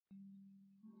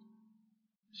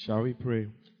Shall we pray?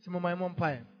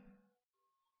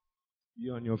 Be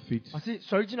on your feet.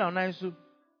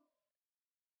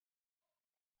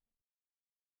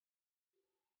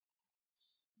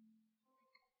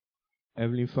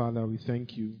 Heavenly Father, we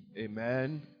thank you.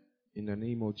 Amen. In the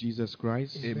name of Jesus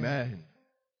Christ. Amen.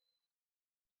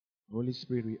 Holy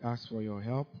Spirit, we ask for your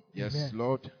help. Yes, Amen.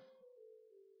 Lord.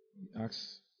 We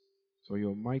ask for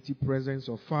your mighty presence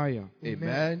of fire.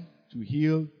 Amen. To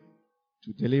heal,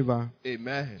 to deliver,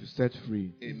 Amen. to set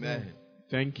free. Amen.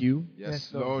 Thank you.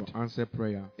 Yes, Lord. For answer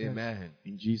prayer. Amen.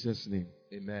 In Jesus' name.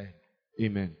 Amen.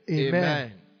 Amen.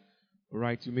 Amen. All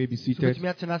right, you may be seated.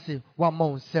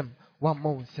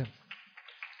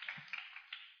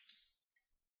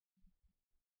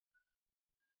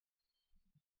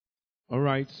 All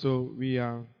right, so we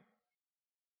are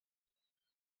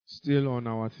still on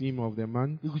our theme of the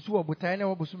month,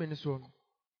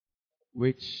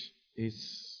 which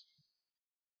is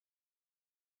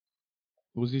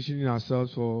positioning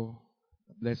ourselves for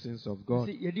the blessings of God.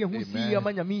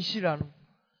 Amen.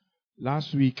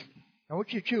 Last week,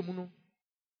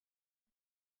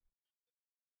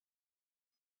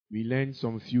 we learned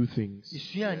some few things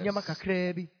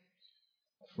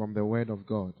from the Word of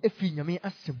God.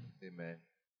 Amen.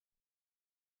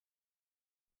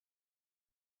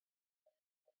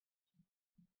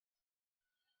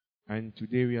 And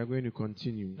today we are going to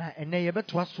continue.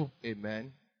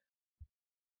 Amen.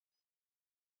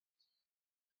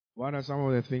 What are some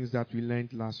of the things that we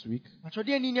learned last week?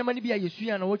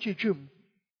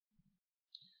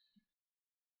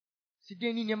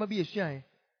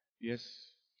 Yes.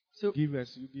 So you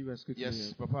give us quickly.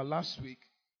 Yes, Papa, last week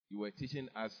you were teaching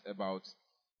us about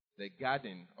the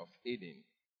Garden of Eden.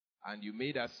 And you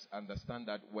made us understand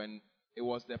that when it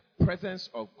was the presence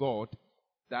of God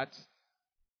that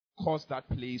caused that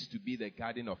place to be the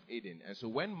Garden of Eden. And so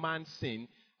when man sinned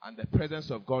and the presence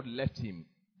of God left him,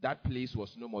 that place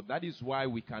was no more. That is why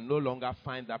we can no longer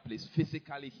find that place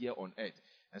physically here on earth.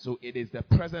 And so it is the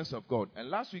presence of God. And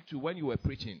last week too, when you were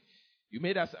preaching, you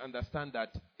made us understand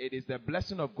that it is the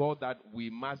blessing of God that we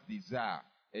must desire.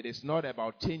 It is not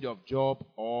about change of job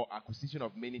or acquisition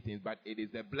of many things, but it is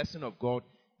the blessing of God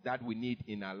that we need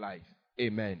in our life.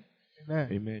 Amen. Amen.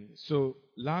 Amen. So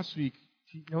last week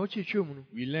we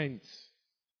learned.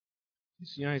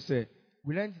 I said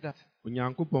we learned that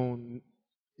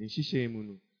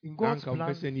in God's plan,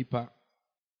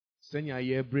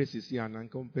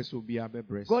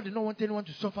 God did not want anyone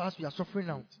to suffer as we are suffering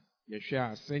now.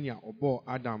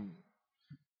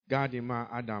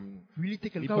 Adam, really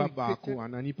take a look at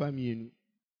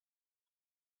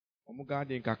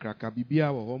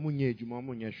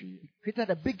created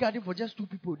a big garden for just two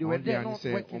people. They were there not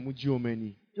working.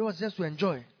 It was just to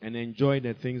enjoy. And enjoy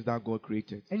the things that God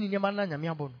created. And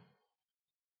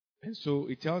so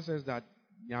it tells us that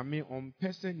it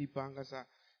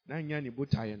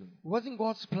wasn't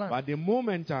God's plan. But the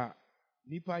moment the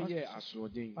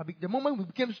moment we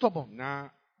became stubborn and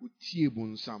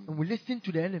we listened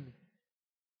to the enemy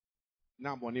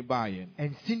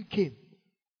and sin came.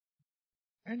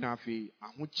 God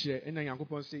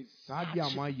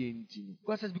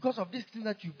says, because of this thing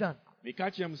that you've done, I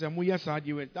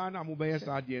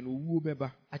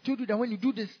told you that when you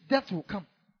do this, death will come.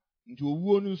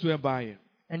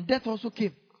 And death also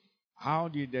came. How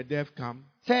did the death come?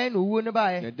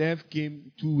 The death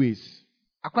came two ways.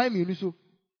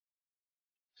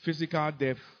 Physical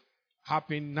death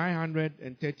happened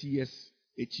 930 years.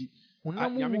 When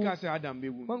God said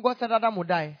Adam would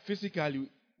die, physically,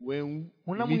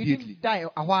 immediately die.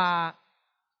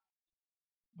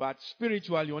 But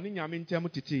spiritually,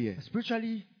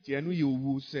 spiritually,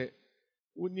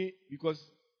 because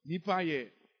we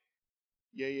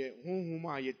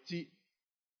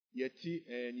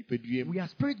are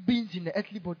spirit beings in the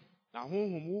earthly body. If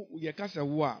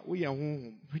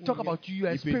we talk about you, you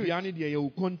are a spirit.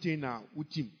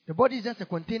 The body is just a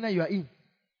container you are in.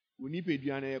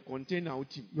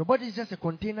 Your body is just a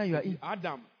container you are in.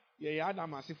 Adam,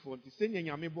 Adam as if you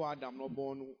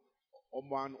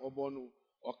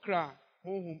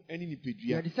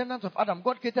are descendants of Adam.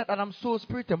 God created Adam's soul,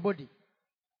 spirit, and body.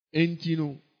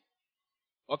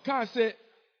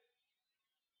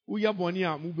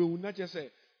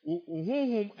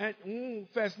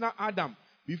 First, now Adam,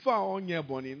 before on your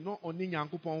body, not only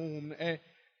Yankupon,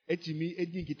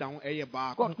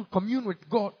 God could commune with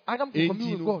God. Adam could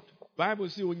commune with God. Bible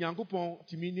says when Yankupon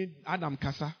Timini Adam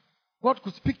Kasa. God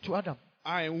could speak to Adam.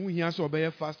 I who hears or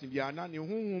bear fasting, the Anna, the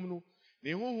home,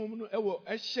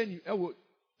 ewo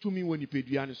to me when you pay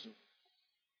Dianaso.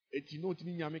 It's not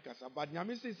me Yamikasa, but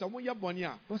Yami says, someone ya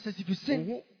bonia. God says, if you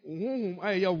sin,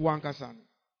 I have one Kasan.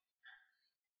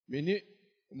 Many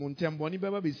Montem boni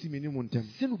beba be si me ni montem.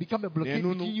 Sin will become a blockade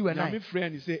between you and I. I.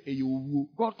 Friend say e owu.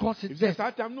 God calls it If death.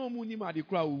 that time no mu ni ma de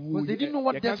kra owu. But they didn't know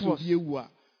what death was.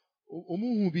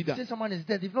 Omu hu bi da. Say someone is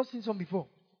dead. They've not seen some before.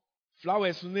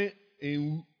 Flowers ne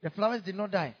enwu. The flowers did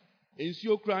not die.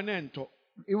 Ensuo kra na ento.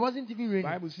 It wasn't even raining.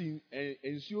 Bible says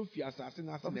ensuo fi asase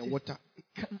na asa na water. It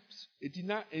comes Eti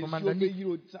na from ensuo be underneath.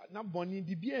 yiro na boni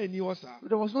bibia ani ho sa.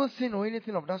 There was no sin or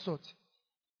anything of that sort.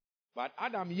 But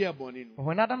Adam here boni no. But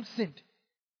when Adam sinned,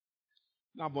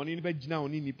 Na boni ni be gina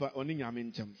oni nipa oni nyame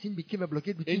ntem. sin became a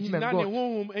blockade between him and Na ne God.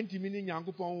 honhom entimi ni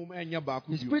nyankopon honhom enya ba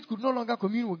ku The bio. spirit could no longer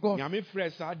commune with God. Nyame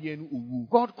frɛ saa de no owu.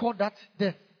 God called that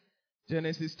death.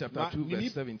 Genesis chapter 2,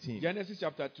 verse 17. Genesis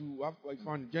chapter 2, we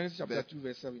found Genesis chapter 2,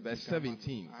 verse 17. Verse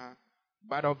 17.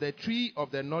 But of the tree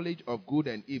of the knowledge of good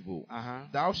and evil,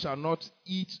 thou shalt not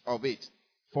eat of it,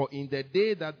 for in the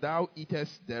day that thou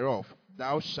eatest thereof,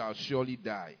 thou shalt surely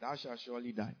die. Thou shalt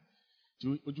surely die.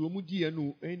 When When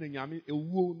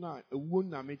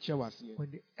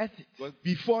they ate it, but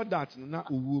before that,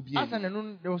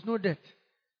 there was no death.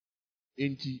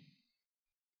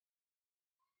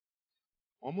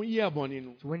 So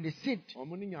when they sinned,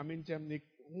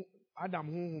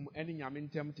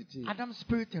 Adam's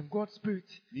spirit and God's spirit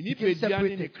became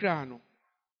separated.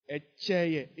 His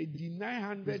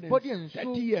body and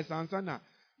soul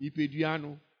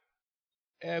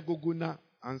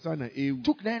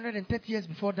took 930 years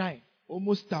before dying.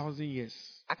 Almost 1,000 years.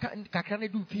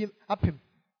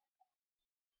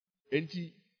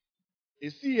 Enti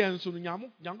esi yɛn so no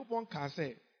Nyankopɔn ka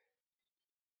sɛ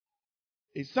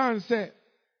esan sɛ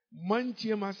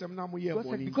mantie masɛm na moyɛ God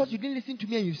said, bɔne because you didn't listen to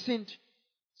me and you sinned,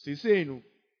 sesei no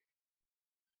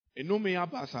enome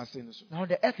aba asase no so now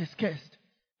the earth is cursed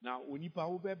na onipa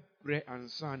wobɛbrɛ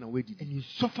ansa na woadidi and you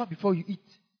suffer before you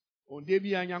eat. onde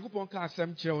bia Nyankopɔn ka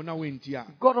asɛm kyerɛ wo na woanti a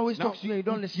God always na talks to you and you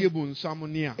don't wotie listen. bonsam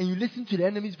ne a And you listen to the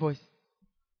enemy's voice.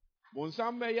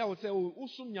 bonsam bɛyɛ wo sɛ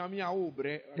wosom nyame a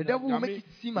wobrɛ The devil will make it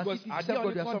seem as if you because serve ade God,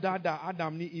 you are ɔde suffering. kɔdaadaa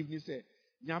Adam ne Eve ne sɛ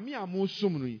nyame a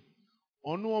mosom no yi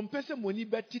ɔno ɔmpɛ sɛ mo ani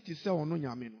bɛtete sɛ ɔno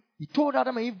nyame no He told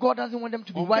Adam and Eve, God doesn't want them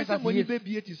to be ɔmpɛ wise sɛ as mo he ani is.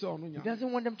 bɛbie te sɛ ɔno He nyame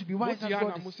doesn't want them to be wise as motia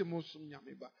God na mo is. sɛ mosom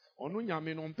nyame ba ɔno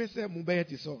nyame no ɔmpɛ sɛ mobɛyɛ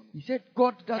te sɛ ɔno He said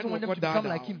God doesn't want them to become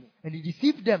like him. And he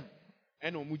deceived them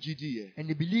ɛna ɔmo gye diiɛ and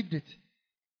they believed it.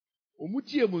 ɔmo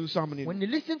tie bonsam ne When no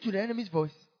they listened to the enemy's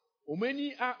voice, ɔmo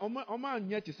ani ɔmo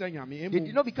anyɛ te sɛ nyame They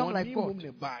did not become like bɔne God. mmom ne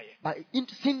baeɛ but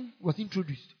sin was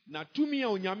introduced. na tumi a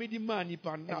onyame de maa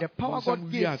nipa no na And the power bonsam God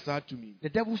wie gave- saa tumi The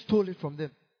devil stole it from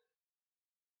them.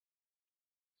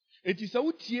 enti sɛ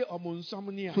wotie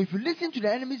ɔmonsam ne a So if you listen to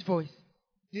the enemy's voice,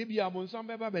 debi a bonsam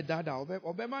bɛba bɛdaadaa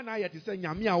ɔbɛma na ayɛ te sɛ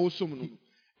nyame a wosom no no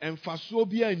ɛmfasoɔ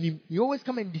bi anim he always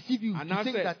come and deceive you to think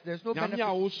anaasɛ that there's no nyame a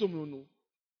benefit, wosom no no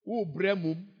wobrɛ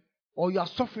mom or you are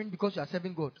suffering because you are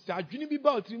serving God. sɛ adwene bi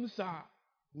ba otirim saa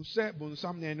wo sɛ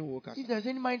bonsam na ɛne wo kasa If there's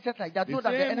any mindset like that, know the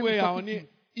that the same enemy way is a talking to ɔne you.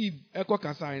 Eve ɛkɔ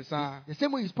kasae saa The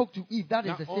same way he spoke to Eve, that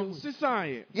na is the same way.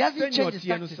 ɔnsesaeɛ He hasn't sɛnea changed his ɔteɛ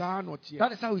no tactics. saa na ɔteɛ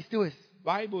That is how he still is.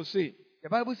 bible say The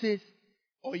Bible says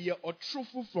ɔyɛ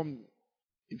ɔtorofo from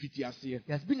mfitiaseɛ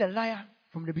he has been a liar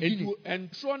from the beginning. ɛnti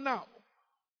ɛntorɔ no a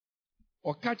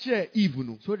ɔka kyerɛɛ Eve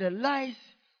no So the lies,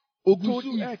 ogu told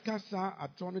so Eve. ɛka saa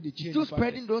atorɔ no de kyerɛ still nipa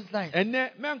spreading those lies.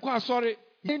 ɛnɛ mɛnkɔ asɔre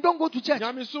He's saying, don't go to church.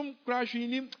 nyamesom koraa hwee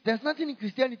nim There's nothing in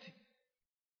Christianity.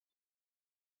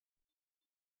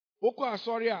 wokɔ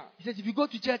asɔre a He says, if you go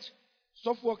to church,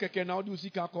 sɔfoɔ kɛkɛ na wode wo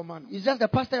sika kɔma no it's just the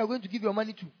pastor you're going to give your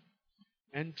money to.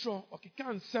 ɛntorɔ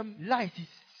ɔkeka nsɛm Lies. He's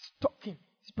talking,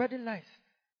 spreading lies.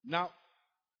 na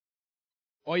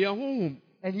ɔyɛ honhom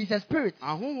And he's a spirit.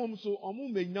 ahohom so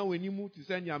ɔmo mmɛgyina w'anim te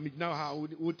sɛ nea megyina ha a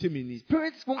wote me ni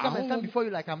Spirits won't come and stand Ahonhom- before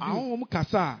you like I'm doing. ahohom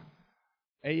kasa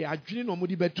a ɛyɛ adwene na ɔmo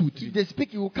de bɛto If tirim they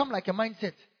speak, it will come like a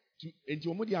mindset. enti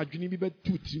ɔmo de adwene bi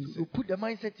bɛto tirim You sɛ put the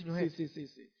mindset in your head. seesei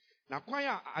na kwan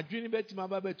a adwene bɛtumi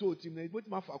aba bɛtɔ wo tirim na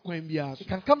ebɛtumi afa kwan biara It so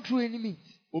can come through any means.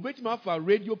 obɛtumi afa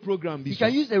radio program bi You so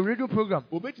can use a radio program.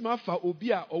 obɛtumi afa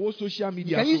obi a ɔwɔ social You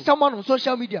media can use so someone on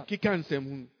social media keka nsɛm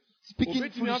ho speaking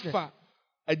obɛtumi foolishness. afa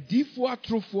adiifoɔ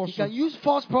atorofoɔ You so can use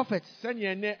false prophets.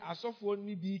 sɛnea ɛnɛ asɔfoɔ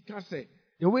no bi ka sɛ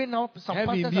The way now some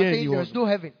Heaven pastors be are any saying there is one. no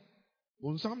heaven.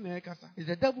 bonsam na ɛkasa It's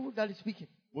the devil that is speaking.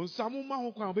 bonsam ma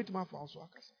ho kwan a obɛtumi afa wo so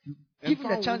akasa Give him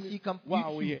Ɛmfa a chance, wo he can. wo a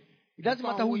woyɛ It doesn't Ɛmfa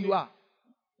matter who wo you ne- are.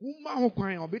 woma ho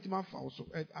kwan a obɛtumi afa wo so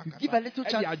You give a little ɛde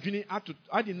chance. adwene ato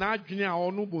ade n'adwene a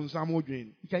ɔno bonsam odwene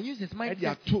no You can use his ɛde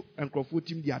mindset. ato nkurɔfoɔ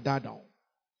tim de adaadaa wo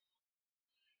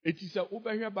eti sɛ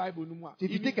wobɛhwɛ bible no mu a So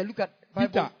if you even take a look at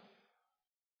Bible,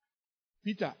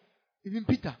 Peter even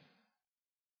Peter,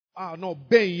 a na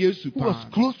ɔbɛn Yesu who was paa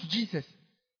close to Jesus,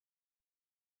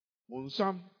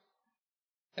 bonsam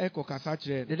ɛkɔ kasa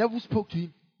kyerɛ the no devil spoke to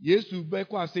him. Yesu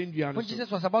beko asendua no When Jesus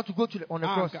was about to go on the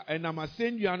cross, enam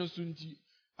asendua no so nti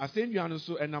asendua no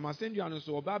so enam asendua no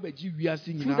so oba ba ji wiase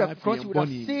through nyina the cross, he would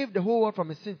have saved the whole world from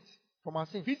his sins, from our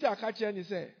sins. Peter ka che ni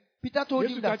say Peter told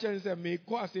Yesu him ka that che ni say me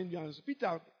ko asendua no so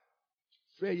Peter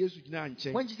frɛ Yesu gina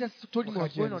nkyɛn when Jesus told him he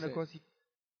was going on the cross, he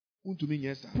untumi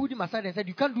nyɛ sa pulled him aside and said,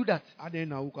 "You can't do that. adan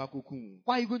na wo ka kokum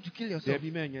Why are you going to kill yourself?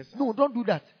 Debi me nyɛ sa No, don't do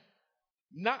that."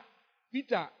 na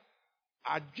Peter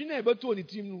adwene ebeto ni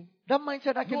tim no That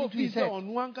mindset that came no into his Peter head,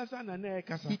 ɔno ankasa na na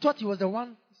ɛkasa he thought he was the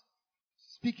one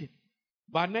speaking.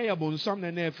 ba na yɛ bonsam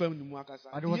na na ɛfam ne mu akasa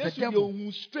But it was the Yesu de devil.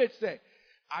 ohun straight sɛ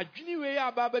adwene wei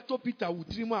aba beto Peter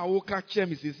wutiri a wo ka kyerɛ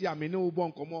me sesi a me ne wo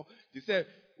bɔ nkɔmɔ te sɛ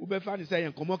wo bɛfa ne sɛ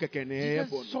yɛ nkɔmɔ kɛkɛ na ɛyɛ bɔ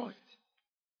Jesus saw it.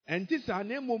 ɛnti saa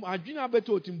na mmom adwene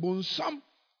abeto otim bonsam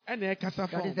ɛna ɛkasa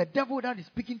That is fam the devil that is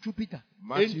speaking through Peter.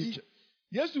 Matthew, Enti,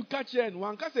 Yesu ka kyerɛ no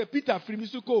wankasa Peter firi mi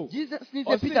so kɔ Jesus needs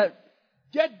Ɔse, Peter,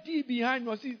 get thee behind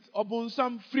me ɔsi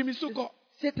ɔbonsam firi mi so kɔ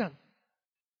Satan,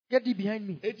 get thee behind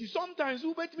me. eti sometimes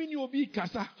wobɛtumi ni obi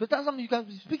kasa So that's something you can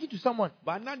be speaking to someone,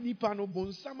 ba na nipa no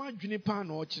bonsam adwene paa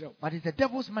na ɔkyerɛ wo. but it's the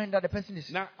devil's mind that the person is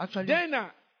na actually. den na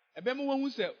ɛbɛma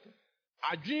wɔn sɛ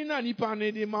adwene na nipa no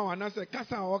de ma wɔn anasɛ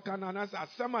kasa a ɔka no anasɛ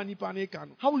asɛm a nipa no ka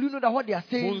no How will you know that what they are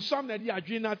saying bonsam na de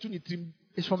adwene no ato ne tirim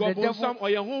is from the because devil? bonsam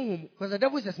ɔyɛ honhom Because the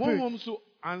devil is a spirit. honhom so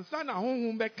ansa na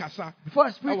honhom bɛkasa Before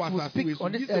a spirit ɛwɔ will asase speak wei so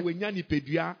on gye this sɛ earth, wɔnya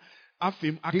nipadua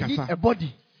afem they need a akasa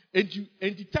body.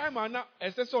 enti time a na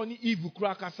ɛsɛ sɛ ɔne Eve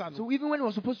kura kasa no So even when he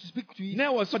was supposed to speak to Eve,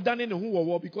 na ɛwɔ sɛ ɔdane ne ho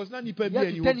wɔwɔ because na nipa he bi had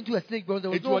ani to turn hɔ into a snake because there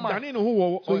was eti no man. ɔdane ne ho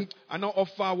wɔwɔ So he ana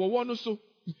ɔfa wɔwɔ no so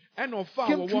ɛna ɔfa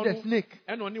Came through wɔwɔ the no snake.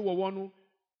 ɛna ɔne wɔwɔ no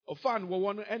ɔfa no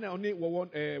wɔwɔ no ɛna ɔne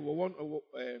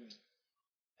wɔwɔ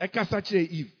ɛkasa kyerɛ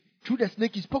Eve Through the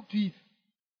snake, he spoke to Eve.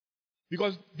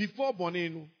 because before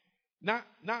bɔnne no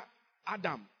na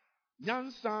Adam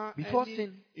nyansa Before ɛne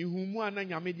sin, ihumu a na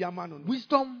nyame de ama no no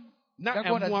wisdom, na that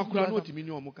God has ɛmoa given kura to na Adam. otumi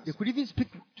ne ɔmo They kasa could even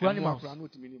speak to ɛmoa animals. kura na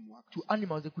otumi ne ɔmo To akasa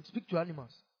animals, they could speak to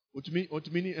animals.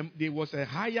 otumi ne there was a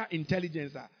higher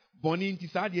intelligence a bɔnne nti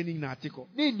saa deɛ ne nyinaa ate kɔ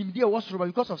They knew there was trouble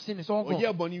because of sin. It's all gone.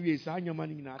 ɔyɛ bɔnne wie saa nyɛma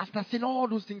ne nyinaa ate After sin, all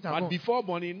those things are but gone. before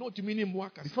bɔnne na otumi ne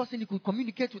mmoa kasa Before sin, he could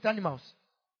communicate with animals.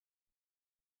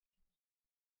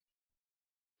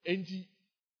 enti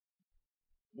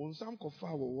bonsam kɔfa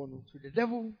wɔwɔ no So the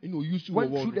devil ɛna oyusu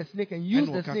went wɔwɔ through no the snake and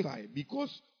used ɛna the snake. ɔkasae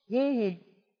because honhom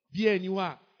bia ani hɔ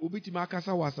a obetumi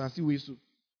akasa wɔ asase wei so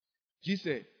gye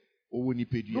sɛ ɔwɔ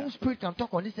nipadua No spirit can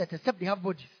talk on this earth except they have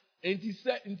bodies.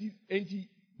 enti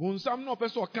bonsam na ɔpɛ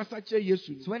sɛ ɔkasa kyerɛ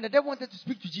Yesu So no when the devil wanted to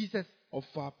speak to Jesus,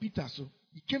 ɔfa Peter so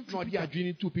he came na to ɔde Peter.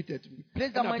 adwene to Peter tirim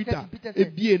placed that ɛna mindset in Peter's Peter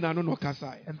head. ebie n'ano na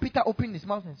ɔkasae And Peter opened his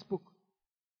mouth and spoke.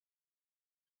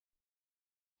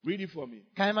 read it for me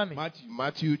Kaimami.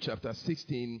 Matthew chapter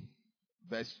 16,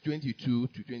 verse 22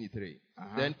 to 23.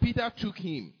 Uh-huh. Then Peter took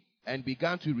him and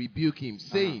began to rebuke him,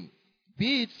 saying,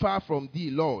 Be it far from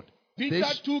thee, Lord. Peter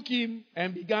took him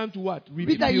and began to what?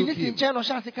 Peter, you rebuke listen him. to no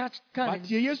chance, But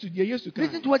Yesu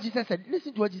listen to what Jesus said.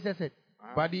 Listen to what Jesus said.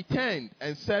 But he turned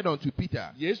and said unto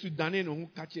Peter, Yesu dane no ho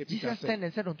ka kyerɛ Peter Jesus sɛ turned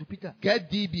and said unto Peter, Get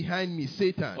thee behind me,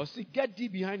 Satan. ɔsi get thee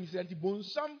behind me sɛ nti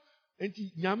bonsam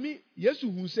nti nyame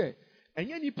Yesu hu sɛ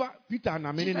ɛnyɛ nipa Peter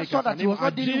na mene ne Jesus saw kasa that he was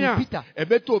not dealing adwene with Peter. a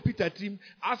ɛbɛtɔ Peter tirim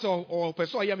asɛ ɔpɛ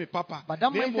sɛ ɔyɛ me papa But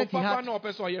that na mindset mmom he papa had- na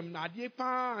ɔpɛ sɛ ɔyɛ me na adeɛ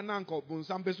paa na nka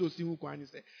bonsam pɛ sɛ osi ho kwan ne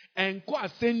sɛ ɛnkɔ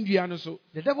asɛnnua no so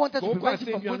the devil wanted to kɔnkɔ prevent him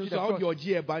from asɛnnua going no to so the a wode cross.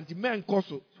 ɔgye ɛba nti mɛnkɔ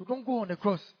so So don't go on the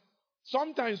cross.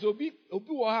 sometimes obi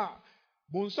wɔ ha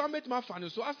bonsam bɛtumi afa no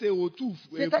so asɛ ɔtu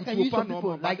Satan can use futuo pa some na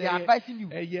people ɔma like they're advising you.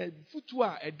 ɛyɛ futuo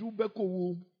a ɛde wobɛkɔ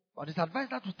wo But it's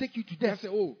advised that to take you to ka death. sɛ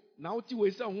o na wote wei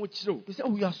sɛ wo ho kyerɛw You say,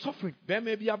 oh, you are suffering.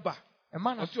 bɛrima bi aba A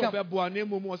man has ɔsɛ come. ɔbɛboa na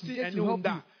mmom ɔse He said ɛne to wo help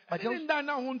nda you, but ɛne nda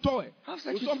na ho ntɔ Have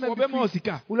sex with him osɔfo and be ɔbɛma wo free.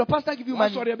 sika Will your pastor give you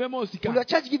money? wasɔre ɛbɛma wo Will sika your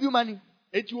church give you money?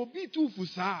 eti obi tu fu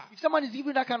saa If someone is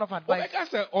giving that kind of advice, wobɛka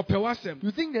sɛ ɔpɛ w'asɛm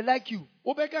you think they like you.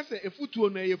 wobɛka sɛ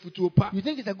efutuo no ɛyɛ futuo pa You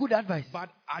think it's a good advice. but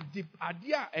adeɛ a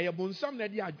ɛyɛ bonsam na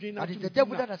ɛde adwene na But it's ato the ne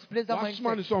devil tirim that has placed that wasoma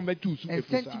no mindset sɛ ɔmmɛtu so and efu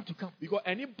sent saa him to come. because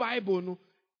ɛne bible no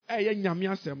ɛyɛ nyame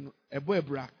asɛm no ɛbɔ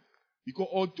ɛbra because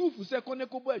ɔtu fu sɛ kɔne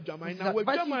kɔbɔ adwaman It's na advising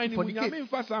wadwaman you no to mu fornicate. nyame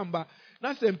mfa saa mba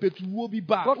na sɛ mpetuwuo bi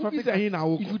ba God wofi forbid, sɛ he na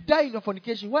if wokɔ you die in your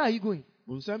fornication, where are you going?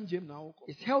 bonsam gyem na wokɔ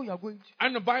It's hell you are going to.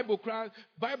 and the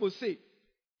bible say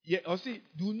ɔse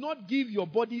do not give your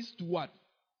bodies to what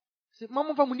Say,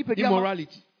 Mama fa muni pedi ama.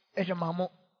 immorality Ehwe mamo.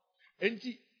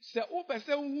 enti sɛ wopɛ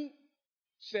sɛ wohu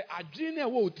sɛ adwene na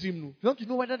ɛwɔ wo tirim no You want to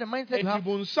know whether the mindset you ɛfiri have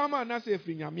bonsam a anaasɛ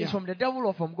ɛfiri nyame is a from the devil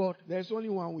or from God? there's only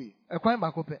one way Ekwan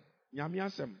baako pɛ. nyame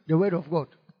asɛm The word of God.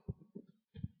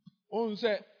 ɔhu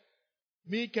sɛ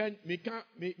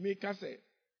meka sɛ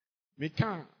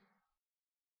meka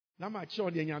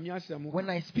When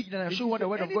I speak, then I show what the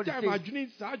word of God is saying. The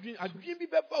spirits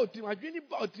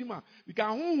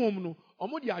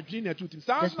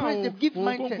that give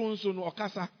mindset.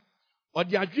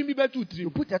 You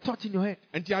put a thought in your head.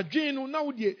 And the adrenaline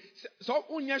now so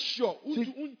sure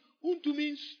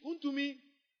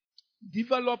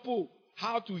develop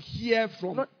how to hear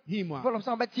from him. Sure.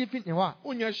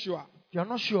 You are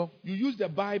not sure. You use the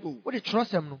Bible. What do you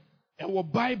trust him?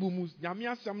 Bible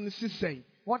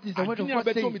what is the word of God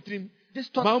saying? This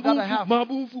thought that I have, that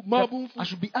I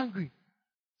should be angry.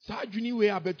 Why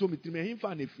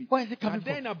is it coming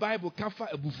from?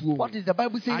 What is the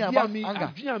Bible saying about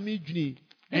anger?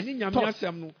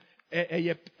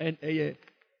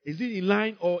 Is it in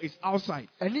line or is outside?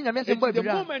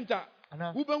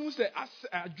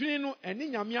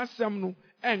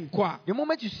 The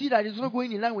moment you see that it's not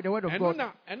going in line with the word of God,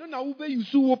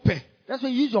 that's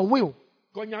when you use your will.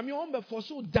 God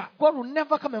will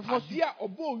never come and force you.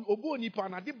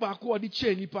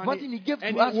 One thing He gave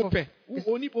to us is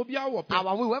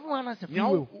our will. Everyone has a free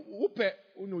will.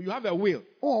 You have a will.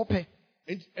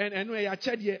 It's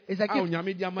a gift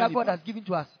that God has given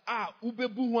to us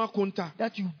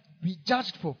that you be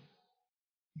judged for.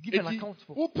 Give an account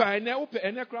for. Even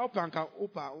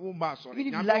if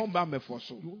you like,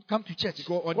 you come to church.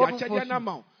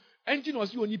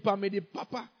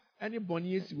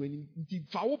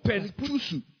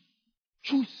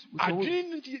 Choose.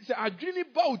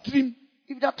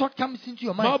 If that thought comes into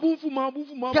your mind,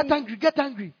 get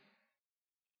angry.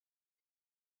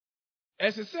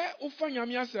 Use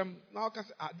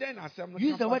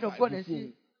the word of God and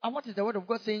see. And what is the word of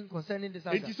God saying concerning this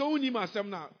anger?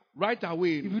 Right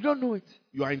away. If you don't know it,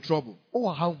 you are in trouble. Oh,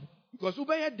 how?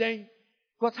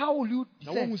 Because how will you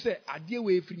discern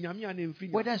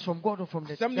whether it's from God or from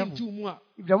the devil?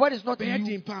 If the word is not in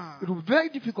you, it will be very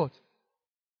difficult.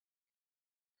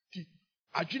 You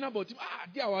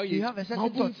have a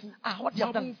certain thought. What you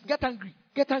have done? Get angry.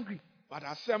 But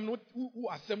if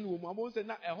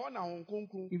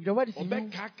the word is in you,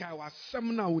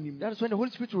 that is when the Holy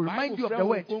Spirit will remind you of the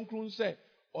word.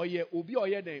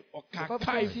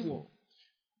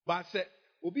 But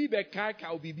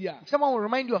someone will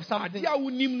remind you of something.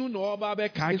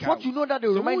 It's what you know that they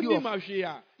will remind you of.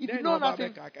 If you know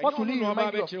nothing, what will he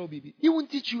remind you of? He won't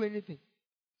teach you anything.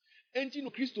 That's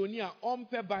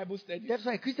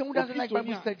why a Christian who doesn't like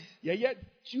Bible studies,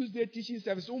 Tuesday teaching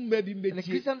service, and a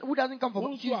Christian who doesn't come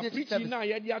for Tuesday teaching service,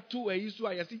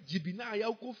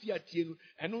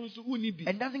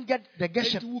 and doesn't get the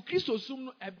gesture,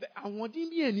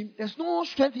 there's no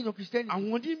strength in your Christianity.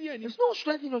 There's no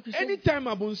strength in your Christianity.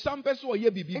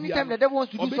 Anytime the devil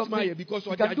wants to do something, because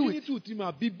he can do it.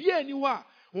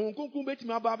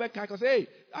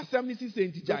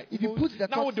 If you put the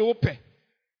thought,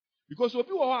 because some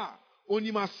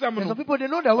people, they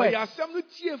know the word. They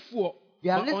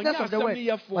are listeners of the word,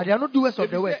 but they are not doers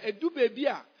of the word.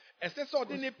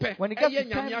 When it gets to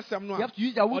time, you have to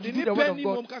use the word to do the word of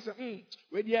God.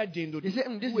 They say,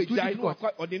 this is too difficult.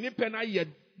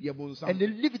 And they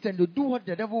leave it and they do what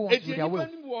the devil wants with their will.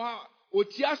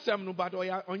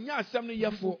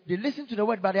 They listen to the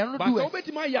word, but they are not doers. But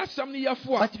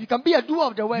if you can be a doer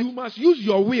of the word, you must use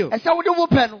your will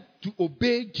to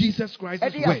obey Jesus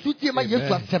Christ's word. Amen.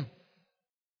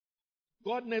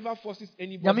 God never forces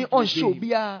anybody to obey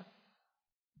him.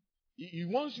 He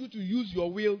wants you to use your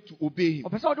will to obey him.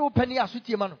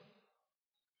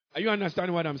 Are you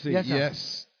understanding what I'm saying?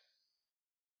 Yes.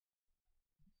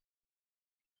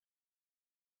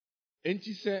 And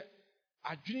he said,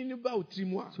 so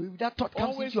if that thought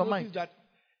comes into your mind, that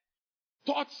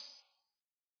thoughts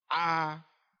are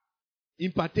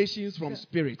impartations from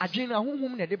spirit.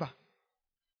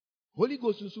 Holy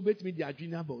Ghost will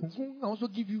also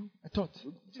give you a thought.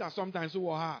 Sometimes when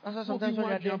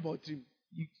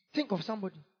you think of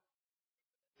somebody.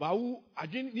 When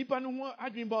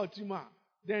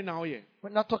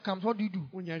that thought comes, what do? You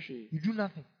do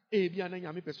nothing. Maybe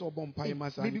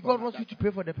God wants you to pray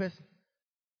for the person.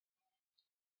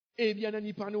 Maybe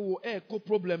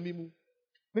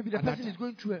the person is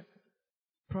going through a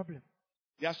problem.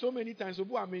 There are so many times.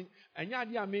 Maybe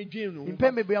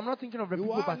I'm not thinking of the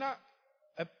people, but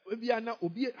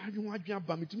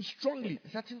strongly.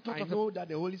 I know that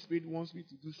the Holy Spirit wants me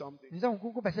to do something.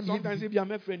 Sometimes if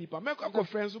I'm a friend,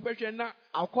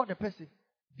 I'll call the person.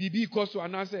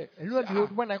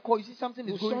 When I call, you see something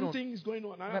is going on. Something is going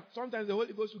on. Sometimes the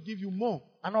Holy Ghost will give you more.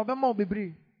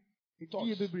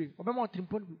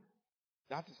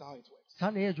 That is how it works.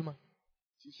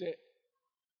 She said,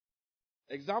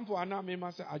 example, Anna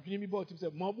Mema said, I dream about him.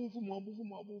 Said,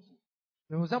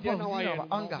 the example of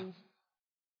anger.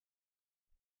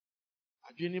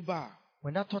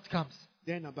 When that thought comes,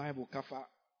 then the Bible kafa.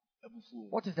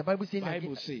 What is the Bible saying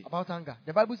about anger?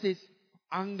 The Bible says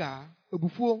anger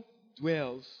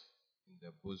dwells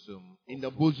in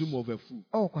the bosom of a fool.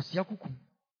 Oh,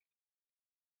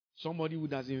 somebody who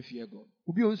doesn't fear God.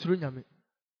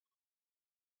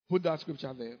 Put that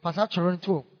scripture there.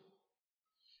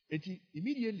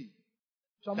 Immediately.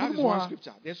 That is one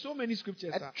scripture. There's so many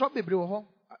scriptures that talks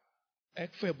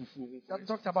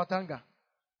about anger.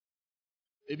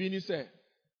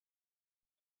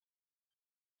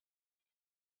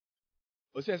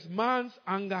 It says man's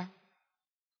anger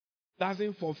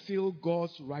doesn't fulfill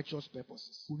God's righteous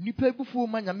purposes.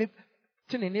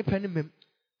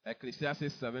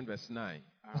 Ecclesiastes 7 verse 9.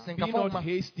 Be not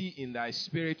hasty in thy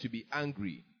spirit to be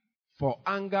angry, for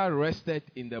anger resteth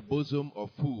in the bosom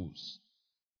of fools.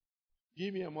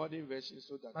 Give me a modern version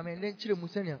so that.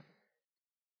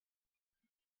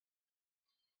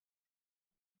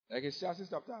 Ecclesiastes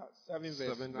chapter 7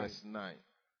 verse 9.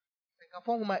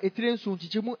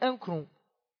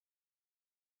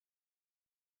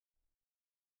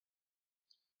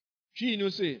 Chino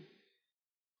say.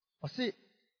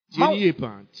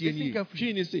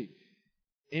 Chino say.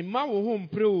 Emma wo home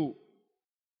pro.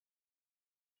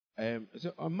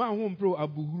 Emma home pro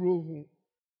abuhuro ho.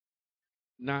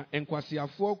 Na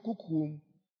enkwasiafo kukum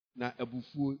na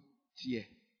abufuo tie.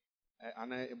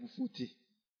 Ana abufuo tie.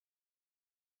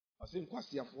 It's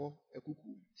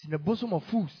in the bosom of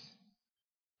fools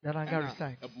that anger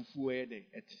resides.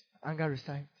 Anger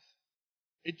resides.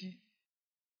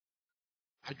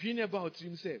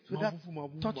 So that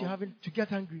thought you're having to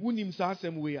get angry.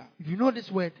 If you know this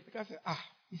word,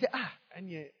 you say,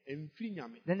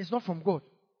 then it's not from God.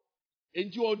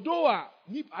 Although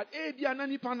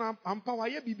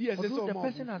the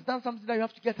person has done something that you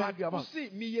have to get angry about. But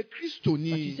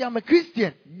you say, I'm a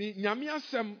Christian.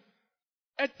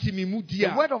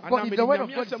 The word of God is the word of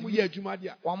God.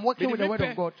 I'm working with the word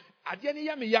of God.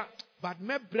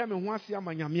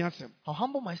 I'll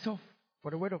humble myself for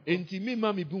the word of God.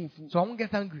 So I won't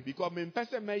get angry. Because I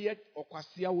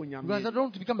don't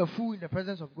want to become a fool in the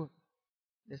presence of God.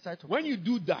 The sight of when God. You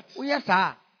do that, oh, yes,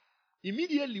 sir.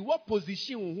 Immediately, what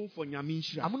position for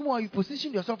Nyamisha? I'm going to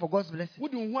position yourself for God's blessing.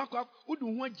 What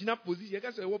position?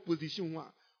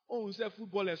 Oh, say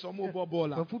footballers or more ball.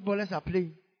 The footballers are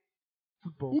playing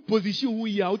football. Who position who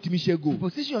you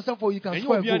position yourself for you can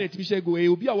score a goal. It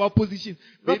will be our position.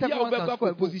 Not everyone can score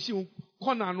a goal. Position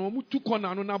corner no two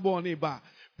corner no na ball ne ba.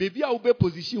 Baby, I will be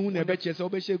position who never chase. I will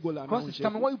be goal and now.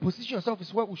 Because when you position yourself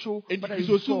is what will show whether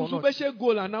you score or not.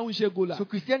 So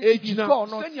Christianity, you score or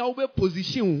not.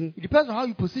 Position. It depends on how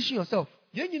you position yourself.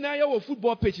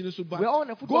 Football pitch. We're all on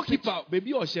a football pitch. Goalkeeper,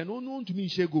 baby, or no known to me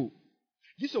go.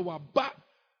 This is our back.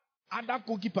 Other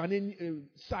goalkeeper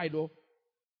side or.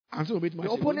 And so the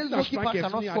opponent's goalkeeper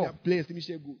cannot score.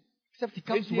 Except he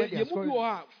comes to where they are scoring.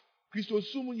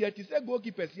 Christosum yet is a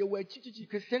goalkeeper. You were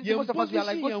Christianity, most of us are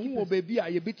like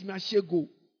goalkeepers.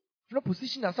 Not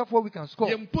position ourselves where we can score.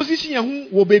 Position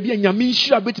who baby and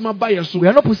Yamisha bit my bias. We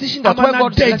are not positioned that where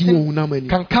God's blessing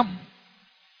can come.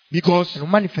 Because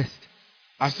and manifest.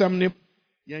 Because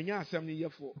we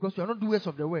are not doers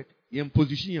of the word. We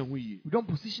don't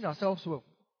position ourselves well.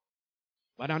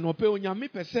 But I know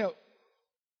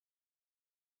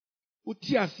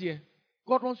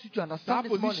God wants you to understand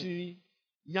this morning.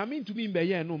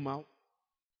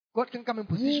 God can come and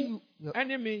position you.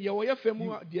 Enemy,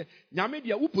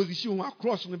 you position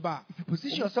across the bar. If you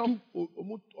position yourself,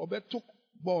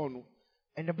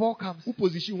 and the ball comes, who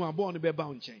position one ball on the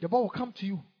bound chain? The ball will come to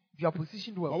you if you are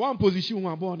positioned well. One position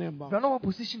one ball. If you are not one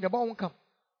position, the ball won't come.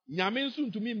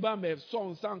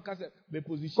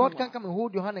 God can come and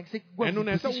hold your hand and say, go and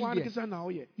position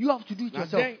there. You have to do it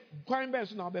yourself.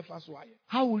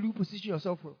 How will you position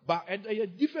yourself well? But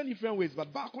different ways.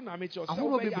 But back on amateur,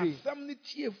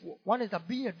 one is that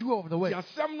being a doer of the word.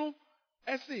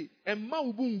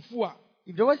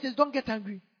 If the word says don't get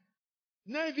angry,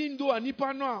 even though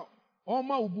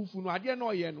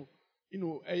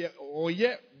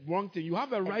wrong thing, you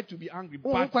have a right to be angry.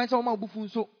 But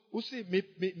say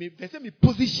me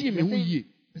position me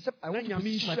I want to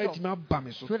position myself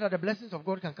so that the blessings of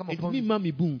God can come upon me.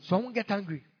 So I won't get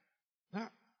angry.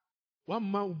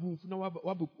 One man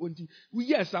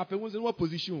yes, I what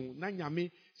position.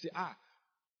 Nanyame say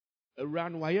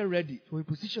around why you ready? So we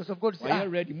position yourself. God say why you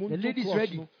ready? The lady is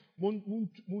ready.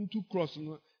 Moon to cross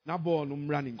na ball no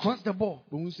running. Cross the ball.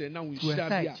 But we say now we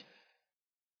share.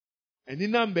 And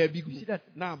in number big see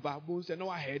that now bones say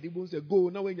no ahead, bones say go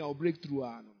now when you breakthrough.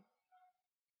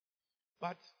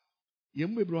 But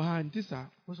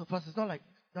most of us it's not like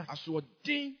that.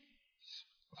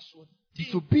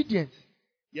 Disobedience.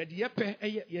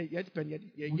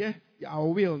 our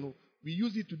will, no. We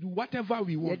use it to do whatever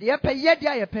we want.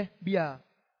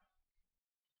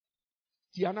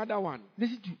 See another one.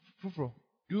 Listen to Fufro.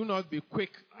 Do not be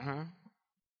quick.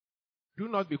 Do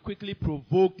not be quickly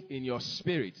provoked in your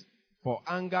spirit, for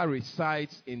anger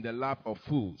resides in the lap of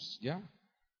fools. Yeah.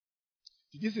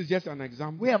 This is just an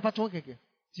example.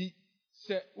 See,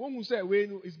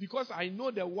 it's because I know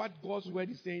that what God's word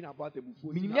is saying about the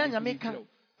buffo.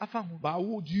 But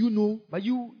who do you know? But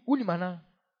you,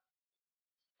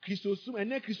 Christosum,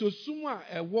 and then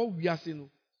Christosum, what we are saying.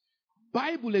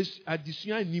 Bible is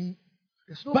addition.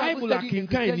 Bible are king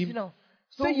kind.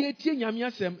 So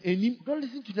don't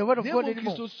listen to the word of God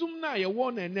anymore. The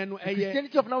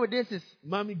Christianity of nowadays is,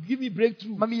 Mommy, give me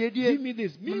breakthrough. Mommy, give me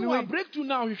this. Meanwhile, breakthrough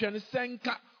now you can say,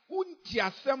 you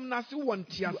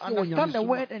understand the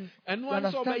word and you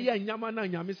understand.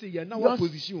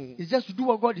 It's just to do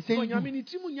what God is saying.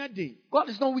 God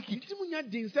is not wicked. It's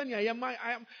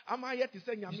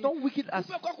not wicked as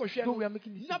though we are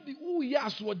making this.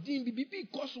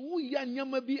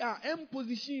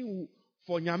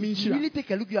 For you really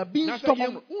take a look, you are being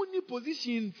stubborn. Only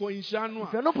position for Inshano.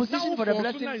 If you are not positioned for the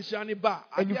blessing and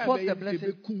you force the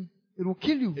blessing, it will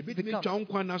kill you. It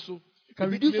can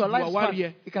reduce your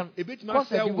lifespan. It can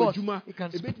cause a divorce. It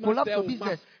can collapse your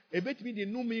business. It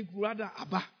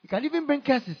can even bring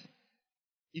curses.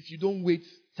 If you don't wait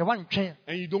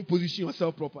and you don't position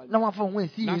yourself properly,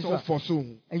 that's all force.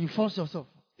 And you force yourself.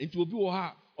 It will be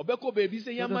baby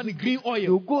say green oil.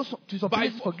 You go to some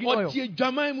place for green oil. They are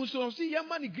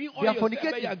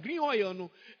fornicating. Green oil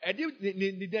no.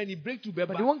 Then he break to beba.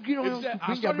 But they want green oil to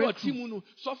bring their breakthrough.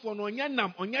 So for no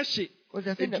nyam onya she.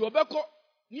 Green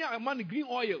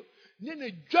oil. Then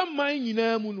the German you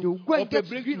go and get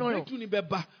green oil.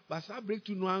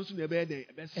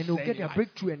 And they'll get their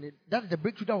breakthrough, and that's the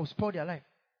breakthrough that will spoil their life.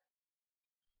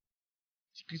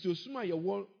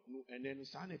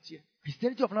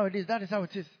 Christianity of nowadays, that is how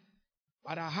it is.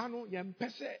 But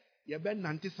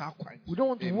we don't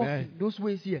want to walk in those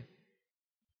ways here.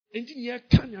 So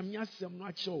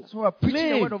we're preaching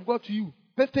the word of God to you.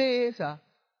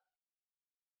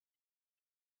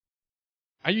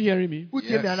 Are you hearing me?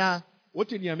 Yes.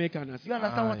 What in the American? You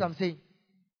understand what I'm saying?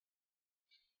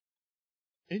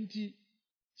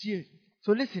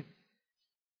 So listen.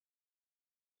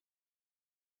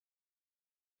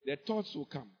 The thoughts will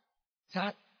come.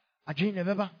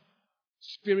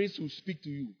 Spirits will speak to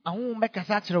you.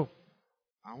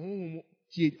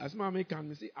 As my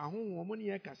American say,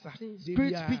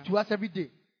 spirits speak to us every day.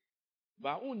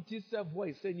 But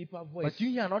voice, but you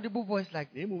hear an audible voice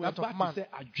like that of man.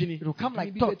 It will come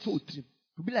like thoughts. It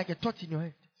will be like a thought in your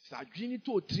head.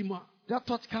 That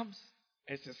thought comes.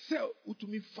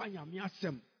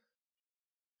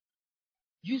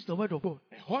 Use the word of God.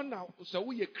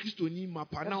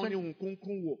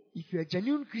 If you're a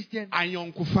genuine Christian and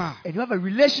you have a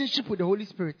relationship with the Holy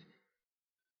Spirit,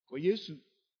 because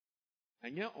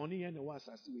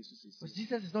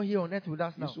Jesus is not here on earth with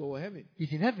us now.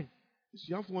 He's in heaven.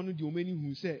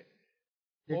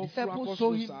 The disciples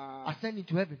saw him ascend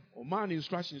into heaven. After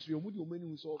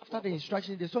the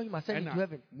instructions, they saw him ascend into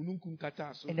heaven.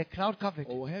 And the cloud covered.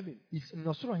 He's in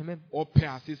him.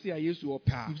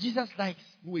 If Jesus likes,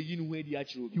 he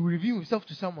will reveal himself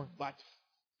to someone. But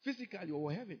physically,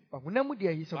 heaven. But whenever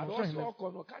he's on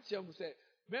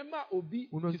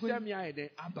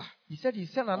he said he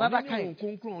sent another kind.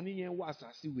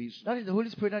 That is the Holy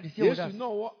Spirit that is here with us.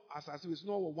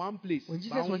 One place. When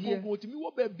Jesus was here, he was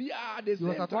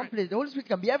at one place. The Holy Spirit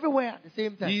can be everywhere at the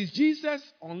same time. Is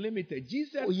Jesus unlimited?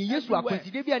 Jesus everywhere.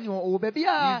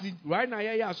 Right now,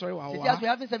 we're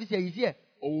having service here. He's here.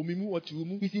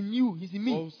 He's in you. He's in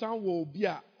me.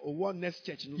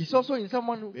 He's also in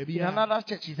someone in another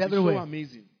church. He's everywhere. So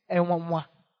amazing. And one more.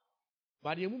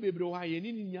 But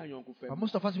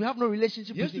most of us, we have no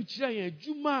relationship with him.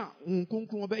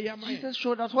 Jesus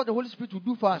showed us what the Holy Spirit will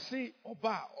do for us. When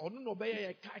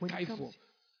he comes,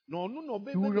 he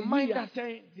will remind us.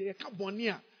 He's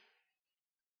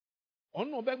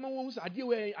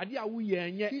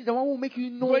the one who will make you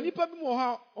know and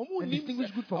distinguish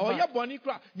good from bad.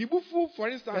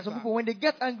 There are some people, when they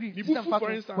get angry, they have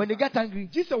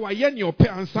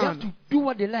to do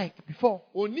what they like before.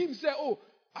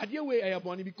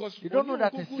 Because they don't know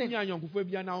that it's sin. Because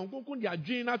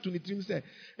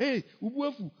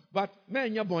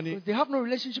they have no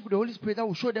relationship with the Holy Spirit that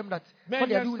will show them that what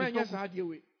they are doing is not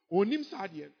good.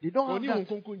 They don't have that.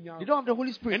 They don't have the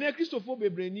Holy Spirit. Many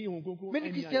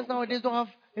Christians nowadays don't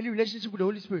have any relationship with the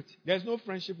Holy Spirit. There's no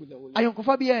friendship with the Holy Spirit.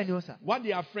 What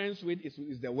they are friends with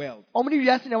is the world.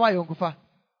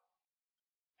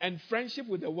 And friendship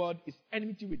with the world is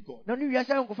enmity with God.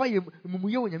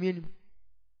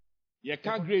 You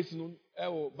can't grace no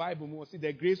Bible see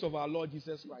the grace of our Lord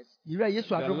Jesus Christ,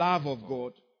 the love of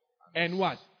God, and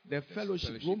what? The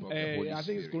fellowship. I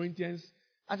think it's Corinthians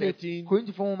 13 or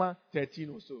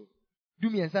so.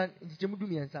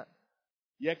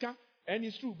 You can, and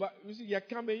it's true, but you see, you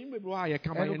can be we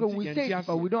say it,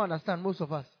 but we don't understand, most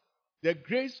of us. The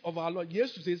grace of our Lord.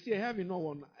 Yes, to say, heaven no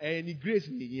one any grace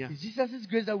in here. It's Jesus'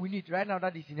 grace that we need right now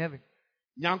that is in heaven.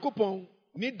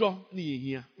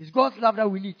 It's God's love that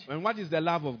we need. And what is the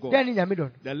love of God?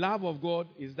 The love of God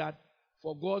is that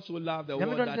for God so loved the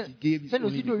world that He gave His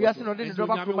only begotten Son.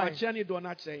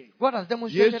 God has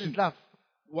demonstrated His love.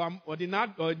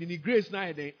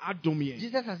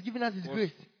 Jesus has given us His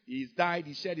grace. He died,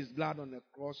 He shed His blood on the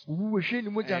cross.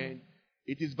 And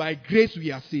it is by grace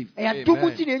we are saved. Amen.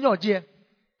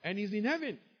 And He's in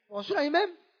heaven.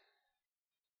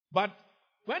 But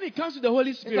when it comes to the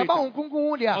Holy Spirit,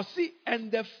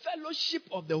 and the fellowship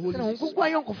of the Holy Spirit,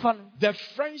 the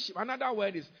friendship, another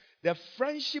word is the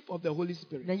friendship of the Holy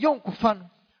Spirit.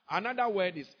 Another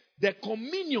word is the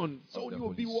communion. So you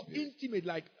will be intimate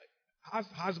like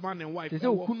husband and wife.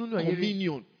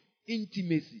 Communion,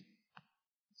 intimacy.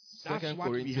 That's what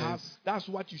we have. That's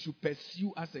what you should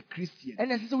pursue as a Christian.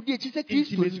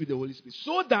 Intimacy with the Holy Spirit.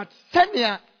 So that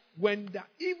when the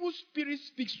evil spirit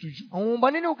speaks to you,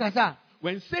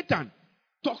 when Satan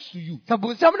talks to you,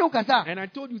 and I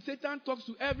told you, Satan talks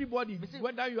to everybody,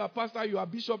 whether you are pastor, you are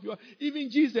bishop, you are,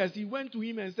 even Jesus, he went to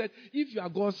him and said, if you are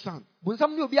God's son. And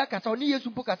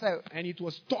it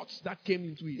was thoughts that came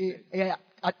into his head.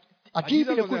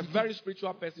 Jesus was a very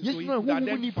spiritual person, so he could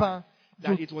identify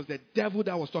that it was the devil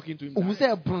that was talking to him.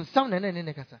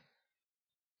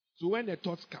 So when the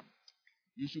thoughts come,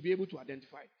 you should be able to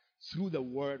identify through the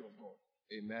word of God.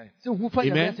 Amen.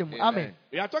 Amen. Amen.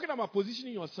 We are talking about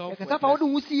positioning yourself.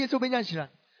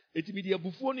 It be the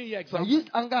buffoonery here example.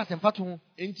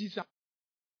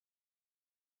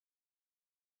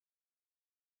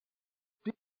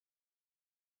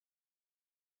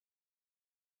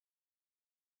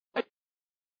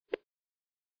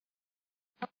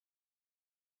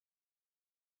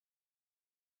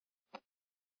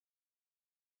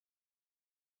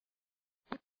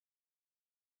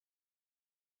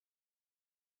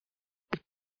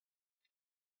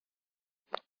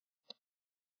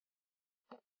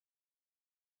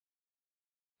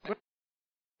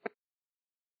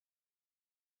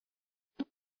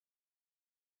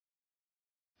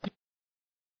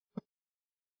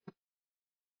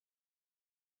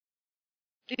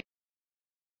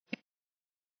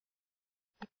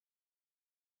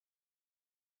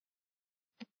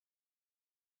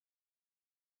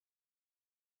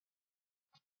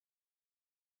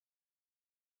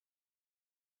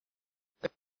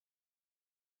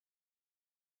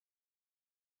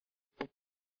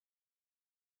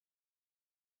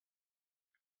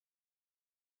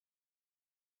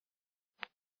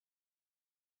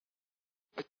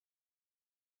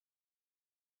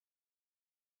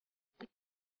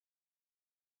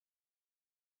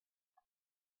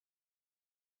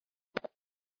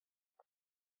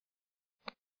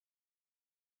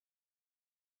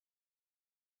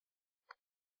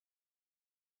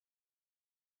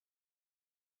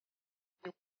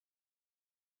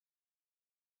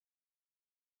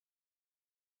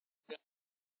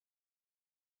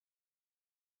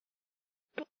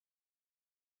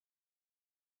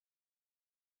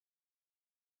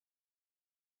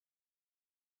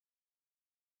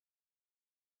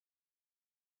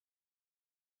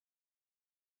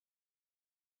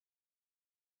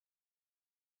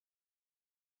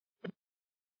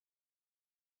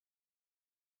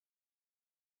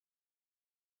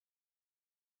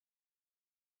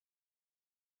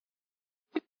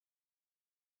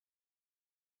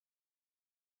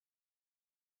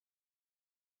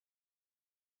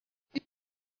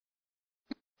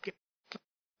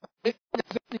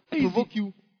 Provoke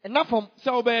you. And not from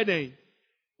easy.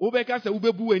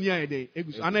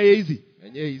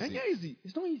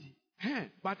 It's not easy.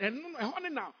 But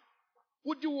now,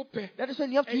 would you that is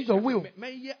when you have to use your will.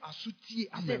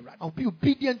 I'll be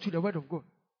obedient to the word of God.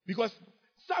 Because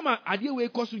some idea way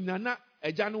cause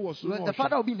the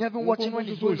Father will be in heaven watching when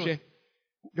he's going on.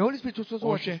 The Holy Spirit is also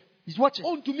watching. He's watching.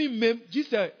 On to me,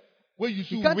 Jesus, where you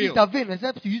can't intervene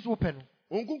except to use open.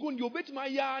 All the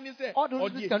Holy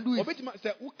Spirit can do is if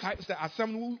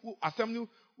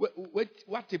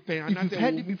you've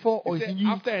heard it before or it's in you,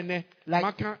 like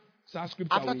after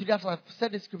today I've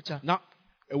said the scripture. Now,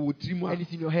 and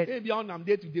it's in your head.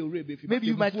 Maybe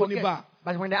you might forget.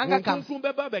 But when the anger comes,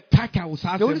 the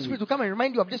Holy Spirit will come and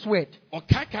remind you of this word.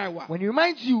 When he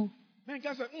reminds you, don't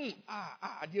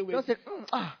say,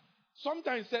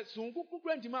 sometimes he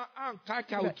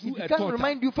can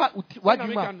remind you what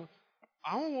you want.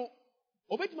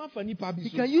 He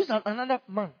can use another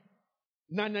man.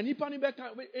 Maybe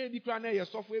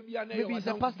it's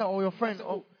a pastor or your friend.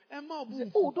 Oh,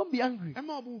 don't be angry.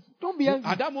 Don't be angry.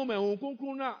 At that moment,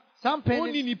 some the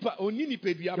Holy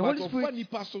Spirit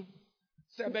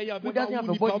who doesn't have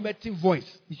a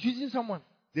voice is using someone.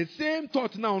 The same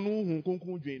thought now,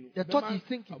 the thought he's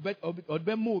thinking,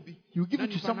 you give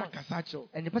it to someone,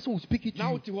 and the person will speak it to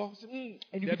you.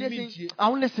 And you be saying, I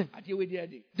won't listen.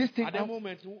 This thing, at that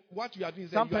moment, what you are doing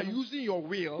is you are using your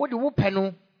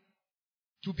will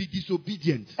to be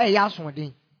disobedient.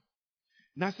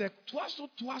 Now say it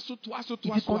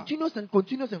is continuous and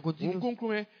continuous and continuous. If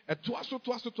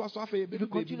you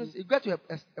continuous, it gets to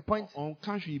a point. The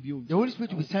Holy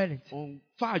Spirit will be silent. He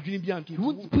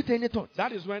won't put any thought.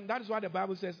 That is why the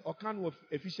Bible says,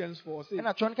 Ephesians 4 says,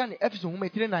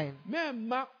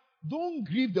 don't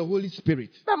grieve the Holy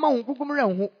Spirit.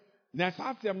 When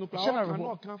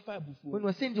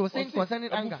we're saying concerning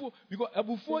anger,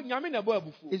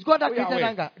 it's God that created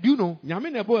anger. Do you know?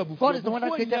 God is the one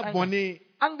that created anger.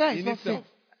 Anger is not sin.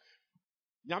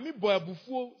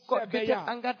 God created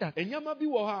anger that. There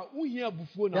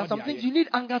are some things you need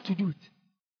anger to do it.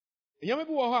 There are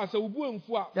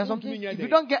some things, if you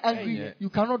don't get angry, you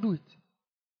cannot do it.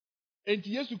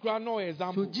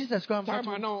 So Jesus Christ,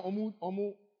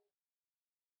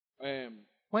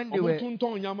 when they were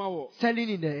selling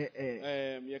in the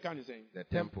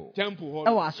temple.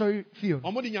 Oh, sorry, field.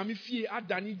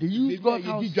 They used God's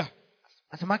house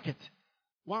as a market.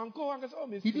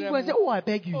 He didn't say, oh, I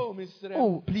beg you. Oh,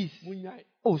 please.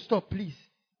 Oh, stop, please.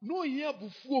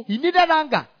 He needed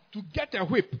anger to get a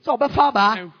whip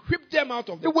and whip them out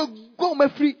of the go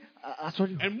free.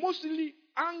 Sorry. And mostly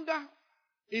anger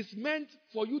is meant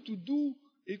for you to do.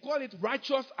 He call it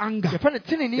righteous anger. Your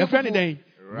friend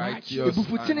Righteous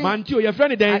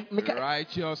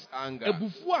anger.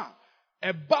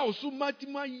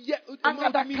 Anger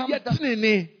that comes down.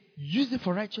 Use it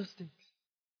for righteous things.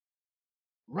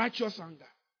 Righteous anger.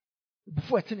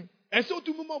 And so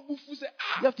to say,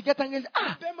 you have to get angry and say,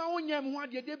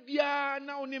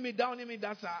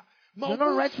 you're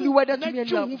not rightfully wedded to me and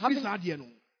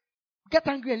get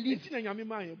angry and leave.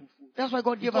 That's why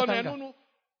God gave us anger.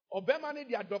 The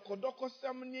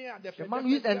man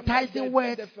used enticing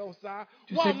words to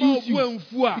seduce you.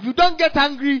 If you don't get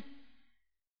angry,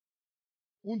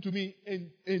 you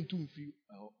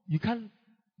can't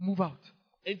move out.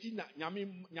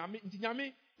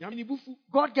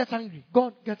 God gets angry.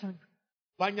 God gets angry.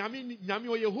 But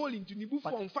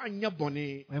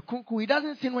he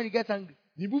doesn't sin when he gets angry.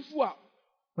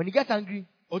 When he gets angry,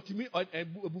 he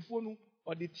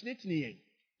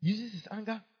uses his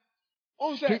anger.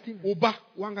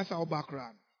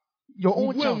 Your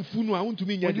own child.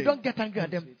 When you don't get angry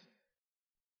at them,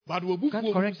 you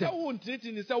can't correct them.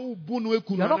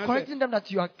 You are not correcting them that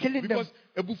you are killing them.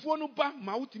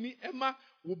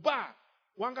 You get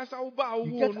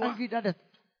angry that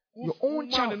your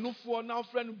own child who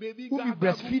be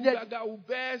breastfeeded.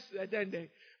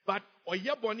 But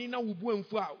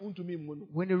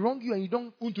when they wrong you and you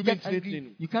don't get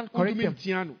angry, you can't correct them.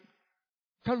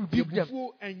 Can't rebuke them.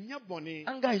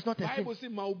 Anger is not a sin. The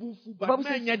Bible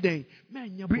says, be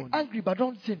angry but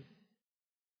don't sin.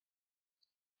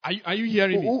 Are you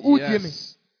hearing me?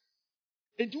 Yes.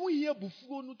 And you hear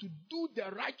before to do the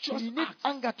righteous you need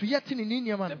anger to yet in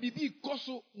your man.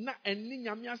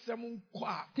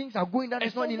 Things are going that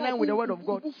is not in line with the word of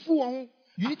God.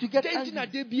 You need to get angry.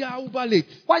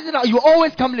 Why is it that you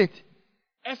always come late?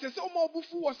 You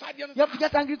have to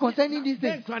get angry concerning these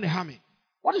things.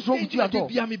 What is wrong with you at all?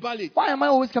 Why am I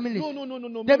always coming late?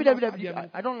 No. David,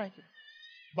 I don't like it.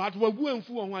 But every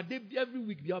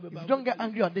week, if you don't get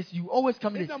angry on this, you always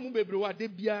come late.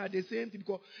 The same thing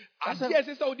because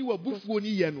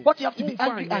what you have to be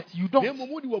angry at, you don't.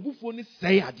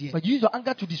 But you use your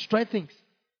anger to destroy things.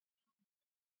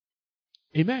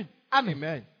 Amen.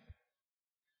 Amen.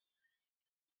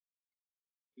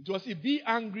 It was be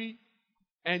angry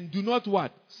and do not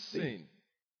what? Sin.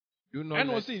 Do not.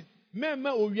 And see.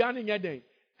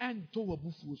 And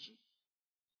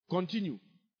continue.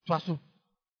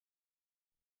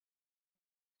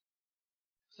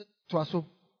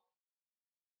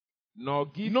 Nor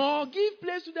give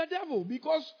place to the devil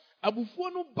because abufuo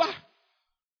no ba.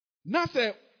 Na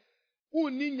say You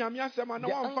don't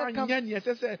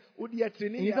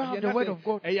have the word of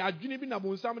God.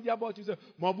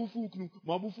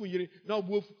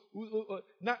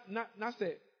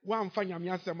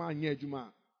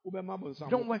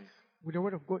 Don't work with the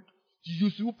word of God.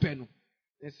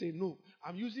 They say, no,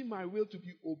 I'm using my will to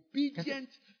be obedient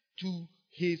to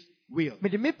his will.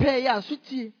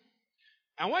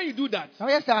 And when you do that,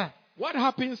 what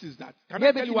happens is that, can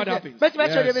I tell you what happens? Yes.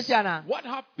 What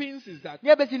happens is that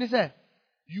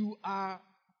you are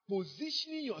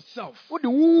positioning yourself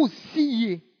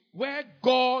where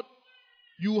God,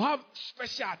 you have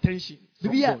special attention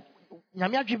from God.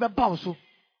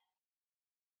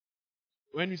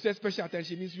 When you say special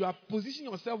attention, it means you are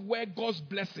positioning yourself where God's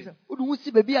blessing come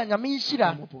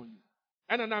upon you.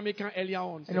 And then I make an earlier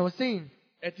on. And I was saying,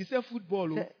 it is a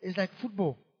football. It's like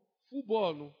football.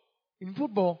 Football, no. In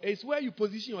football, it's where you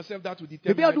position yourself that will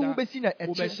determine whether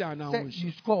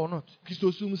you score or not.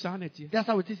 That's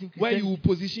how it is in Christianity. Where you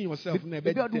position yourself,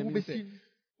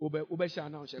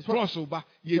 cross over,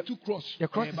 the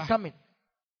cross is coming.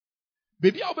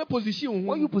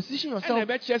 When you position yourself,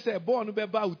 it's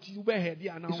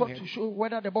what to show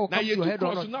whether the ball comes to your head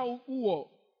or not.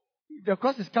 The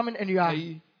cross is coming and you are.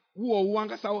 The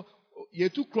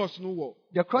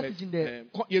cross is in the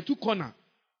corner.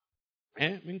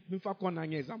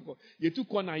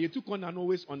 You two corner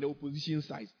always on the opposition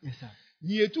side. Yes, sir.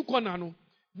 You two corner.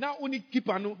 Now only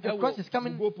keeper no. The cross is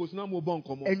coming. And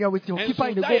you are with your keeper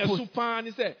in the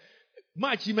goalpost.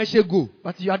 Match you go.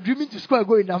 But you are dreaming to score a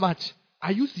goal in that match.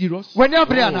 Are you serious? When you're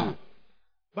now.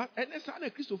 But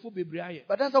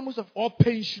that's almost of all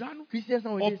Christians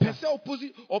nowadays.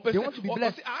 They want to be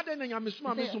blessed. How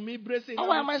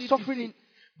am I suffering?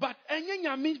 But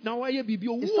it's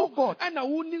not God.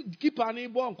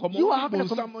 You are having a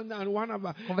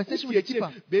conversation with the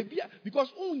keeper.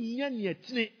 Because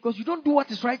you don't do what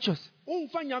is righteous. When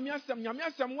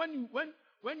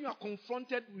you are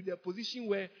confronted with a position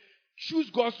where choose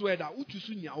God's word, you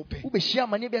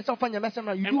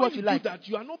do what you like. That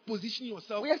you are not positioning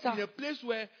yourself in a place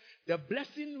where the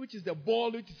blessing, which is the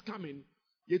ball which is coming,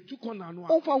 you took on and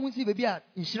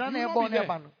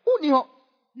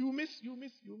You miss.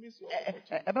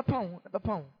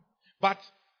 But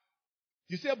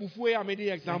you say before I made the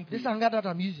example. This anger that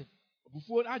I'm using.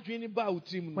 Before I dream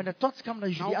about when the thoughts come, that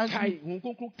you should be angry.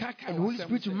 And the Holy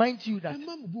Spirit reminds you that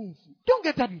don't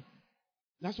get angry.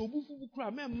 Even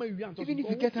if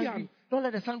you get angry, don't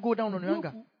let the sun go down on your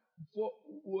anger. For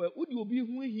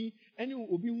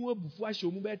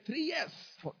 3 years.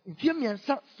 For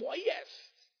 4 years.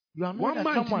 You are not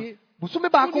someone. You are in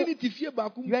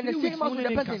the same house with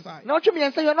the person. Now you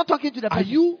are not talking to the person. Are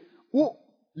you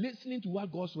listening to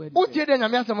what God's word says?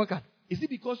 Is it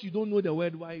because you don't know the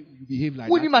word why you behave like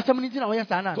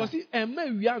that? Because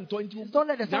don't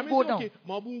let the sun go down.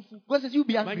 God says you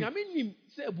be angry.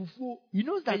 You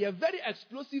know that a very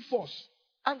explosive force.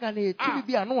 If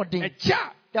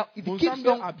it keeps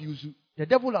on, the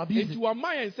devil will abuse it. So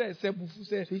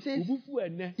he says,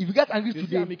 if you get angry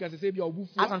today,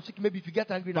 as I'm speaking, maybe if you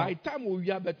get angry now, by the time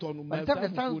the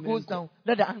sun goes down,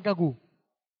 let the anger go.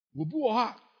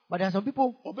 But there are some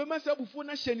people who let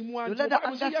the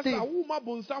anger stay.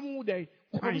 The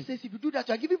Bible says if you do that,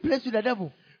 you are giving place to the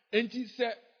devil. If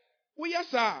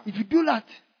you do that,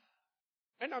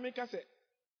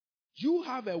 you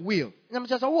have a will. You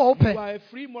are a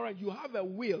free moral. You have a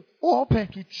will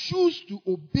to choose to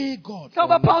obey God.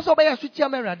 God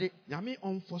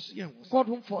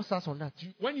won't force us on that.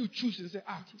 When you choose and say,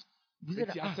 I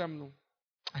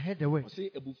heard the word. He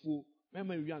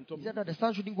said that the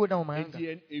sun shouldn't go down on my anger.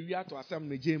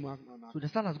 So the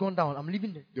sun has gone down. I'm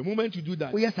leaving there. The moment you do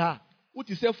that, yes, sir. What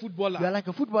is a footballer? You are like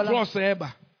a footballer. Cross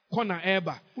ever. Corner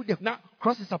ever. Now,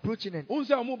 cross is approaching it. When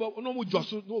they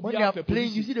are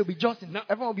playing, you see they'll be jostling.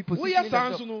 Everyone will be positioning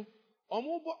themselves.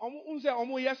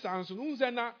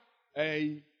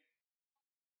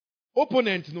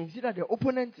 Opponent, no. You see that the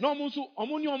opponent?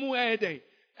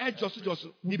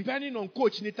 Depending on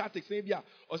coach tactics, maybe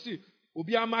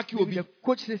the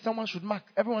coach says someone should mark.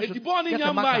 Everyone should get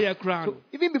a marker. So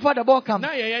even before the ball comes,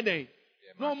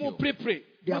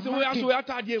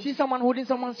 see someone holding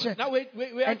someone's shirt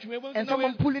and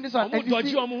someone pulling this one, and you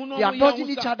see they are dodging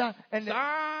each other, and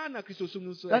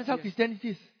that's how Christianity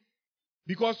is.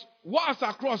 Because once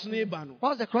the cross is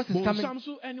coming,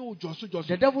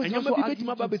 the devil is also acting.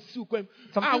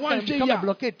 Sometimes can become a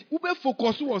blockade.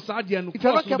 If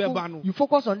you're not careful, you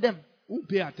focus on them.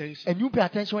 Pay attention. And you pay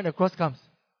attention when the cross comes.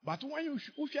 But when you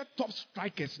top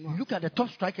strikers now, you look at the top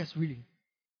strikers really.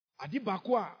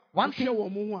 One thing,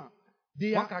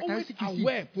 they are always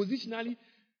aware positionally.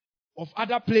 of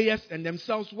other players and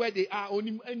themselves where they are.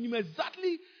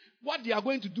 Exactly what they are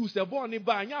going to do. It's not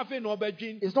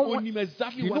what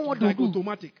exactly what they do.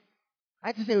 Automatic.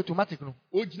 I just say automatic. No.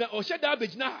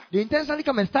 They intentionally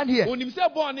come and stand here, knowing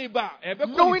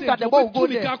that the ball will go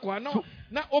there.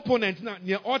 Na opponent na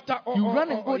near altar or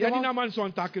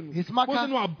his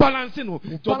marker balancing no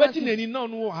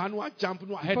jump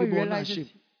no ahead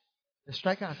the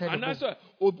striker has said and that's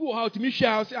obu how to me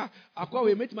share say akwa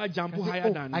we make my jump higher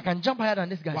than I can jump higher than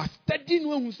this guy. Was steady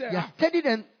no who say steady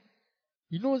then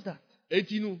he knows that.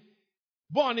 Etinu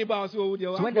born about so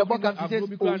when the ball comes he says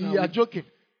you are joking.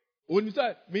 When you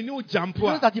say me no jump he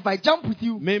knows that if I jump with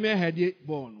you me head the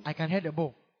ball I can head the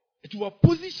ball. It was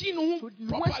position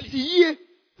properly. Yes.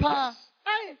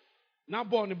 Now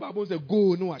born the Bible say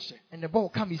go no ashe. And the ball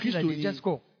come is like they just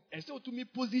go. And so to me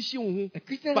position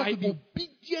by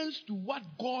obedience to what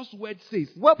God's word says.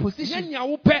 What position?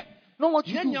 Not what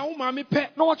you do. Not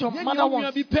what your mother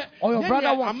wants or your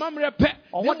brother wants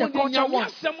or what the culture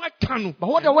wants. But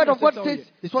what the word of God says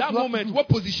is what that you have moment, to do. what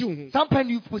position?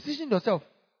 Sometimes you position yourself.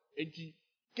 And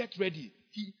get ready.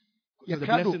 The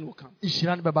blessing will come.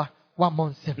 One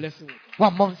month. Blessing will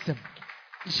come. 1 month.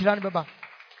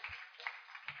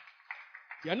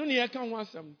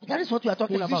 That is what we are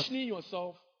talking about. Positioning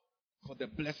yourself for the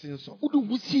blessings of God.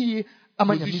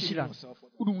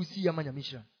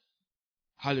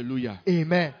 Hallelujah.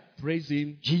 Amen. Praise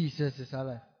Him. Jesus is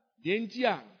alive.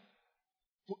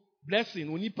 Blessing.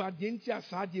 The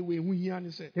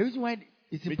reason why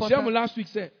it's important. Last week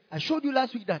said, I showed you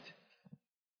last week that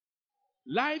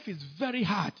life is very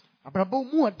hard. After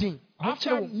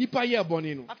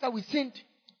we sinned,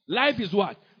 life is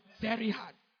what? Very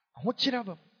hard.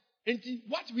 And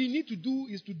what we need to do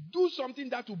is to do something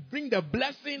that will bring the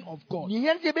blessing of God.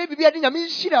 You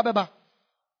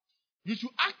should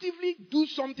actively do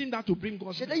something that will bring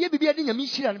God's blessing.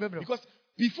 Because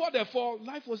before the fall,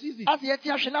 life was easy.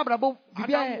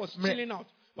 Adam was chilling out.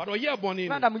 But when he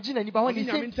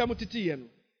sinned,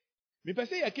 I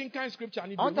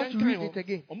want us to read it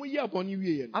again.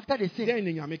 After they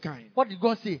sinned, what did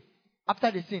God say?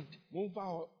 After they sinned.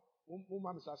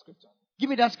 Give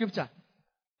me that scripture.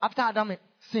 After Adam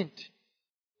sinned,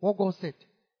 what God said.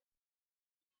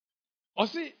 Or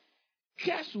say,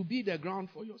 curse will be the ground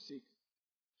for your sake.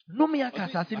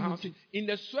 In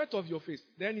the sweat of your face.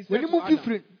 Then he said to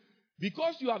Adam,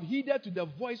 because you have heeded to the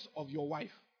voice of your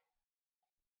wife.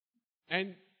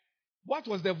 And what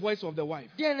was the voice of the wife?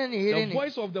 The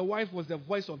voice of the wife was the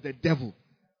voice of the devil.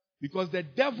 Because the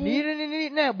devil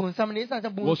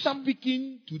was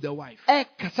speaking to the wife.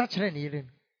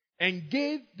 And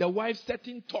gave the wife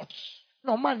certain thoughts.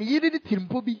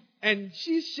 And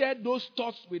she shared those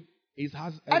thoughts with his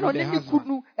husband.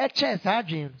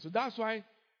 So that's why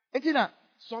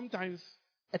sometimes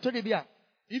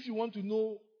if you want to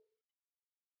know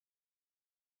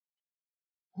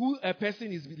who a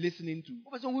person is listening to,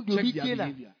 check their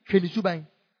behavior.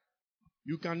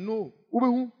 You can know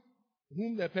whom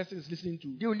the person is listening to,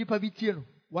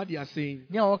 what they are saying.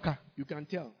 You can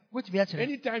tell.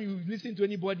 Anytime you listen to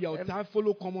anybody, I will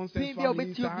follow common sense,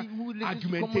 argumentative people.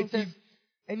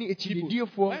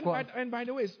 And by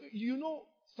the way, you know,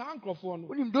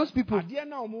 those people,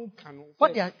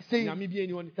 what they are saying,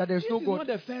 that there is no God. This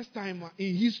is not the first time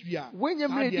in history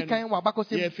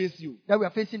that we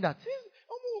are facing that.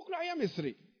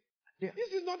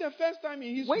 This is not the first time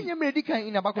in history. And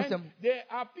there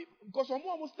are people, because some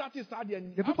almost started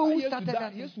the people who started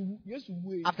that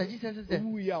after Jesus' death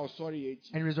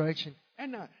and resurrection.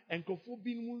 And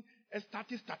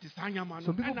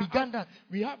some people began that.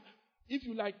 We have, if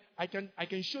you like, I can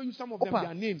show you some of them,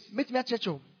 their names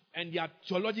and their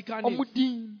theological names.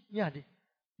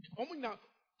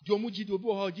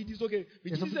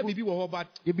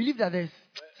 They believe that there's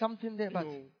something there, but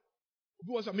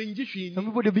some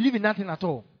people, they believe in nothing at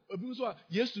all.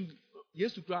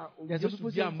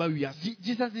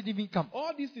 Jesus didn't even come.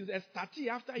 All these things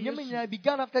after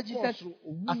began after Jesus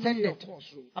ascended.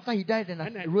 After he died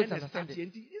and rose and ascended.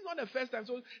 It's not the first time.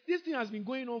 So this thing has been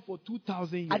going on for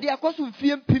 2,000 years.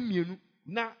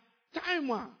 Now, time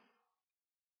when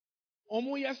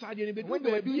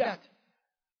they were doing that.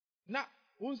 Now,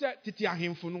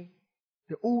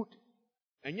 the old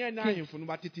and yeah, now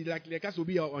like us will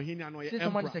be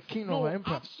someone is a king or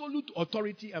emperor. Absolute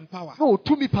authority and power. No,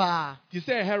 to me, pa. He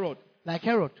said Herod. Like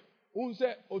Herod. John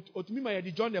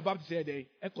the Baptist said they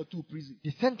to prison.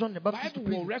 They sent John the Baptist to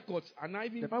prison. Records and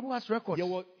even the Bible has records. There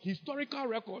were historical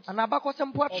records of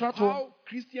how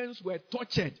Christians were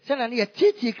tortured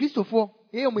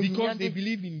because they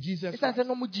believe in Jesus. That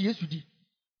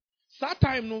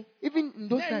time no. Even in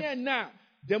those times.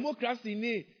 Democracy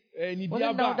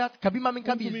Wasn't now that Kabima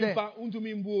Minkabi is there,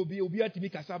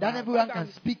 that everyone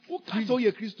can speak freely.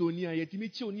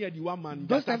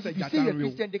 Those times if you say you're a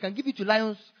Christian, they can give you to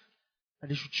lions and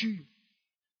they should chew you.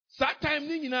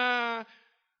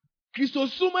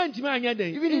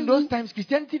 Even in those times,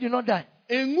 Christianity did not die.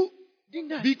 Didn't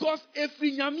die. Because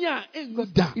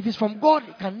if it's from God,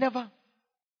 it can never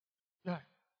die.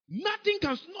 Nothing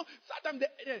can. No, sometimes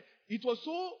it was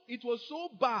so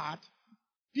bad.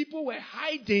 People were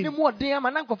hiding.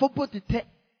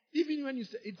 Even when you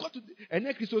say it got to and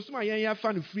then Christos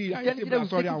fan free. Now you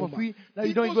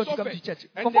don't even go to come to church.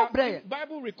 And the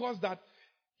Bible records that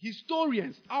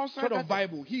historians outside of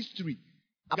Bible history.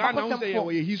 Ghana say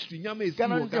a history.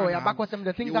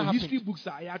 The things that history books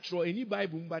are actual. Any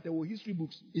Bible, but there were history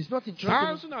books. It's not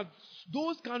interesting.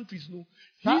 Those countries, no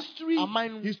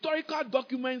historical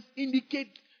documents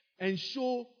indicate and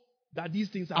show that these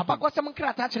things happen. And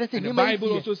the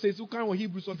Bible also says,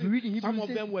 Hebrews also says, some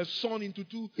of them were sawn into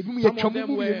two. Some of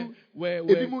them were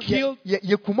killed.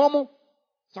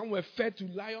 Some were fed to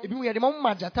lions.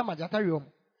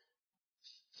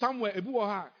 Some were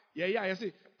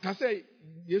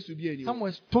some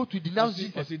were told to denounce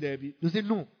Jesus. They said,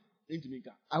 no,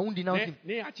 I won't denounce him.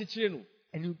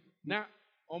 And you'll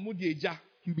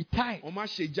be tired.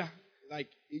 Like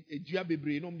a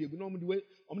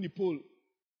pole.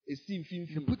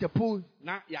 You put a pole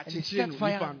and it set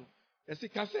fire.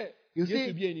 You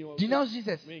say, denounce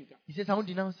Jesus. He says, I won't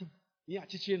denounce him.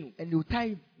 And you tie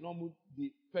him.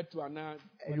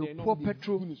 And you pour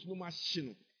petrol,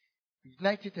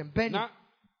 ignite it and burn it.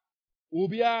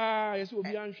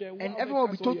 And everyone will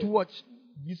be told to watch.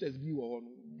 Jesus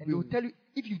and they will tell you,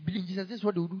 if you believe in Jesus, this is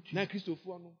what they will do to you.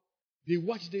 They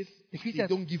watch this, they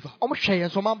don't give up.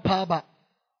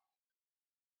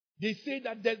 They say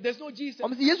that there's no Jesus.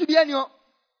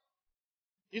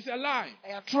 It's a lie.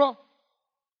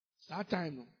 That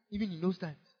time, no. Even in those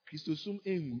times,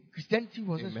 Christianity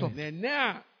wasn't stopped. And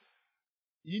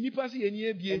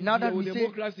now that we say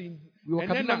we were is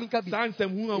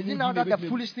it now that the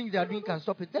foolish things they are doing can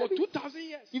stop it? For 2,000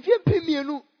 years. If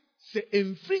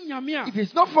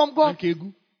it's not from God,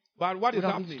 but what is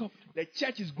happening? The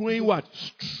church is growing what?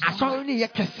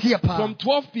 From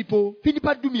 12 people,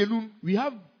 we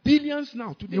have billions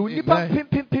now today.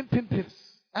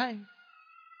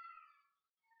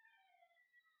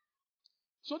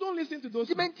 So don't listen to those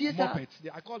Muppets.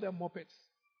 I call them Muppets.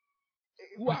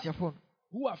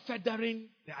 Who are furthering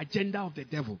the agenda of the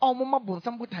devil.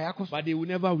 But they will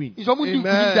never win.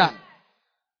 Amen.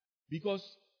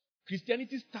 Because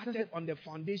Christianity started on the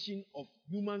foundation of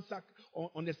human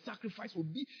on the sacrifice of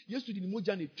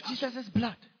Jesus'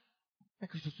 blood.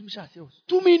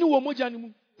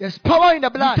 There's power in the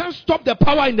blood. You can't stop the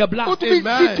power in the blood.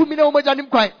 Amen.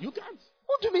 You can't.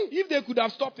 If they could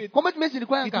have stopped it, it would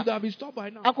have been stopped by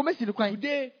now.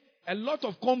 Today, a lot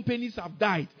of companies have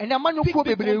died. Big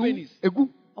companies.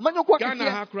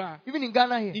 Ghana, Accra. Even in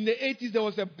Ghana here. In the 80s, there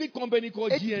was a big company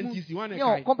called GNTC.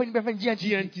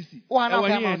 GNTC.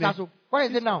 What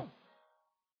is it now?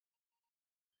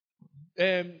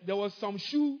 There was some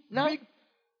shoe. Big,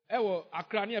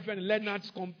 Accra near Leonard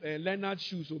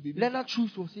Shoes. Leonard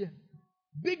Shoes was here.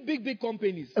 Big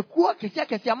companies. But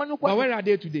where are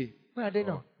they today? Where are they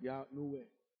now? They are nowhere.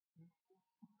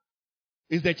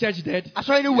 Is the church dead?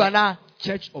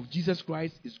 Church of Jesus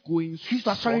Christ is going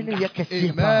stronger.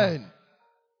 Amen.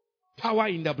 Power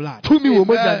in the blood.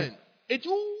 Amen. It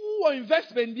will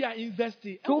investment they are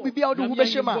investing.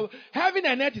 Heaven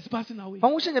and earth is passing away.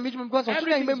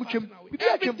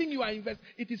 Everything you are investing,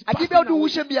 it is passing away.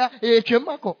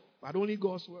 But only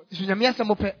God's word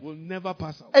will never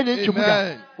pass away.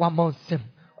 Amen. One more sim.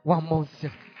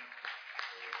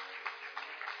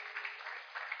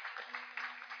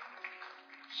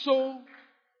 So,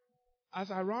 as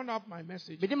I round up my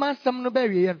message, we are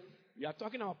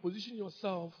talking about position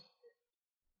yourself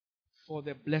for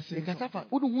the blessing.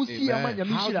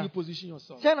 How do you position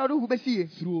yourself?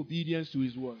 Through obedience to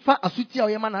His word.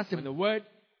 And the word,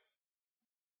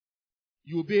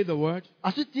 you obey the word.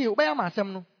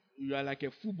 You are like a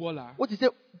footballer who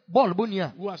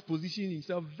has positioned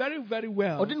himself very, very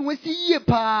well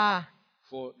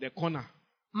for the corner.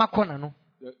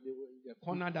 The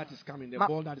corner that is coming, the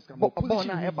ball that is coming. People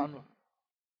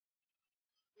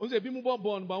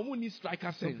need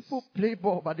striker sense. People play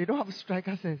ball, but they don't have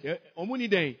striker sense.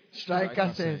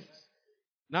 Striker sense.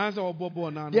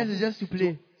 This is just to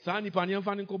play. Defense.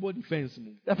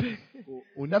 That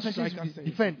person should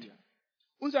defend.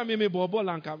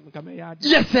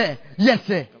 Yes, sir. Yes,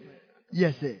 sir.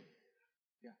 Yes, sir.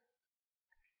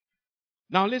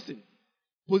 Now listen.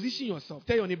 Position yourself.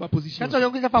 Tell your neighbor, position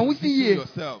yourself.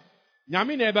 Yourself.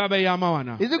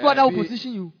 Is it God that will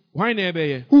position you? Why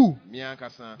never? Who?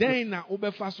 Then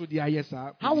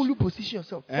how will you position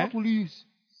yourself? What will you use?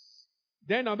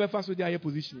 Then I'll be fast with the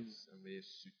position.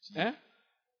 Eh?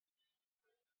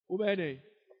 Ubede.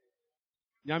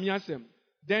 Nyamiasem.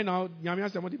 Then I'll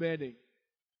Nyamiasem what the bed.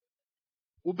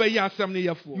 You be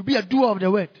a doer of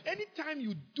the word. Anytime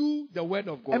you do the word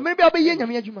of God, and maybe I'll be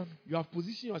you have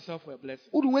positioned yourself for a blessing.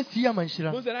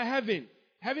 Because that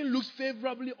heaven looks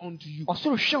favorably unto you.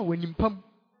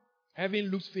 Heaven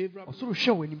looks favorably.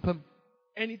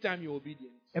 Anytime you're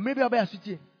obedient. And maybe I'll be a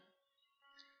city.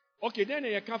 Okay, then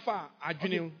you kafa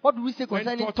adrenaline. What do we say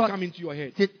concerning thoughts come into your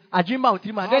head? How do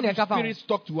spirits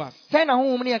talk to us?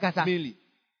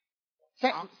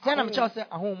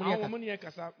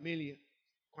 Mainly.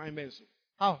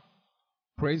 How?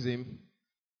 Praise Him.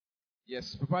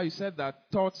 Yes, Papa, you said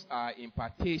that thoughts are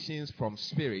impartations from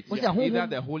spirits, either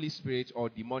the Holy Spirit or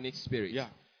demonic spirits. Yeah.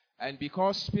 And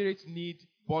because spirits need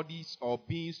bodies or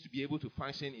beings to be able to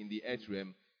function in the earth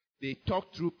realm, they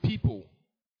talk through people.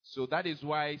 So that is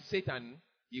why Satan,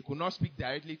 he could not speak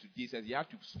directly to Jesus. He had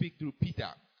to speak through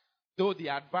Peter. Though the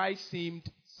advice seemed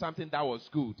something that was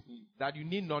good, that you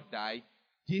need not die,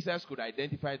 Jesus could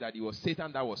identify that it was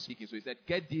Satan that was speaking. So he said,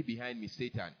 "Get thee behind me,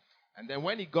 Satan." And then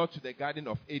when he got to the Garden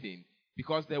of Eden,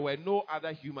 because there were no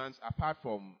other humans apart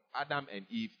from Adam and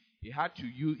Eve, he had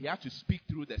to speak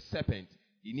through the serpent.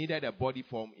 He needed a body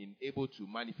form in able to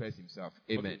manifest himself.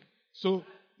 Amen. Okay. So,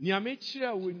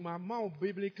 with my mouth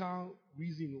biblical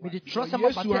reason.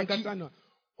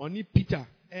 Only Peter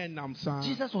and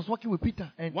Jesus was working with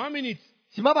Peter. And 1 minute.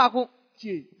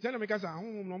 The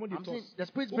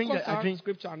Spirit brings a dream.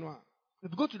 Scripture.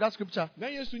 If you go to that scripture,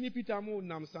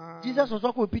 Jesus was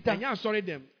working with Peter.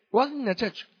 Wasn't in the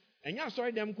church. It's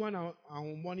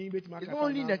not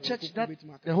only in the church that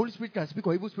the Holy Spirit can speak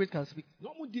or evil spirit can speak. They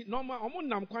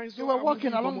were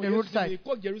walking along the roadside.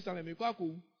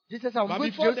 Jesus said, "I'm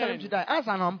going to Jerusalem to die."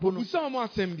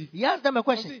 He asked them a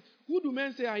question. Who do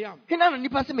men say I am? And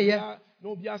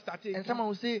someone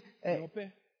will say,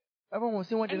 everyone will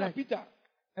say what they like.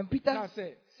 And Peter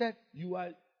said, "You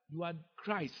are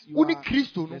Christ. You are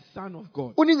the Son of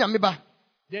God."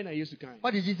 Then I used to kind.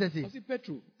 What did Jesus say? I said,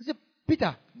 Petro. He said,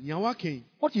 "Peter,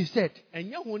 what you said,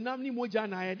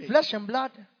 flesh and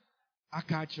blood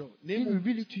didn't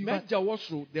reveal it to you, but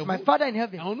my Father in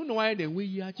heaven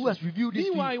who has revealed this to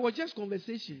you." Meanwhile, it was just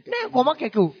conversation. So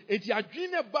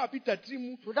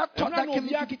that thought that came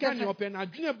into Peter's head.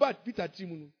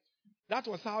 That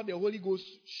was how the Holy Ghost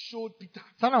showed Peter.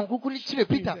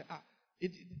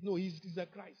 No, he's the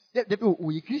Christ.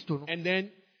 And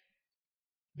then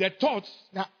the thoughts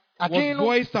was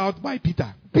voiced out by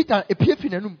Peter.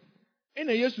 And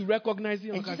I used to recognize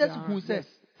him. And Jesus who says,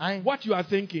 what you are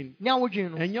thinking. It's not you,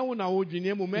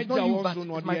 but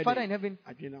it's my Father in heaven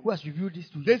who has revealed this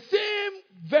to you. The same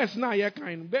verse now,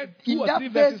 two or three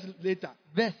verses later.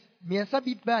 And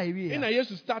I used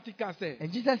to start it.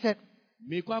 And Jesus said,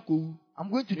 "I'm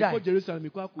going to die.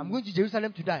 I'm going to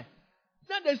Jerusalem to die."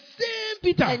 Then the same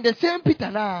Peter. And the same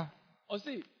Peter now.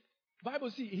 Bible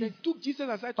he took Jesus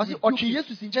aside to the same Peter.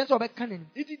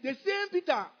 The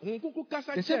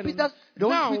same Peter the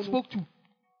Holy Spirit spoke to.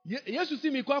 Jesus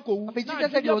said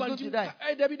he was going to die.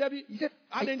 He said,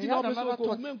 why do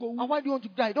you want to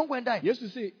die? Don't go and die.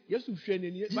 Jesus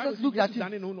looked at him. The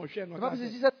Bible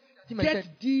says, Jesus,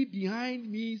 "Get thee behind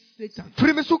me, Satan."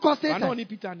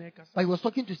 But he was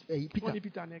talking to Peter.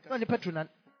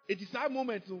 It is that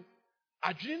moment.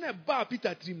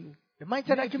 The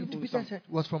mindset that came to Peter's head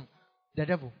was from the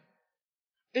devil.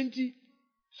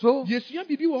 So, we Jesus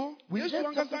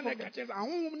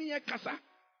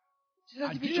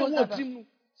chose that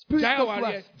spirit talk to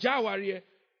us.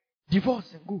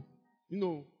 Divorce and go. You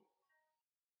know.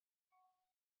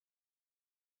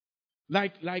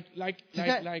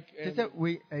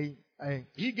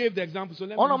 He gave the example. So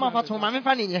let me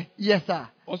yes, sir.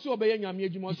 He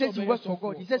says you work for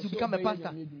God. He says you become a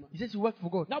pastor. He says you work for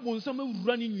God.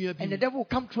 And the devil will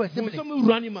come through a sibling.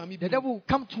 The devil will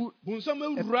come through his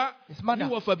mother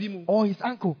or his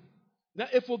uncle.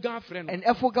 And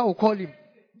Efoga will call him.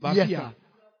 Yes, sir.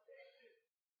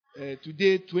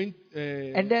 Today,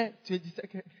 and then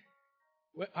 22nd.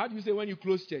 How do you say when you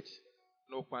close church?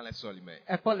 No pale solime.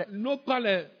 No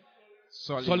pale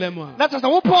solema. That's just a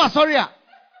whoop. Sorry.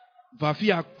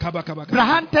 Vafia kaba.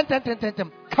 Brahan,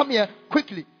 come here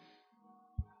quickly.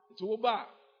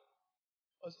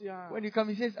 When you come,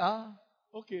 he says,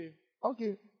 okay.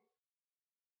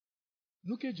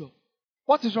 Look at you.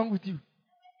 What is wrong with you?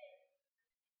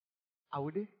 Are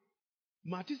we there?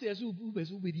 I've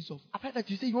heard that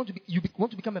you say you want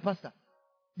to become a pastor.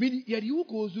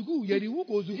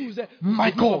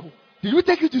 Michael, did we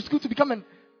take you to school to become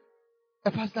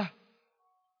a pastor?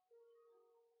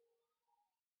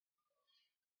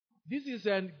 This is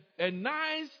a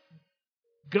nice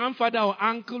grandfather or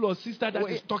uncle or sister that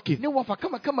is talking. But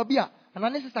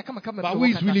who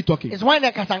is really talking? It's one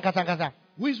kasa.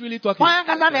 Who is really talking?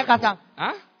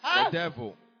 Huh? The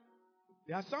devil.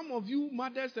 There are some of you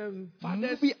mothers and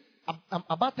fathers.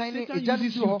 Satan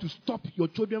uses you to stop your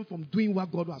children from doing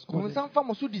what God has called them.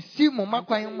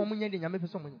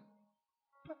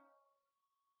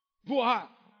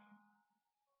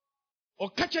 Or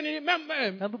catch any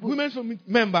women's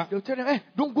member. They'll tell them, hey,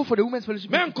 don't go for the women's fellowship.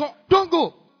 Don't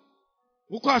go.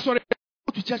 Sorry.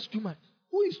 Go to church too much.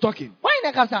 Who is talking?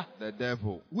 The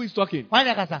devil. Who is talking?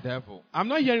 Devil. I'm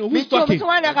not hearing. Who is talking?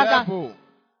 The devil.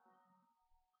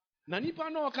 Nanipa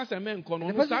no kasa men kono.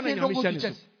 The person says don't go to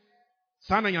church.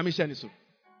 Sana nyame hye ne so.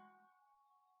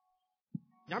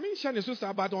 Nyame hye ne so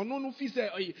sa but ono no fi say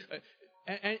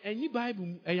any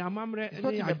Bible amamre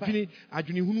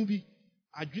adwene hunu bi.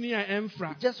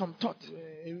 Just some thought.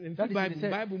 In the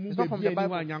Bible it's not from the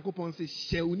Bible.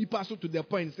 To the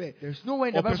point say there's no way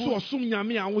in the Bible.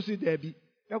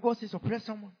 God says oppress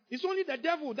someone. It's only the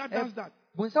devil that does that.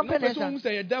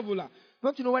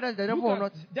 Don't you know whether it's the devil or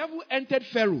not? Devil entered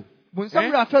Pharaoh.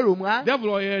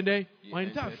 Devil when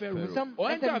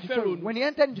he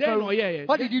entered into Pharaoh,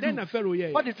 what did he do?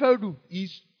 What did Pharaoh do? He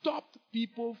stopped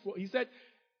people from. He said.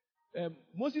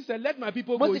 Moses said, "Let my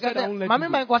people go." He said, "I won't let you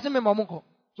go."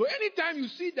 So anytime you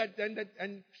see that,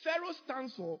 and Pharaoh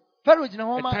stands for a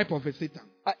type of a Satan.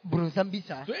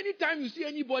 So anytime you see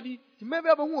anybody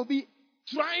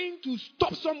trying to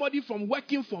stop somebody from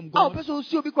working from God, you are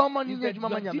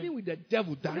dealing with the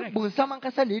devil direct.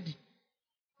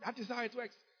 That is how it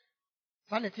works.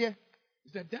 It's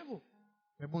the devil.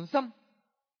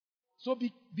 So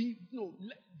be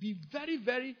very,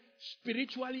 very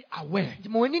spiritually aware. Be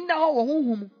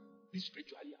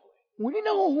spiritually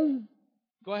aware.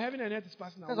 God, heaven and earth is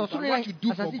passing away. What you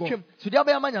do for God,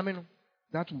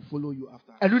 that will follow you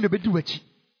after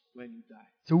when you die.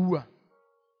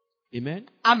 Amen.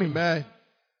 Amen.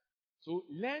 So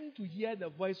learn to hear the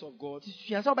voice of God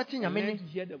and learn to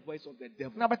hear the voice of the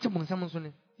devil.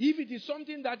 If it is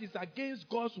something that is against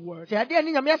God's word,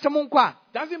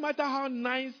 doesn't matter how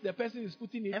nice the person is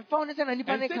putting it. And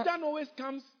Satan always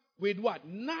comes with what?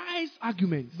 Nice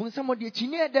arguments.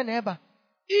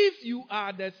 If you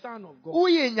are the son of God,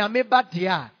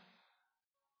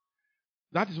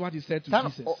 that is what he said to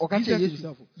Jesus. Jesus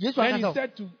himself. Then he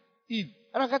said to Eve,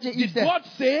 did God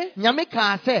say?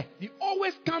 He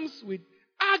always comes with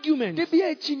arguments.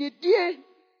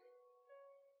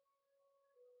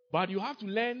 But you have to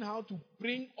learn how to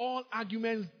bring all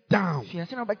arguments down.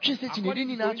 According to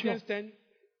Corinthians 10,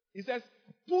 it says,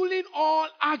 pulling all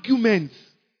arguments.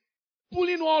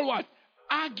 Pulling all what?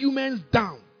 Arguments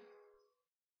down.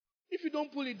 If you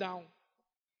don't pull it down,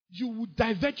 you will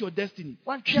divert your destiny.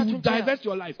 You will divert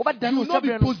your life. You will not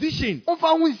be positioned.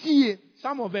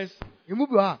 Some of us,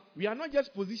 we are not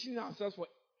just positioning ourselves for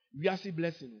reality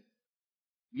blessing.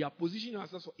 We are positioning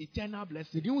ourselves for eternal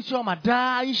blessing.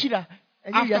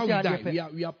 After we die,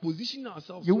 we are positioning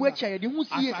ourselves so that,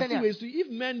 if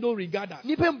men don't regard us,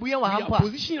 we are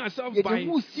positioning ourselves by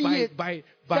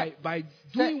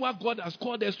doing what God has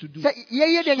called us to do. So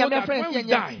that when we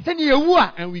die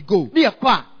and we go,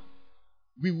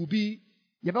 we will be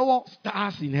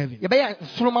stars in heaven.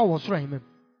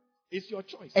 It's your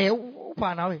choice.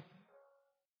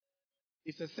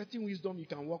 It's a certain wisdom you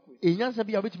can walk with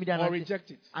or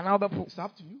reject it. It's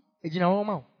up to you.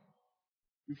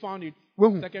 We found it.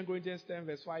 2 Corinthians 10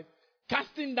 verse 5.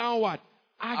 Casting down what?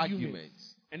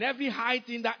 Arguments. And every high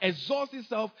thing that exalts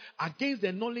itself against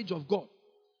the knowledge of God.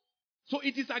 So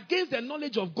it is against the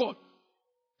knowledge of God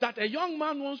that a young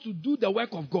man wants to do the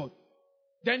work of God.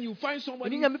 Then you find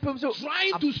somebody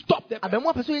trying to stop the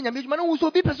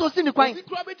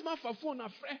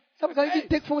Sometimes you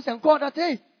take phones and call that,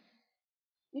 hey,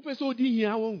 do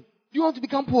you want to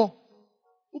become poor?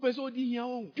 Do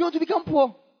you want to become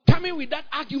poor? Coming with that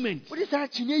argument.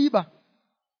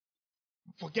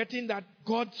 Forgetting that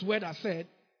God's word has said.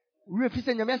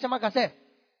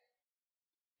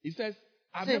 He says,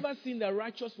 I've never seen the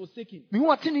righteous forsaken,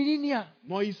 nor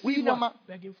is he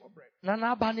begging for bread.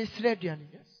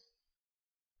 Yes.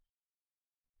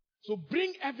 So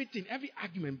bring everything, every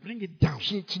argument, bring it down.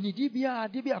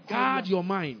 Guard your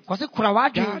mind.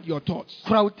 Guard your thoughts.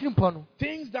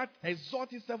 Things that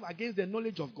exalt itself against the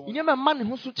knowledge of God.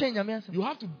 You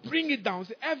have to bring it down.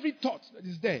 Say, every thought that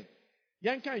is there.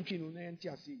 2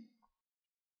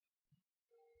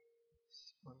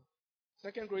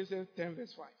 Corinthians 10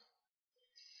 verse 5.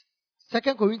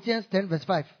 2 Corinthians 10 verse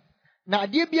 5. Na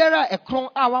ade biara ekron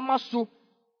a wama so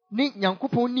ni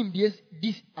Nyankopon nimdie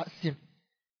dis asim.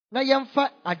 Na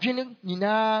yemfa adwene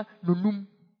nyina nonum.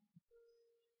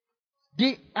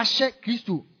 De ahye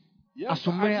Kristo.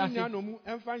 Asomre ase.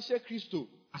 Emfa nhye Kristo.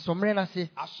 Asomre na se.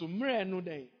 Asomre no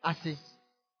den. Ase.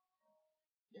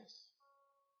 Yes.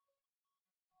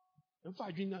 Emfa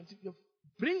adwene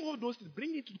bring all those things,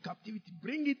 bring it to captivity,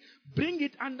 bring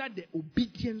it under the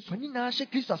obedience.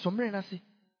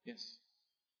 Yes.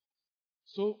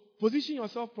 So position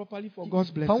yourself properly for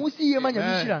God's blessings.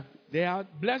 Amen. There are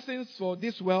blessings for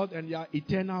this world and there are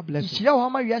eternal blessings. When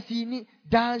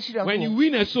you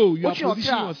win a soul, you are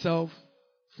positioning yourself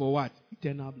for what?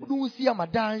 Eternal blessings.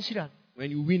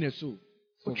 When you win a soul.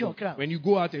 When you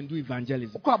go out and do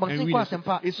evangelism and win a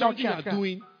soul, it's something you are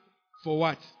doing for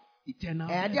what? Eternal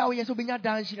blessings.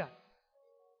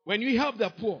 When you help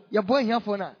the poor, you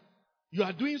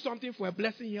are doing something for a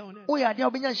blessing here on earth.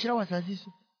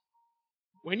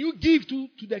 When you give to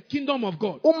the kingdom of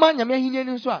God, you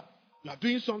are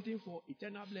doing something for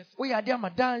eternal blessing.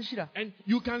 And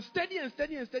you can study and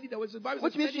study and study the words. The Bible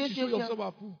says, study to show yourself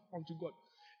approved unto God.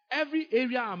 Every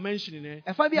area I'm mentioning, you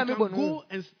can go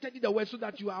and study the word so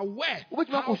that you are aware what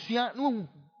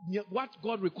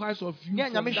God requires of you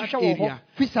from that area.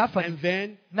 And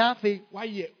then,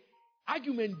 why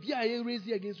argument be raised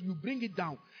against you, bring it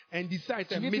down and decide.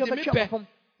 I'll use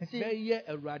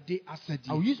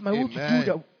my will to do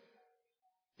that.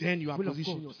 Then you are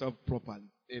positioning yourself properly.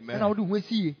 Amen.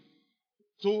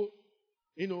 So,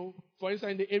 for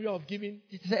instance, in the area of giving,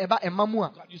 you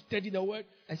study the word.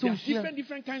 There are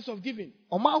different kinds of giving.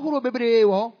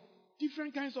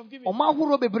 Different kinds of giving.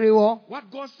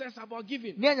 What God says about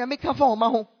giving.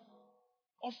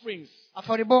 Offerings.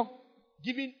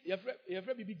 Giving, you have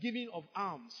to be giving of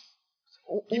alms.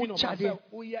 Giving of ourselves.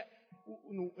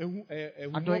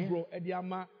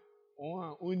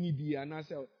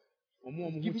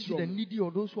 Giving to the needy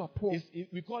or those who are poor.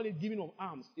 We call it giving of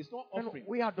alms. It's not offering.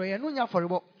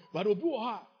 But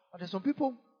there's some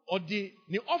people. Or the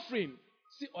offering.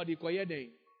 See, or the koyede. They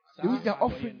use their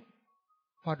offering.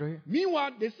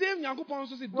 Meanwhile, the same Yankopon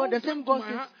also said, don't come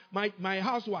to my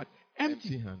house what?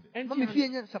 Empty handed.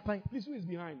 Please, who is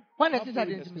behind?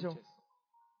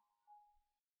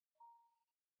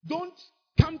 Don't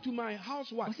come to my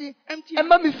house what? Empty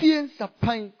handed.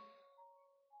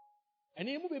 And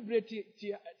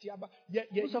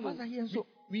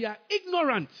we are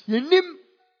ignorant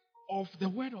of the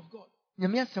word of God.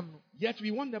 Yet we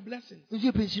want the blessings.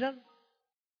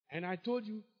 And I told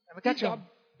you, that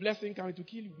blessing coming to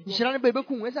kill you.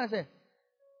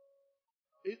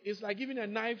 It's like giving a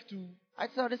knife to a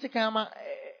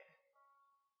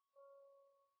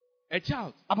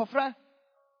child.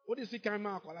 What is it?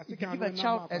 Give a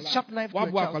child a sharp knife to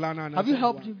a child. Have you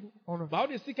helped him? A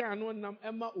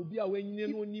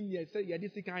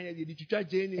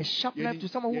sharp knife to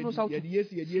someone who knows how to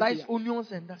slice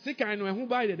onions and that.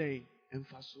 The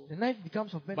knife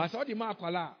becomes of benefit. You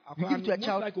give it to a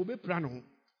child.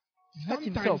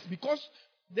 Sometimes because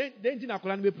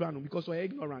we're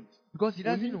ignorant. Because he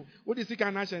doesn't know. What is it?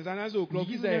 A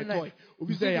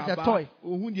toy.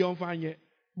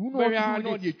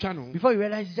 Before he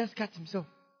realized, he just cut himself.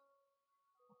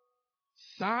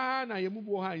 So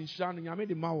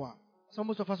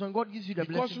most of us, when God gives you the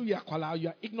blessing, because you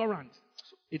are ignorant,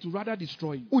 it will rather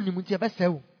destroy you.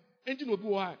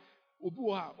 They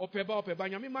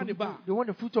want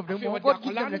the fruit of the womb. God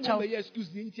gives them the child. Use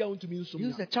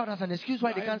the child as an excuse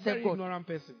why they can't serve God. Ignorant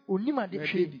person. When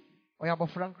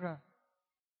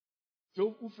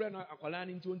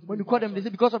you call them, they say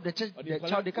because of the child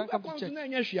they can't come to church.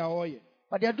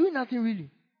 But they are doing nothing really.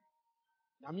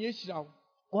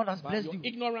 God has blessed you.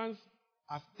 Ignorance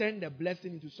has turned the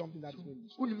blessing into something that is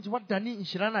going to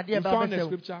You found the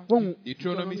scripture?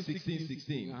 Deuteronomy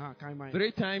 16:16.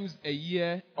 3 times a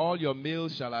year all your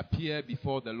males shall appear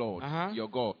before the Lord your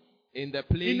God. In the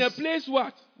place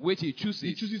what? Which he chooses.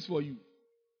 He chooses for you.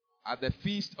 At the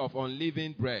feast of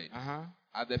unleavened bread.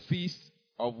 At the feast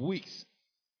of weeks.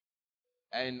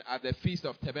 And at the feast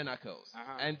of tabernacles.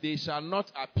 And they shall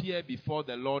not appear before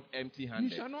the Lord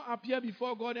empty-handed. You shall not appear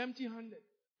before God empty-handed.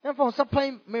 And for some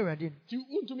time,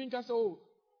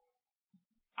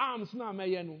 arms now,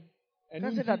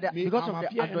 because of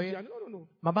the adoration. No.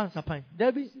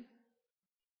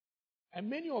 And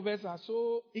many of us are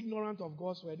so ignorant of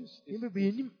God's word.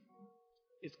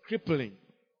 It's crippling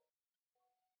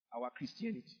our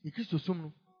Christianity.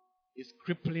 It's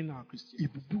crippling our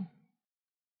Christianity.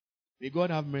 May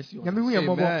God have mercy on us.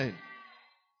 Amen.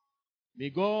 May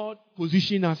God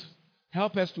position us.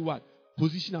 Help us to what?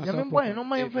 Position ourselves properly.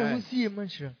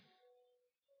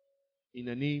 In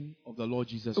the name of the Lord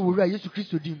Jesus Christ.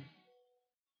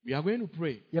 We are going to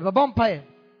pray.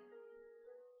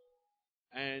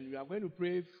 And we are going to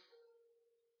pray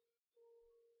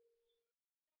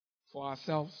for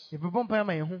ourselves.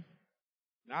 And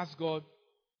ask God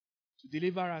to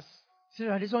deliver us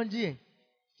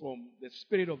from the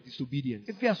spirit of disobedience.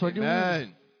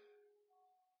 Amen.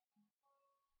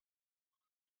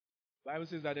 The Bible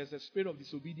says that there's a spirit of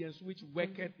disobedience which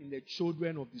worketh in the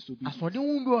children of disobedience.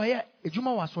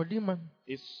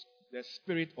 It's the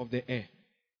spirit of the air.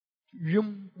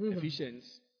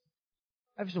 Ephesians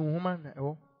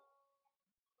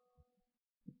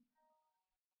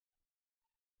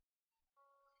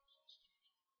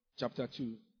chapter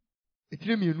 2.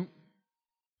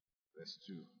 Verse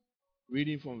 2.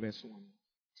 Reading from verse 1.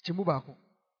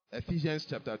 Ephesians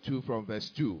chapter 2 from verse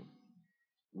 2.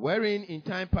 Wherein in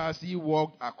time past ye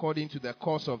walked according to the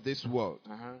course of this world,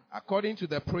 according to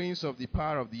the prince of the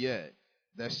power of the air,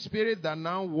 the spirit that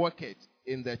now worketh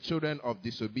in the children of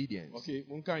disobedience. Okay,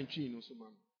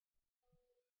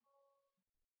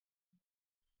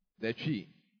 the tree.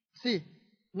 See,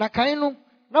 nakaino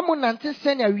namu nante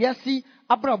senya wiasi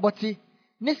abraboti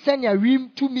ne senya wim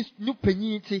tumi nu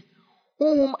panyiti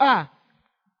honhom a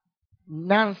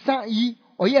nansa yi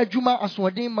oye adwuma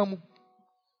asoden mamu.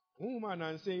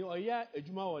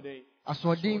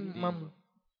 Mamu.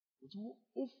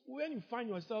 When you find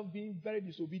yourself being very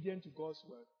disobedient to God's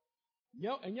word,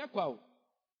 now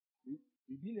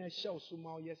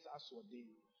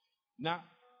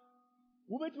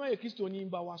you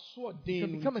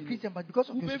become a Christian, but because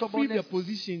of your stubbornness, the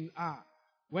position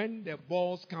when the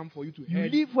balls come for you to you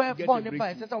head, leave where born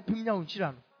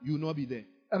you will not be there.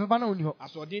 The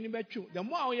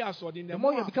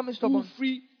more you become stubborn,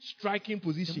 free striking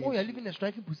position. The more you are living in a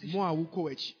striking position, the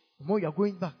more you are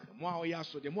going back. The more you are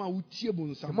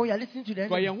listening to the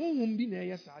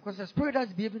enemy. Because the spirit has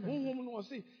behaving.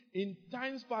 In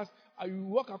times past, you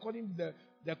walk according to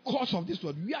the course of this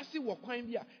world. We are still walking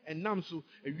here and now so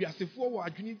we are still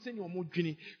forward. We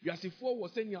are still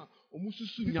forward.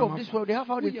 People of this world, they have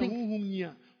how they think.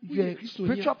 If you're a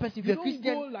spiritual person, if you're a Christian,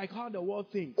 don't go like how the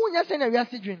world thinks.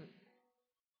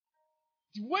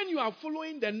 When you are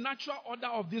following the natural order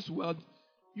of this world,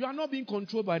 you are not being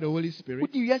controlled by the Holy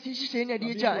Spirit. You are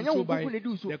being controlled by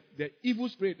the evil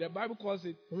spirit. The Bible calls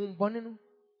it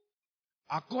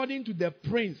according to the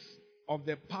prince of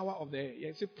the power of the air.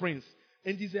 It's a prince.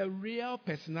 And it's a real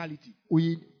personality.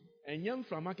 And young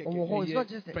from it's not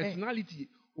just personality.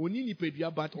 But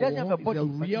it's a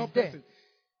real person.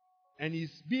 And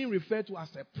he's being referred to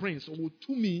as a prince. Or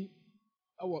to me,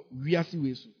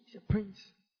 he's a prince.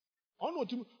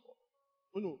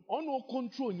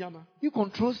 Control nyama. He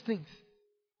controls things.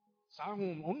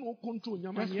 Control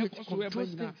nyama.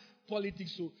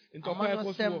 Politics.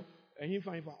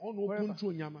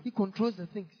 He controls the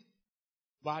things.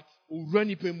 But he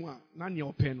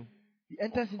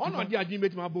enters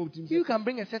into you can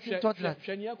bring a certain thought that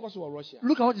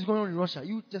look at what is going on in Russia.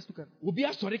 You just look at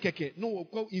it. No,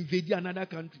 go invade another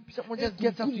country. Someone just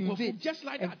gets up to invade just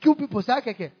like and that. kill people.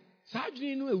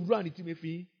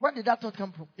 Where did that thought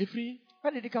come from?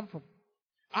 Where did it come from?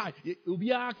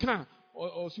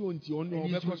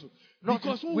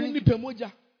 Because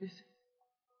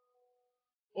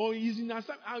or he's in a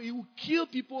he will kill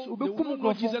people. So they will not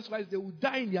know Jesus Christ. They will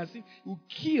die in their sin. He will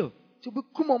kill.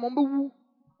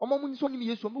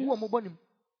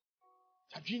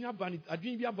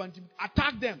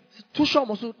 Attack them.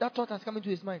 That thought has come into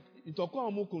his mind. If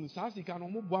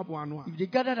they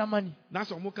gather that money,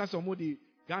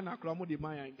 and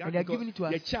they are giving it to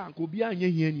us,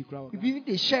 if even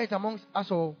they share it amongst us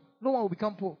all, no one will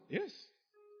become poor. Yes.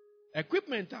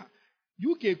 Equipment,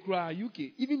 UK,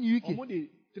 even UK,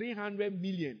 300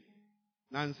 million.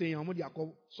 Now saying how much they are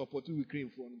support Ukraine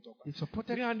for. They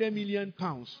supported 300 million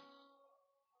pounds.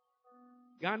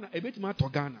 Ghana, a bit more to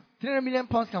Ghana. 300 million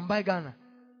pounds can buy Ghana.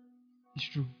 It's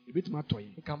true. A bit more to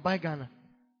you. They can buy Ghana.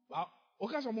 We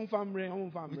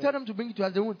tell them to bring it to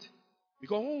us, they won't.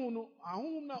 Because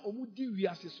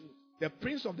the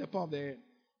prince of the power of the air.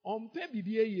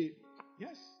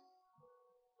 Yes.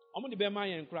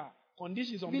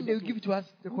 Conditions even they will give it to us.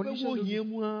 The conditions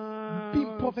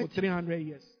being poverty for 300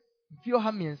 years. If you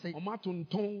have me and say,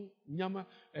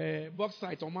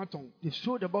 they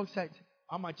show the bauxite.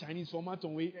 Chinese,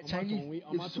 Chinese,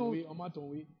 they sold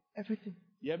everything.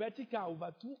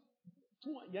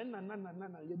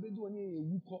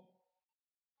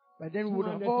 But then we would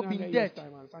have all been dead.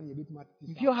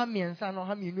 If you have me and son or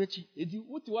have me in which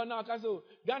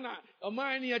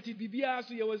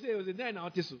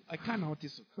I can't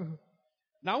notice.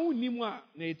 Now, if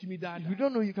you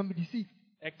don't know, you can be deceived.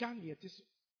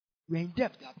 We are in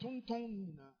debt.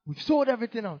 We've sold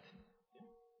everything out.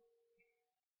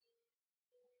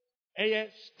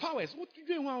 Powers. What do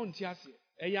you want to say?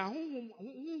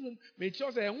 Make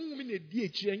sure say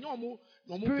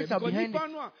spirits are behind it.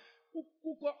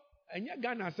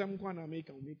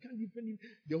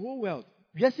 The whole world.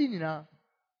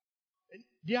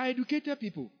 They are educated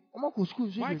people.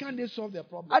 Why can't they solve their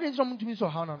problem?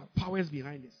 Powers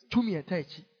behind this.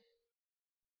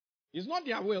 It's not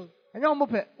their will.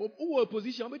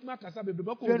 Opposition,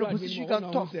 you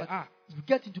can talk. If you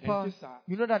get into power,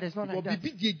 you know that it's not like that.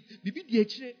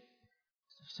 It's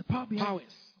the power behind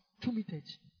powers.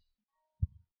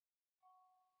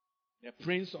 The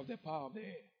prince of the power of the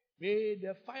air. May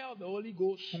the fire of the Holy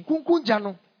Ghost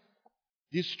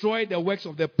destroy the works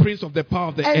of the prince of the power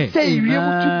of the air.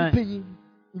 Amen.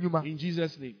 In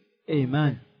Jesus' name.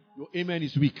 Amen. Your amen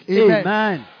is weak.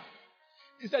 Amen.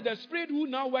 He said, the spirit who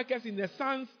now works in the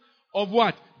sons of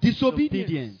what?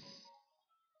 Disobedience.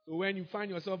 So when you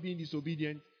find yourself being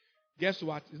disobedient, guess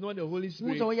what? It's not the Holy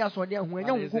Spirit.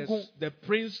 It's the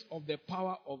prince of the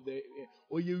power of the air.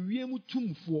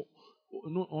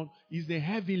 Is the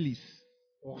heavenlies.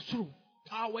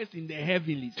 Powers in the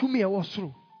heavenlies.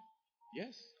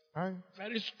 Yes.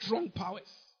 Very strong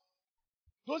powers.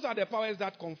 Those are the powers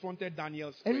that confronted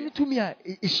Daniel's spirit. They are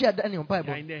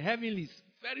in the heavenlies.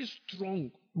 Very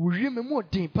strong.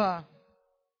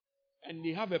 And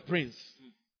they have a prince.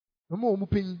 They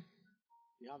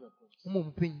have a prince.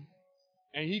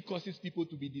 And he causes people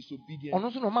to be disobedient.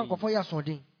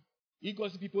 He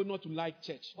causes people not to like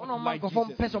church. Not to like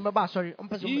Jesus.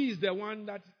 He is the one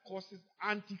that causes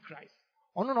Antichrist.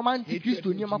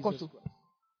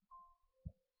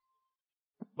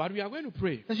 But we are going to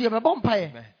pray.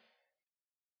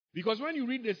 Because when you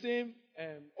read the same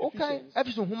Ephesians,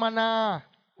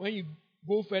 when you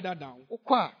go further down,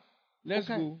 let's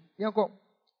go.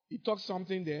 He talks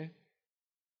something there.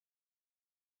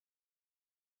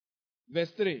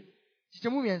 Verse 3.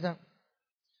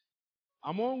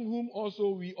 Among whom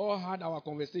also we all had our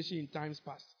conversation in times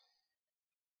past.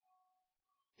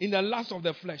 In the lust of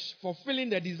the flesh,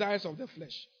 fulfilling the desires of the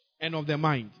flesh and of the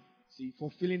mind. See,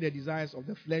 fulfilling the desires of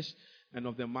the flesh and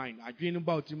of the mind. I dream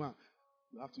about him.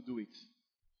 You have to do it.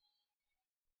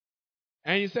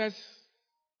 And he says,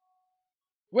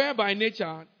 where by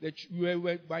nature,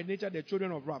 were by nature the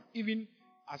children of wrath, even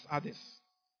as others.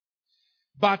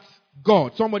 But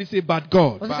God. Somebody say, but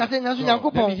God. Let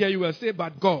me hear you well. Say,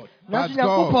 but God. But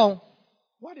God.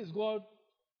 What is God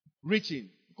rich in?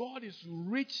 God is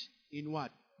rich in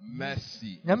what?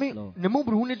 Mercy. So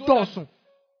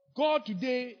God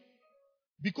today,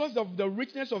 because of the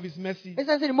richness of His mercy,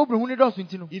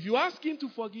 if you ask Him to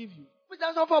forgive you, He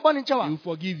will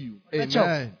forgive you.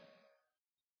 Amen.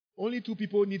 Only two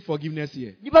people need forgiveness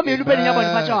here.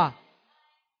 Amen.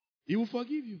 He will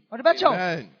forgive you.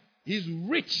 Amen. He's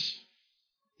rich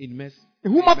in mercy.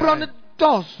 Amen.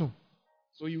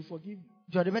 So He will forgive you.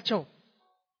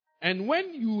 And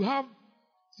when you have,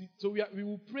 so we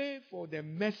will pray for the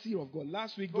mercy of God.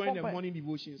 Last week during the morning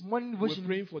devotions, we were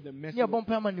praying for the mercy of God.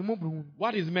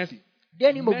 What is mercy?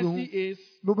 Mercy is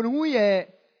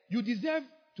you deserve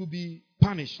to be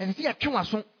punished.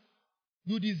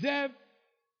 You deserve,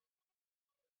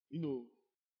 to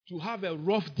have a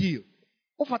rough deal.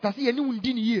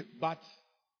 But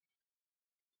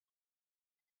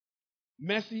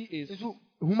mercy is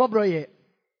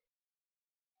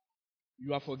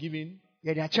you are forgiven.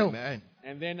 Amen.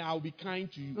 And then I'll be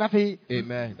kind to you.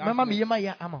 Amen. At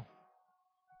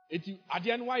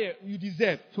the end, why you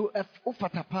deserve. So you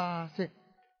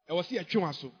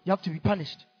have to be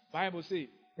punished. Bible says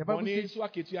the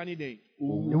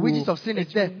wages of sin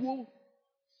is death.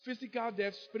 Physical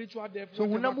death, spiritual death, so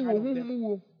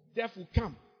death will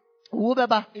come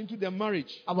into the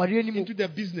marriage, into the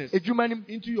business,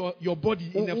 into your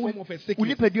body in the form of a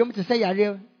sickness.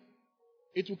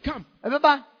 It will come.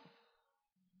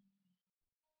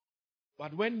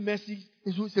 But when mercy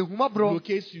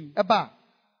locates you,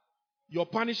 your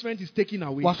punishment is taken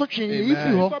away.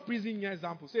 Amen. Prison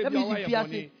example. Say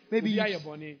maybe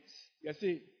you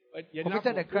say you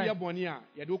committed a crime. And you are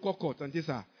taken to court. And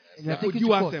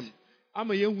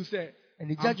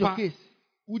the judge of case.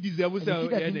 Who deserves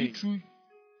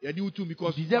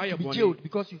because you deserve to be jailed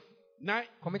because you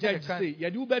committed a crime. Say,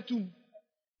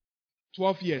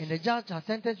 12 years. And the judge has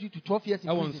sentenced you to 12 years in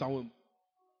prison.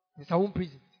 In Sawum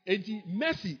prison.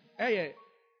 Mercy,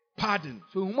 pardon.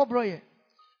 So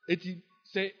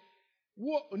say,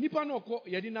 the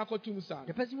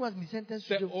person who has been sentenced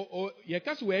to jail.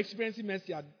 We're experiencing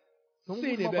mercy.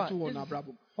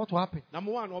 What will happen?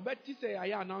 Number one, say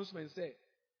announcement say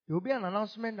There will be an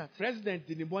announcement that President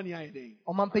in the morning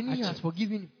Omampeni has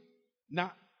forgiven him.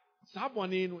 Now,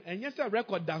 Sabonino, and yes, a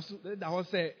record that was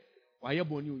said, why you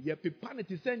born you? You prepare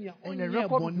to send you on the your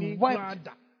record bonny wiped.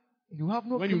 You have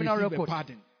no when you criminal receive record. a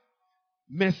pardon.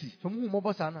 Mercy. From whom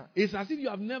Mobosana? It's as if you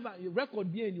have never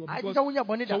record be in your because so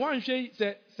one say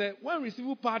when receive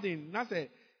pardon, that's a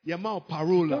your amount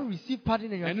parole. You don't receive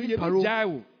pardon and you receive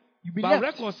parole. You be but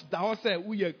left. records that was say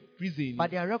we are prison. But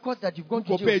there are records that you've gone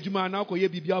to jail. jail. Now go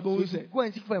and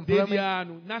seek for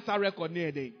employment. Nasa record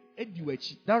near day.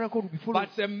 That record will be full. But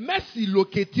the mercy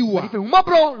locate you. But if a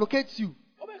Mabro locates you,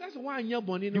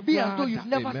 you be as though you've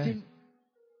never sinned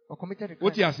or committed a crime.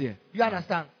 What you say? You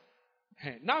understand?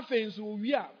 Now things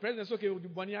we are president okay with the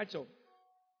bonny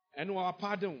and our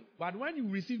pardon. But when you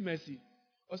receive mercy,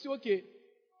 I say okay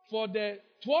for the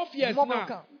 12 years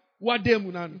now. What them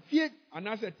and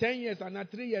I said 10 years and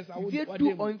 3 years I will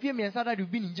do or in fear me that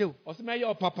you've been in jail. Or say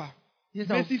your papa. Yes,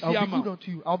 I'll be good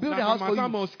unto you. I'll build a house for you.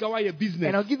 Business.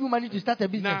 And I'll give you money to start a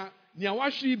business. And all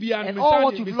what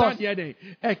you've lost,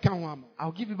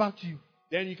 I'll give it back to you.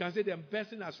 Then you can say the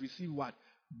person has received what?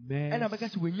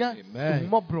 Mercy.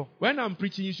 When I'm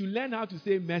preaching, you should learn how to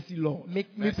say mercy, Lord.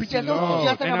 Mercy,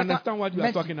 Lord. And understand what you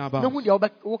are talking about.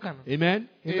 Amen?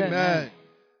 Amen.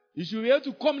 You should be able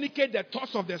to communicate the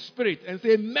thoughts of the Spirit and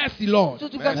say, mercy, Lord.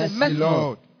 Mercy,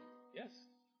 Lord. Yes.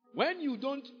 When you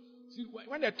don't,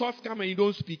 when the thoughts come and you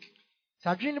don't speak,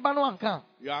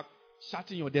 you are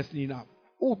shutting your destiny now.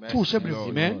 Amen?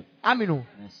 Amen.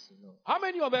 How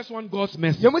many of us want God's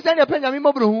mercy?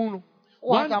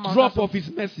 One drop of His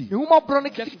mercy, just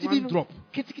one drop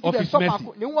of His mercy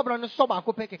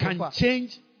can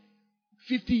change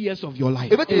 50 years of your life.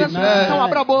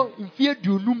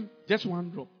 Amen. Just one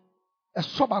drop.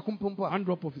 One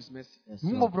drop of His mercy. Yes,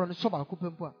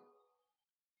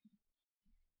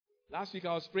 last week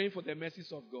I was praying for the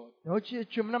mercies of God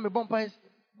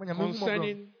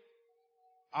concerning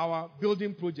our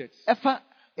building projects.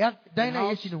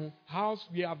 House,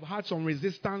 we have had some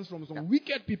resistance from some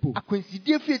wicked people.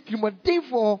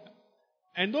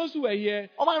 And those who were here,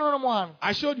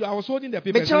 I showed you, I was holding the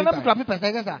papers.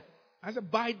 I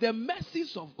said, by the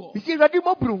mercies of God. And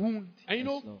you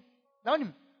know,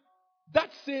 that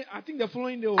say, I think the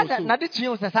following day also.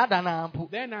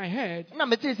 Then I heard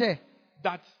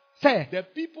that the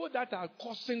people that are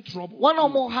causing trouble,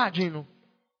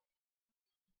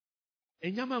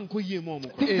 things are not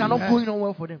going on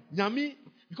well for them.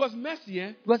 Because mercy,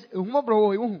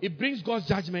 it brings God's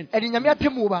judgment.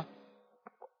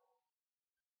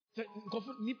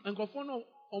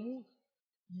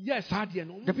 Yes,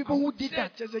 the people who did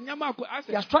that, they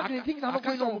are struggling. Things are not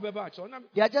going on.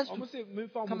 They are just coming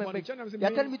back. They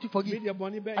are telling me to forgive.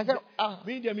 I said, I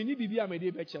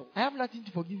have nothing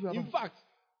to forgive you about. In fact,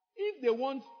 if they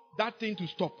want that thing to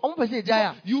stop,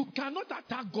 you cannot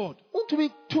attack God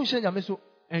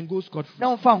and go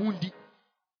scot-free.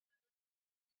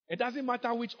 It doesn't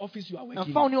matter which office you are working in.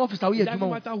 It doesn't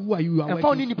matter who are you are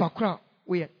working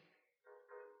in.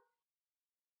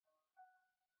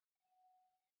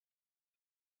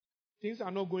 Things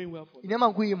are not going well for them.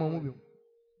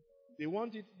 They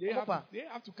want it. They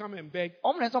have to come and beg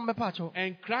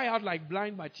and cry out like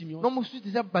blind Bartimaeus. And say,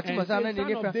 Son of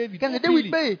David,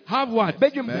 have what?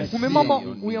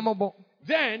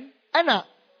 Then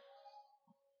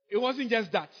it wasn't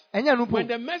just that. When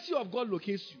the mercy of God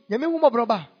locates you,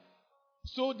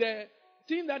 so the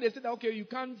thing that they said, okay, you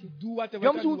can't do whatever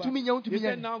you can do. They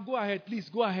said, now go ahead, please,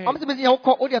 go ahead. You are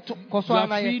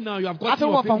free now. You have got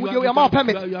your permit.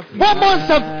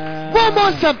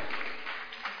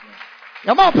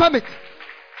 Permit.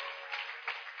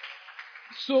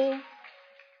 So,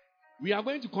 we are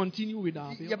going to continue with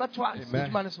our bill.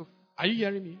 Are you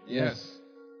hearing me? Yes.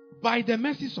 By the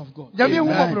mercies of God.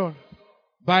 Amen.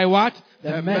 By what?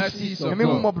 The mercies of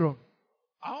God.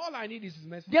 All I need is His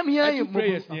mercy. And we're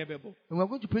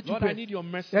going to pray Lord, I need your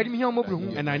mercy.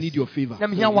 And And I need your favor. I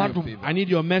need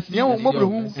your mercy.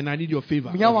 And I need your favor.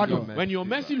 When your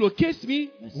mercy locates me,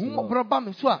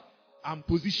 I'm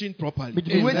positioned properly.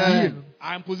 Amen.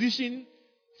 I'm positioned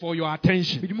for your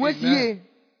attention. Amen.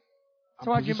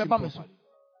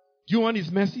 Do you want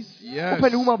His mercies? Yes.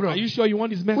 Are you sure you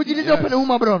want His mercy? Yes.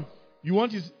 You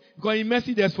want His... Because in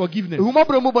mercy there's forgiveness.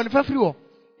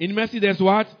 In mercy there's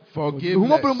what?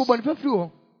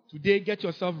 Forgiveness. Today get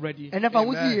yourself ready.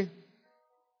 Amen.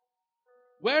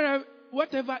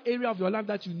 Whatever area of your life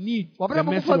that you need the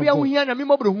mercy of God,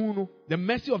 the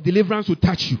mercy of deliverance will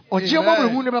touch you.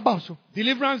 Amen.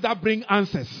 Deliverance that bring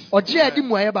answers. Your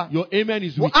Your amen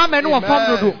is weak. Amen.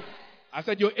 I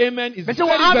said your amen is very,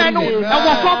 very weak.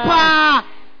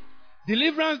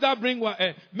 Deliverance that brings what?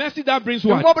 Mercy that brings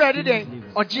what?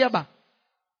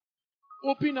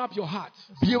 Open up your heart.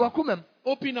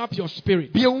 Open up your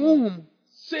spirit.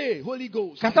 Say, Holy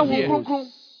Ghost, I'm here,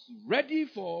 ready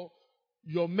for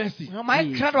your mercy to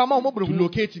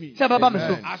locate me.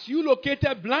 Amen. As you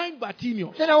located blind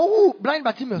Bartimaeus,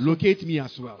 locate me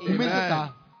as well. Amen.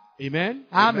 Amen.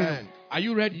 Amen. Are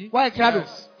you ready?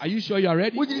 Yes. Are you sure you are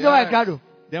ready? Yes.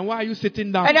 Then why are you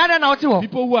sitting down?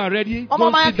 People who are ready,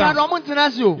 don't sit down.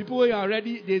 People who are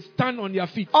ready, they stand on their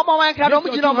feet. Lift your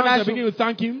two hands and begin to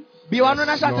thank Him. Lord, what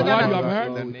you have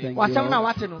heard. In the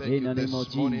name of Jesus, thank you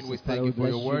this morning. We thank you for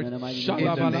your word. In the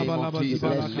name of Jesus,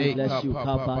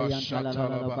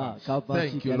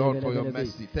 thank you, Lord, for your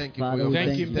mercy. Thank you for your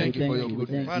mercy. Thank you for your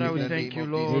goodness. Father, we thank you,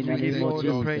 Lord. We give you all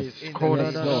the praise. We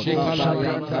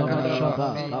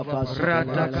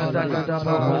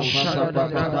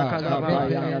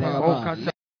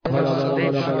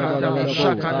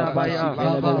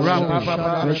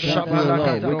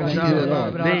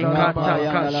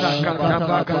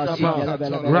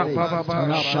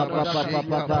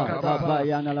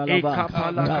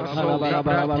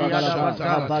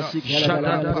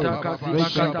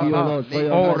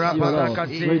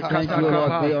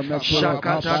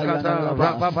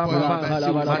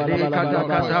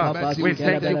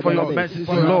thank you for your mercy,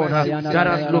 Lord, that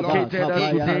has located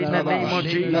us today in the name of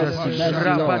Jesus.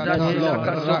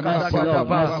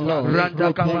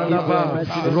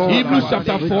 Hebrews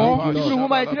chapter 4,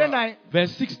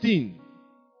 verse 16.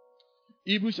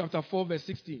 Hebrews chapter 4, verse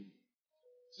 16.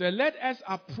 So let us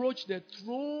approach the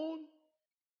throne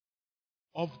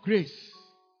of grace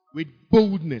with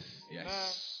boldness.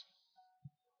 Yes.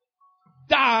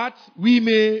 That we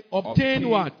may obtain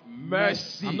what?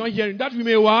 Mercy. I'm not hearing. That we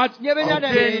may what?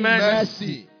 Obtain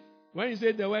mercy. When you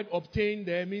say the word obtain,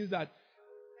 there means that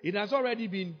it has already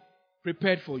been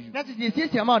prepared for you.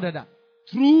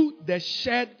 Through the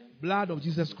shed blood of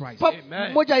Jesus Christ.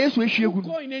 Amen. You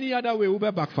go in any other way, it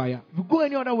will backfire. But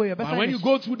when you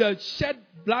go through the shed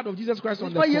blood of Jesus Christ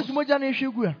on the cross,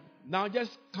 now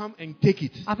just come and take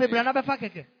it.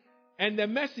 And the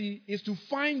mercy is to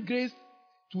find grace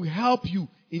to help you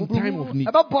in time of need.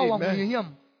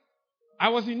 Amen. I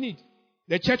was in need.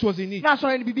 The church was in need.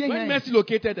 When mercy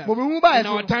located us in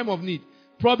our time of need,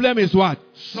 problem is what?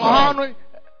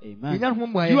 Amen.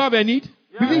 You have a need?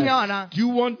 Yes. Do you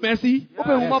want mercy?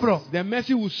 Yes. The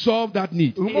mercy will solve that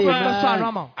need.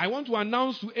 Amen. I want to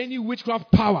announce to any witchcraft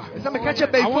power. I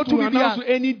want to announce to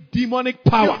any demonic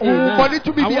power. I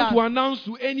want to announce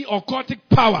to any occultic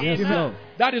power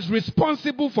that is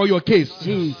responsible for your case.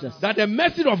 Jesus. That the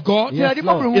mercy of God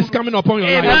is coming upon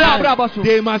your life.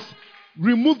 They must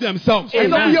remove themselves.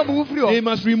 Amen. They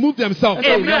must remove themselves.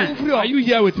 Amen. Are you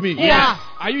here with me? Yeah.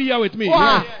 Are you here with me?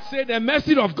 Yeah. Say the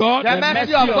mercy of God. The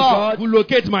mercy of God will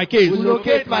locate my case. Will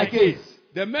locate my case.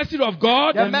 The mercy of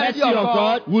God. The mercy of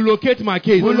God will locate my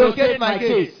case. Will locate my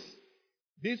case.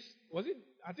 This was it.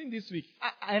 I think this week.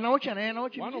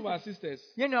 One of our sisters,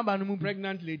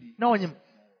 pregnant lady.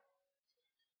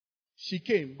 She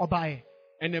came.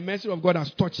 And the mercy of God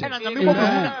has touched her.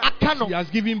 Amen. She has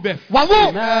given birth.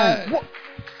 Amen.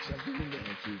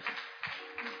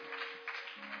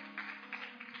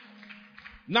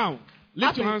 Now,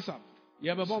 lift your hands up.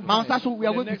 You have a bomb.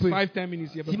 The next 5-10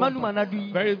 minutes, you have a bomb.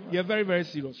 You're very, very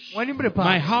serious.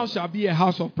 My house shall be a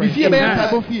house of prayer.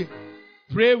 Amen.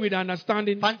 Pray with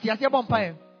understanding.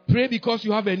 Pray because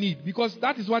you have a need. Because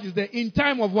that is what is there in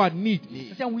time of what? Need.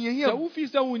 So who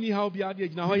feels that we need help? You are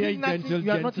not in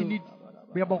need.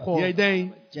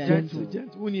 Gentle.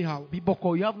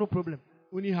 You have no problem.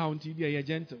 You're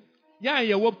gentle. Yeah,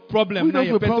 you have problem. Now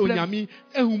you problem.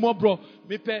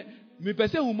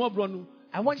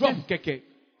 I want drop keke.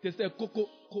 There's a coco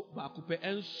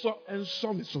and so.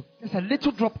 Just a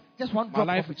little drop. Just one drop.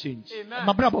 My life will change. Amen.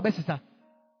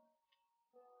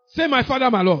 Say, my Father,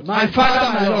 my Lord. My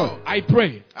Father, my Lord. I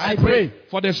pray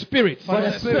for the spirit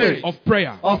of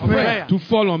prayer to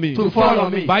fall on me.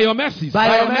 By your mercies.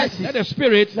 Let the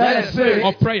spirit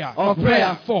of prayer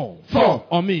fall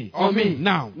on me.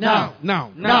 Now.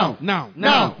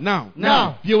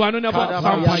 You are not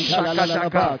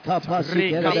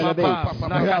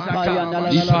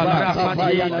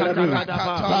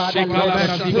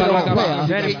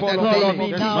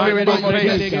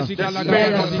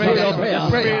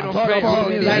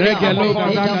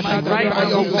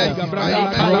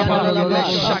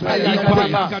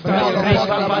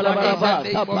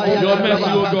Your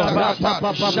mercy, O God.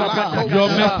 Your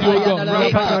mercy, O God.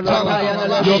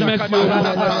 Your mercy, O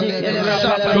God.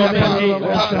 Your mercy.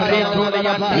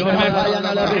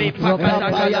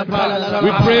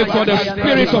 We pray for the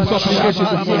spirit of supplication.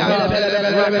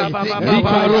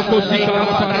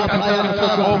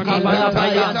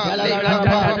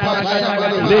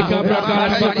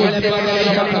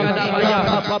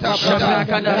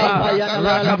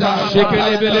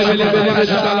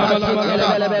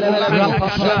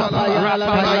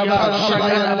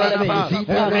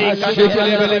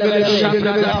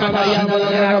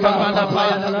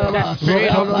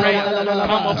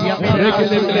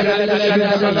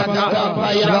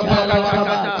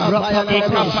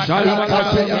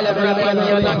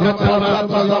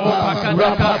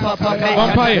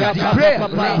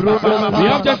 We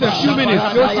have just a few minutes.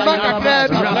 Let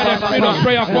the spirit of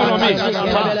prayer fall on me.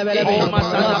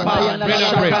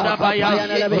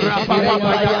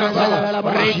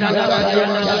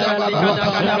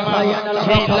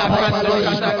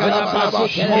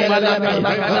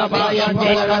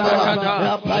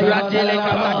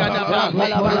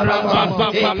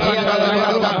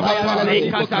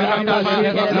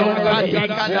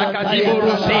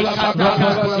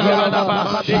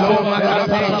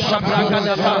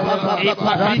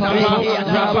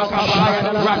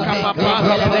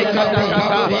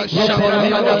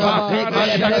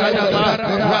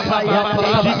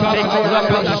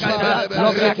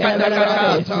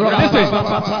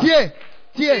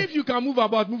 If you can move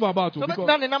about.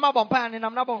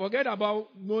 Forget about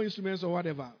no instruments or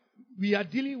whatever. We are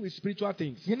dealing with spiritual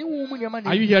things.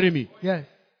 Are you hearing me? Yes.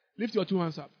 Lift your two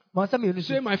hands up.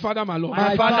 Say, my Father, my Lord.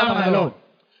 My Father, my Lord.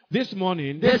 This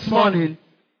morning,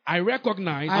 I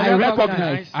recognize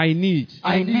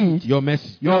I need your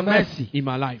mercy in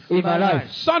my life.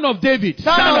 Son of David,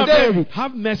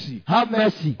 have mercy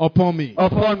upon me.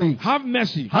 Have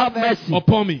mercy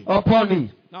upon me.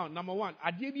 Now, number one,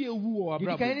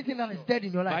 anything that is dead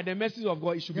in your life, by the mercy of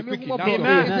God, it should be quickened.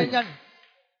 Amen.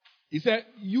 He said,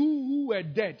 you who were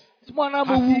dead,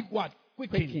 what?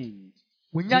 Quickened.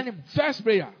 First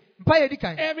prayer.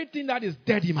 Everything that is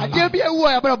dead in my life.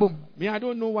 Me, I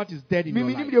don't know what is dead in your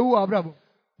life.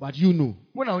 But you know.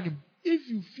 If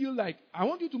you feel like, I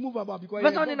want you to move about because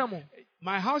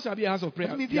my house shall be a house of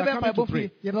prayer. You are coming to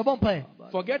pray.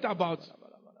 Forget about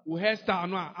hairstyle.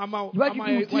 Why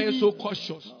are you so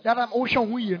cautious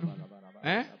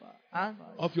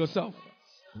of yourself?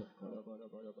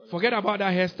 Forget about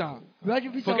that hairstyle.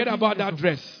 Forget about that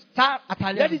dress.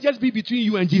 Let it just be between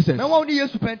you and Jesus.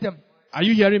 Are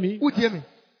you hearing me?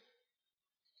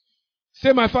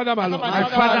 Say, my Father, my Lord. My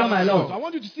Father, my Lord. So I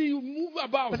want you to see you move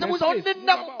about.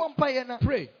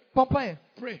 Pray.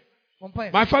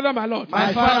 My Father, my Lord.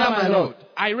 My Father, my Lord.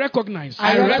 I recognize.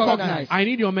 I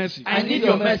need your mercy.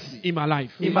 In my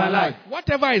life.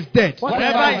 Whatever is dead.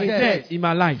 In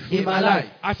my life.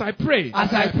 As I pray.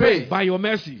 By your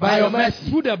mercy.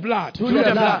 Through the blood.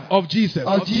 Of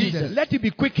Jesus. Let it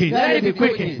be quickened.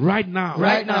 Right now.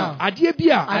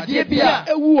 Adebia.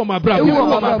 Ewu o mabrabo.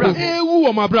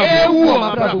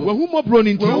 Wo mo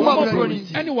broni nti.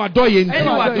 Eni wa doye nti.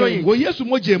 Wo Yesu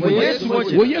mojem. Wo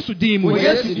Yesu dim.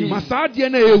 Masade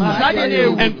na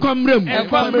ewu. Enkomrem.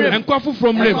 Enkofu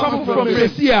from rem.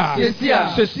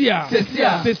 Sesia.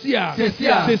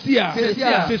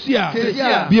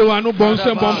 Biwa no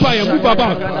bonse bompa ye move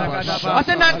about.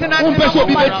 Umpeso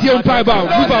bi betie umpa about.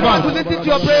 Move about.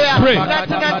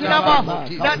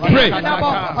 Pray.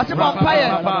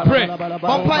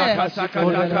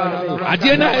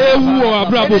 Adiena ewu o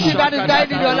abrabo.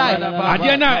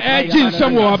 Adiena ejin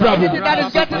some o abrabo. That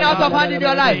is getting out of hand in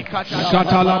your life.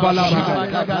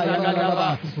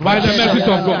 By the mercies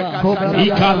of God.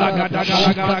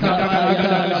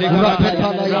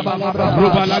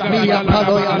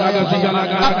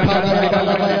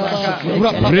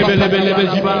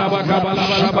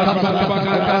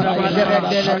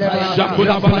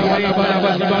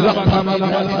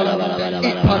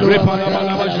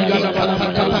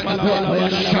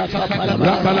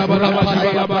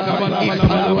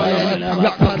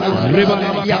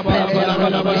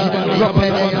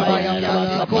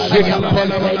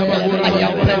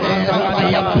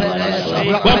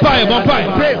 Vampire.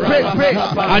 Pray.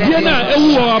 Adiena ewu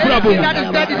o abrabo. That is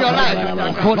dead in your life.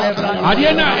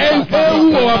 Adiena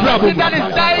ewu o abrabo. That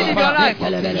is dying in your life.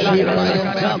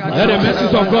 Let the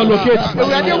message of God locate.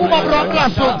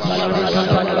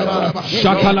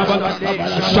 Shakalaba,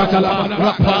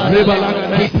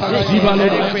 Rebalagada,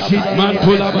 Zibalaba,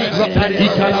 Mantolaba,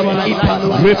 Ikalaba,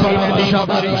 Repalaba,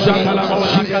 Shakalaba,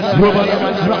 Robalaba,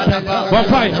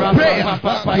 Bompai,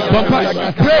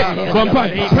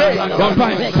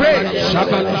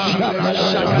 Shakalaba,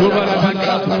 Robalaba.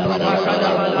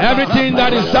 Everything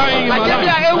that is dying in my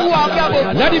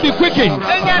life, let it be quickened.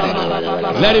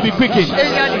 Let it be quickened.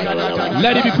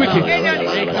 Let it be quickened.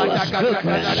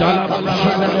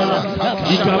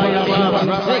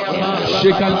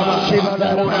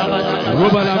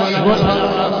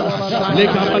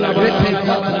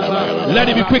 Let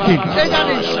it be quickened. Let it be quickened.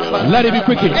 Let it be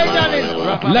quickened.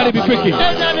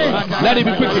 Let it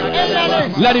be quickened.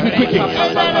 Let it be quickened.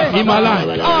 In my life.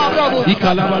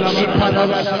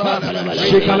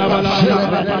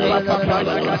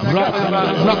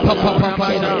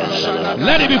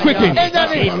 Let it be quickened.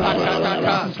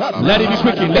 Let it be quickened. Let it be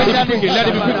quickened. Let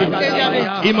it be quickened.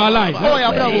 In my life.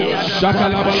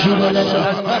 Shakalaba.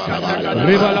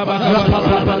 Rebalaba.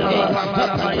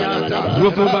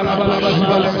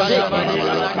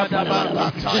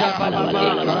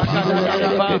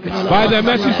 By the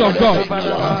mercies of God,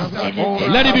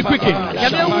 let it be quickened.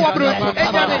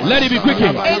 Let it be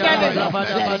quickened.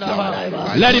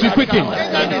 Let it be quickened.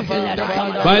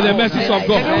 By the mercies of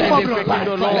God.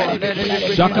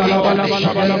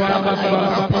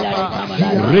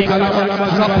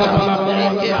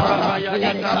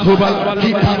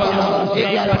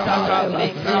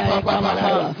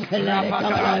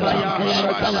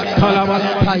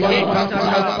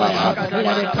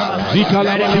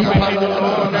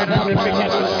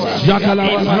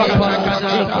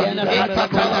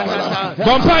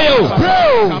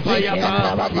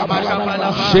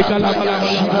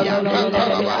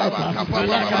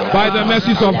 By the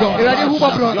mercies of God. By the mercies of God.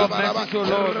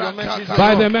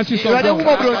 By the mercies of God.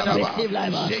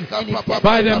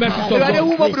 By the mercies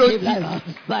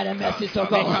of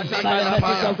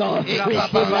God.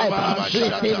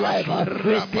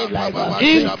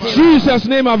 In Jesus'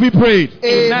 name have we prayed.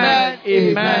 Amen.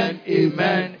 Amen.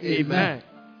 Amen. Amen.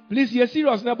 Please, you're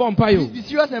serious now, Please be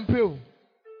serious and pray.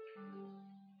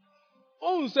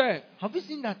 Oh, sir. Have you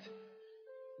seen that?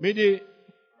 May the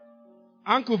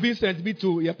Uncle Vincent be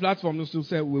to your platform to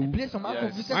say we will play some Uncle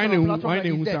Vincent on the platform. Why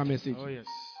message? Oh yes.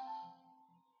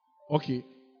 Okay.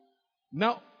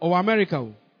 Now, our America.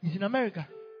 He's in America.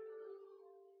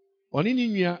 He was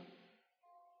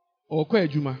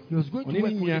going to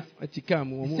work with his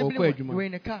sibling. Were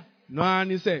in a car. No,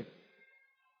 and he said.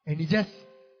 And he just.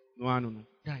 No.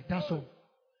 Died. That's all.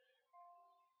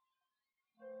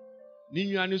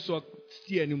 His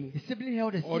sibling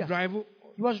held a steer. Or drive.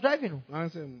 He was driving.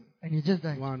 And he just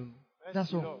died.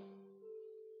 That's all.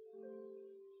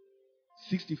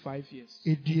 65 years.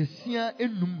 He said,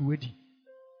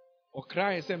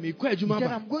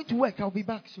 I'm going to work. I'll be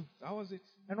back soon. That was it.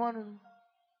 And one.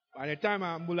 By the time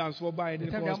ambulance was by,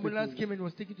 the ambulance came and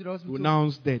was taken to the hospital.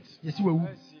 Pronounced dead. Yes,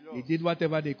 he did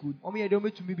whatever they could. He's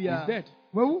dead.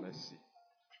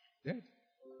 Dead.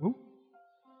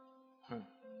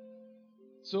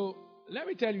 So let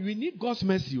me tell you, we need God's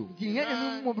mercy.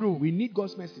 We need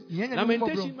God's mercy.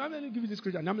 Lamentation. Let me give you this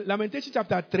scripture. Lamentation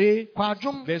chapter 3,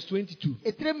 verse 22.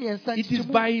 It is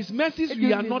by His mercies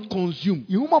we are not consumed.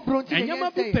 And you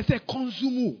might be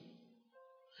consumed.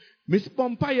 Miss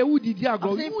Pompaya, who did you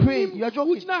pray? You are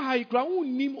joking. You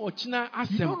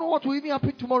don't know what will even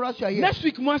happen tomorrow as you are here. Next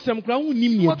week, what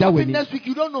will happen next week,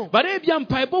 you don't know. But if you are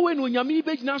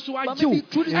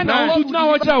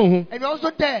and you're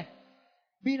also there,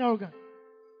 being arrogant.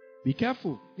 Be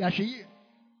careful.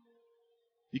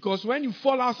 Because when you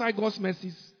fall outside God's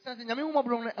mercies,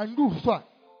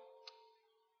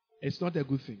 it's not a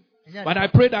good thing. But I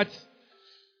pray that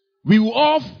we will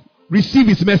all receive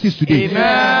His mercies today.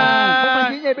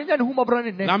 Amen.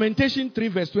 Lamentation 3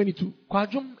 verse 22.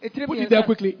 Put it there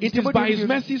quickly. It is by His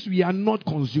mercies we are not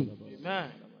consumed.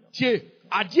 Jesus.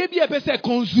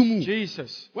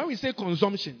 When we say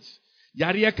consumptions,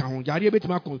 Yariye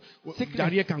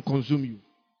can consume you.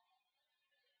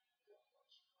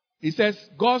 It says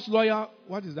God's lawyer,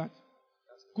 what is that?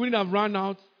 Couldn't have run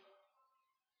out.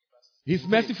 His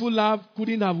merciful love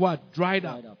couldn't have what? Dried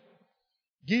up.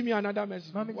 Give me another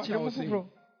message. What I was saying.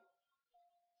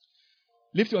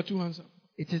 Lift your two hands up.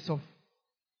 It is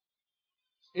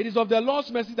of the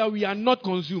Lord's mercy that we are not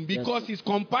consumed, because His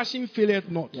compassion faileth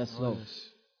not. Yes, Lord.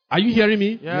 Are you hearing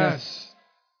me? Yes.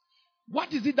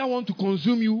 What is it that wants to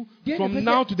consume you from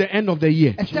now to the end of the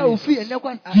year? Do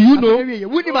you know?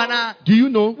 Do you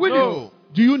know? No.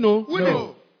 Do you know?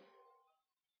 No.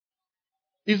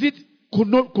 Is it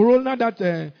corona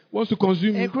that wants to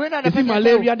consume you? Is it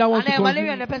malaria that wants to consume you?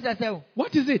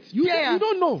 What is it? You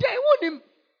don't know.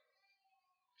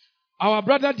 Our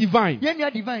brother Divine,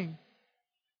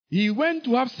 he went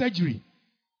to have surgery.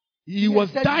 He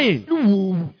was dying.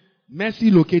 Mercy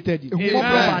located him.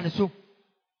 Amen.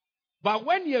 But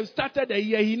when he started the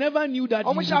year, he never knew that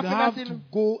he would have to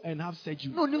go and have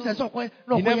surgery.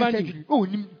 He never knew.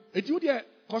 So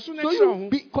you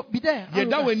be there.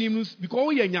 Because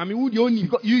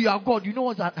you are God. You know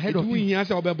what's ahead of you.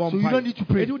 So you don't need to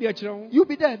pray. You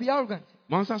be there. Be arrogant.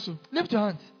 Lift your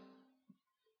hands.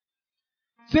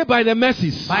 Say by the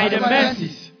mercies. By the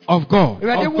mercies. Of God.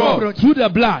 Through the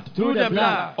blood.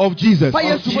 Of Jesus.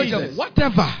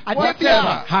 Whatever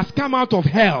has come out of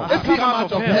hell.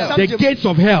 The gates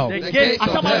of hell.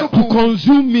 To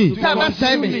consume me.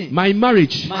 My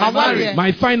marriage.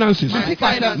 My finances.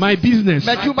 My business.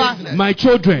 My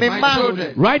children.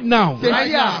 Right now.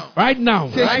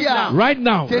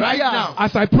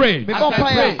 As I pray.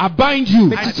 I bind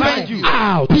you.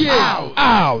 Out.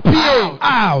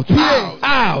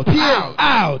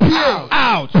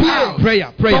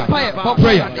 Prayer. Pray.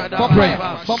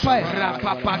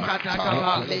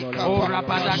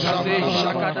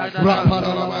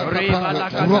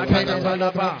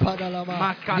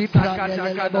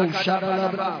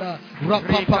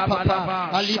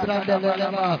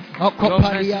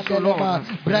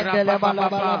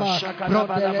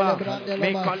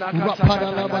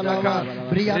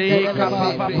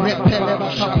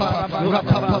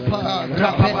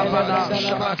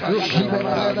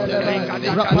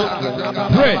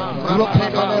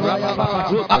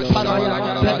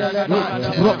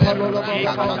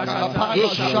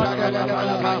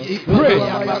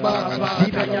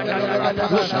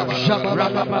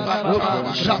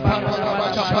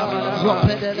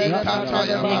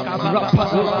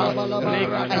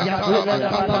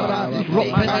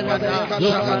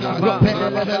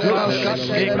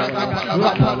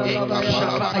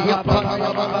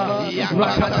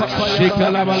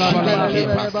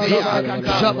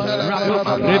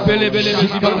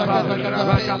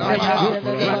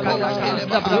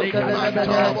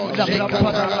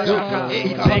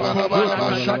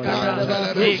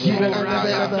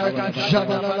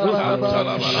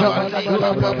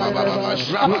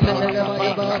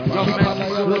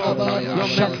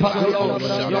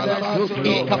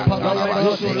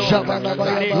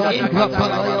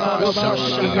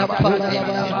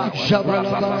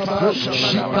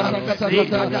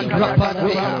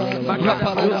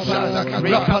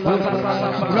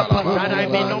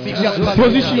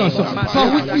 Position yourself.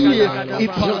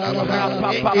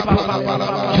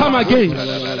 Come again.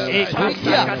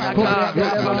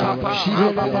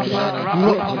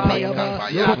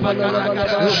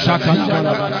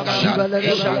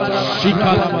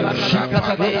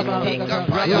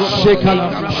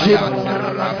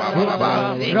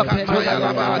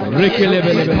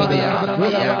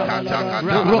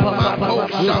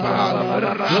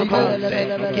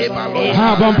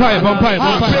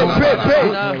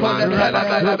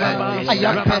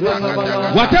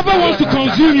 Whatever wants to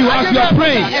consume you as you are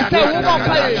praying,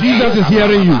 Jesus is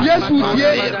hearing you.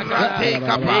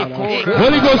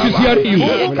 Holy Ghost is hearing you.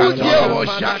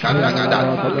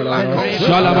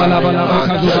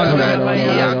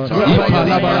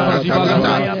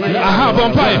 Aha,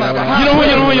 bonfire. You know.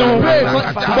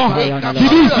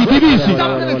 Divisi.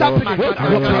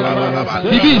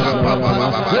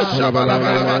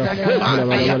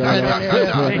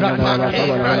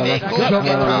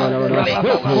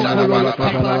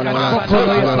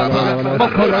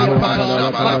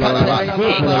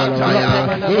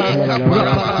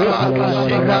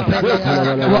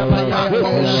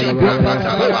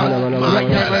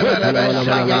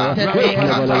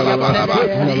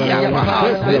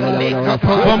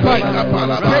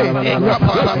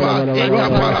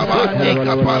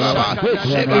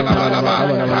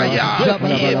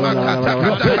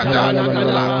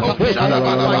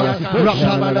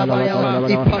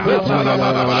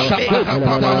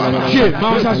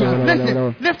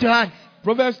 Lift your hand.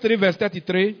 Proverbs 3 verse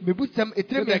 33. The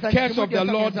curse of the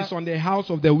Lord is on the house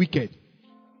of the wicked,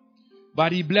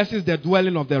 but he blesses the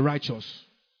dwelling of the righteous.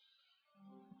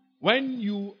 When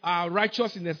you are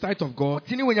righteous in the sight of God,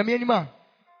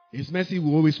 his mercy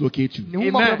will always locate you.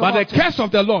 Amen. But the curse of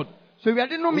the Lord, the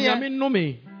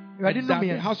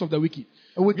house of the wicked.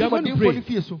 We are going to pray.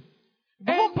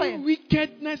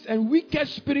 wickedness and wicked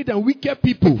spirit and wicked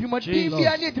people.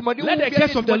 Let the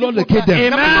curse of the Lord locate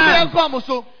them. Amen.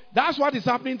 That's what is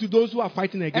happening to those who are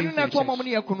fighting against the church.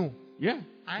 Yeah.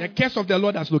 The curse of the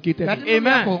Lord has located them.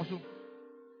 Amen.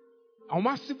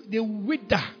 They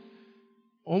wither.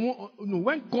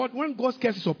 When God's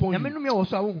curse is upon you,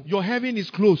 your heaven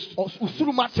is closed. You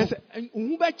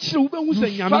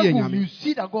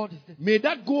see that God is there. May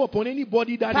that go upon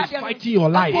anybody that is fighting your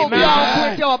life. Amen.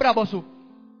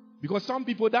 Because some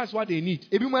people, that's what they need.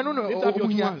 Lift up your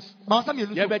two hands.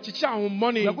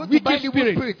 Money, wicked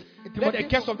spirit. Let the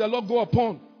curse of the Lord go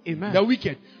upon the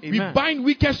wicked. We bind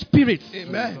wicked spirits.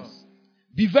 Amen.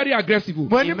 Be very aggressive. You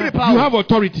have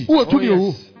authority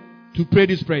to pray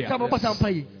this prayer.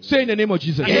 Say in the name of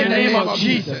Jesus. In the name of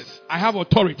Jesus. I have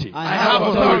authority. I have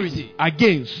authority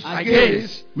against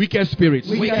wicked spirits.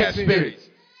 Wicked spirits.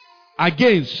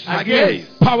 Against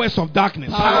powers of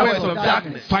darkness.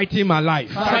 Fighting my life.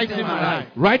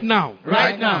 Right now.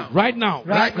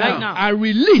 I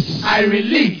release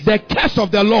the curse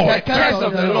of the Lord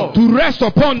to rest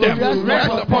upon them.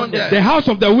 The house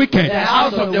of the wicked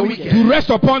to rest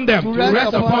upon them.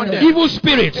 Evil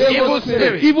spirits.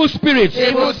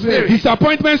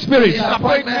 Disappointment spirits.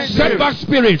 Setback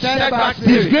spirits.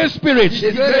 Disgrace spirits.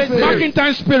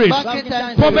 Mercantile spirits.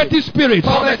 Poverty spirits.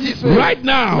 Right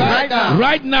now.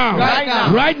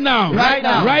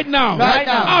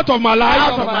 Out of my life.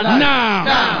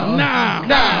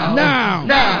 Now.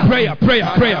 Prayer.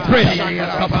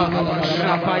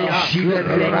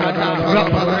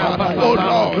 Oh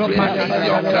Lord, release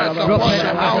your curse upon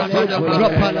the house of the wicked.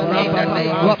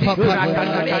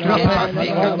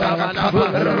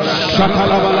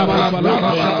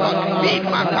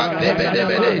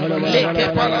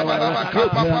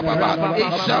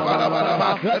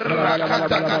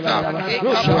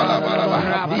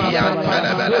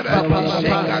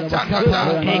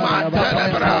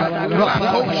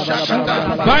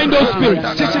 Bind those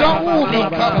spirits.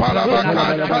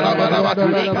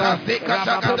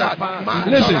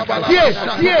 Listen,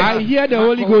 I hear the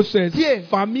Holy Ghost says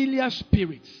familiar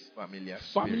spirits.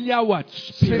 Familiar what?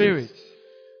 Spirits.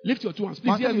 Lift your two hands.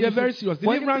 Please, we are very serious.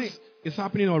 Deliverance is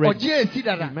happening already.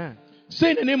 Amen.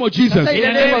 Say in the name of Jesus. In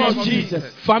the name of Jesus.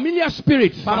 Familiar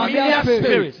spirits.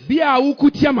 Bia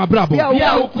ukutia mabrabo.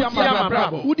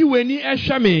 Udi weni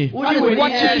eshame.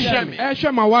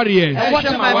 Eshe mawarie.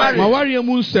 Mawarie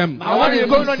munsem.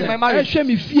 Eshe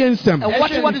mi fiensem. And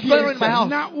watch what is going on in my house.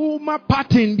 Na uma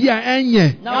pattern bia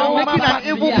enye. Now making an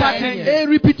evil pattern.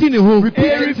 Repeating the whole.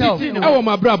 Ewo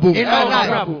mabrabo. In my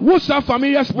life. What's that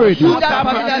familiar spirit?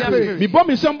 Mi bo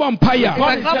mi sembo empire.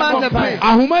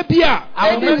 Ahuma bia.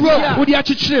 Udi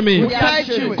achichire me.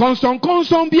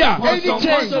 Konson bia.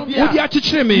 Udi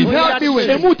achichire me.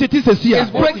 Emu tete sesia.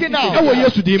 Ewo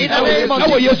Yesu dim.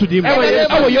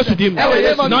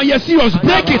 Now you're serious.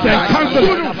 Break it and cancel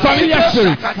it. Familiar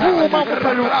spirit.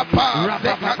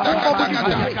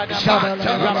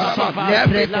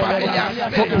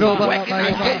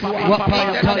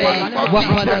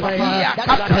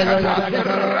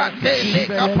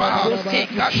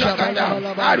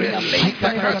 I release the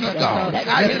curse of God.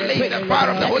 I release the power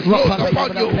of the Holy Ghost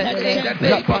upon you. In the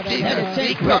name of Jesus.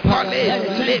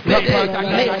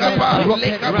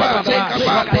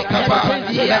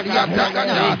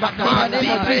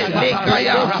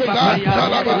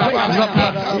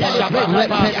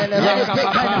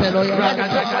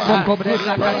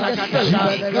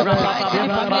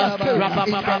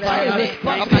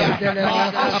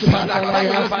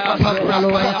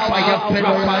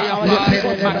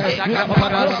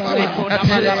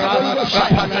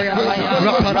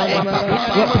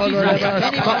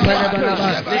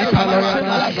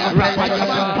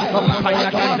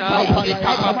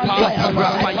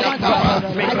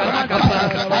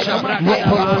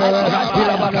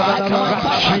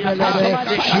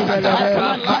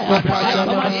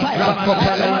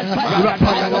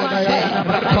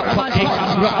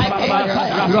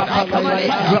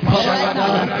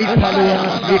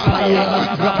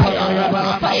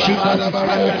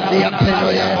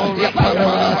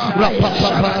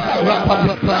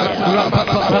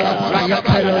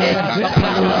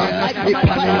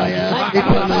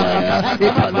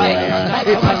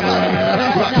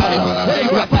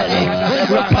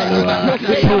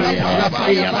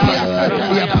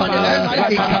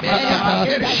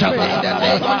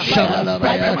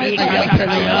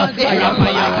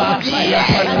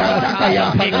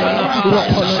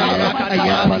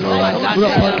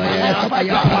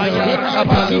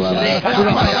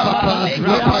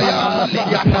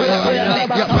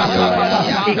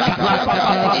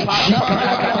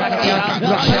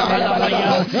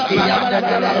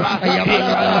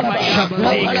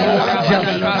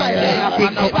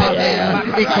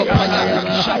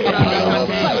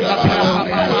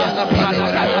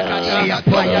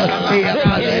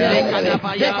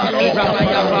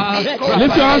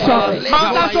 Lift your hands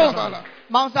up.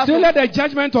 Say, let the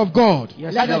judgment of God.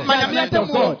 Yes,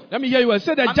 let me hear you.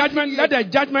 Say the judgment. Let the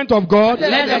judgment of God.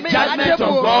 Let the judgment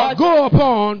of God go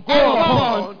upon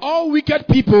all wicked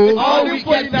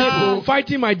people.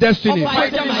 Fighting my destiny.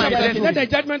 Let the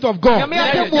judgment of God.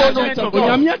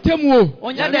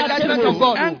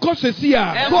 Enko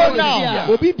sesia.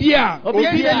 Obibia.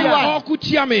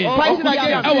 Okutiame.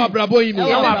 Awa brabo imu.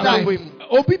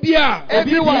 Obibia.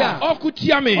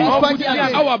 Okutiame.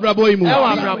 Awa brabo imu.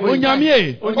 Onyamie.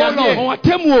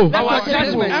 Onwatemu.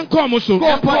 Enkomuso.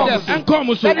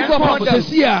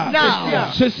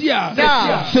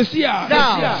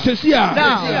 Sesia.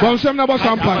 Bonsam na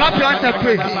bosampa.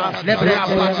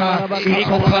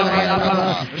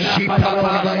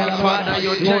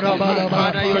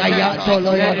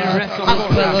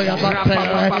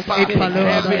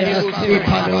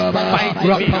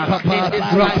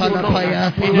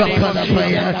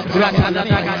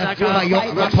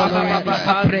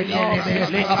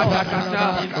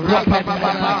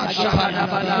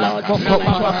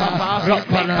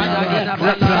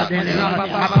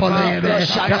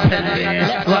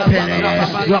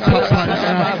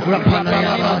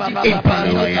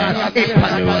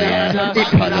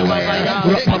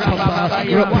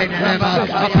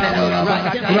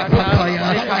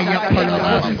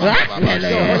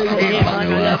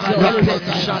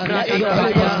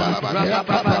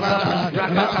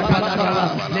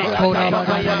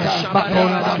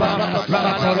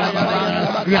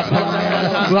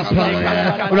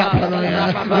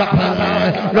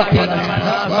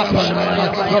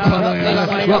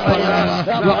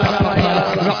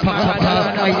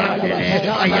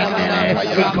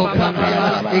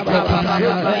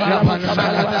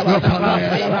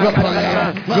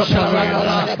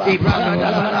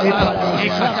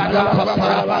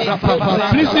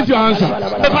 Please lift your answer.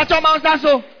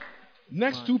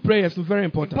 Next two prayers are very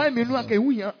important.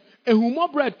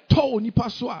 Ehumọ bread tọ nipa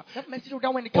so a.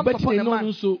 Obetine no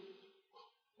nso.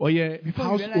 Oye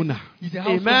house owner.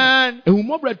 Amen.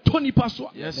 Ehumọ bread tọ nipa so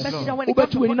a.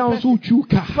 Obetu weni na nso uchu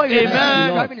ka.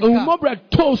 Amen. Ehumọ bread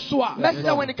tọ so a.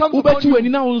 Obetu weni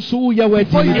na nso uye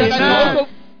wedi. Amen.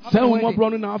 Say ehumọ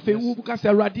bread no na afa ewu buka say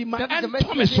Awurade ma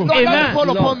entome so. Amen.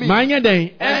 Manye den.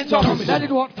 Let it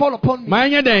fall upon me.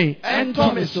 Manye den. Let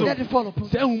it fall upon me.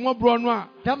 Say ehumọ bread no a.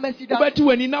 That mercy that Obetu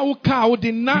weni na wo ka wo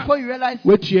de na. Before you realize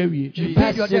Wetu awie. you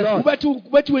paid your debt.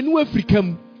 Obetu weni wo Africa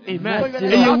mu. Amen.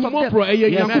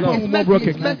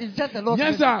 It's just the Lord.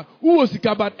 Yes, sir. Who was sick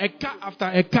about eka after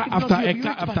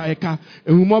eka?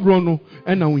 Ehumobro no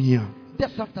ena unya.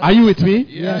 Are you with me?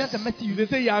 Yes. They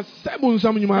say yes. Seven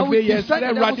some you might say yes.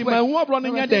 Let Rati my ehumobro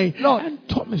no nya day. And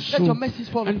Thomas so.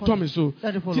 And Thomas so.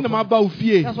 Tina ma ba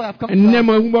ufie. And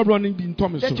nema ehumobro no be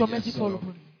Thomas so. Let your mercy fall upon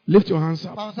me. Lift your hands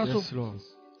up. Yes, Lord.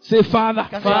 Say, Father,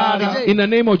 in the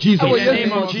name of Jesus,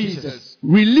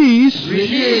 release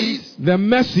the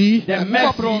mercy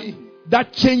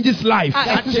that changes life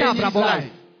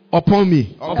upon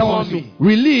me.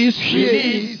 Release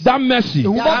that mercy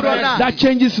that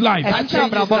changes life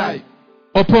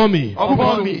upon me.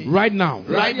 Right now.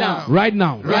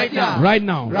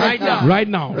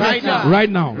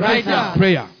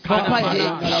 Prayer.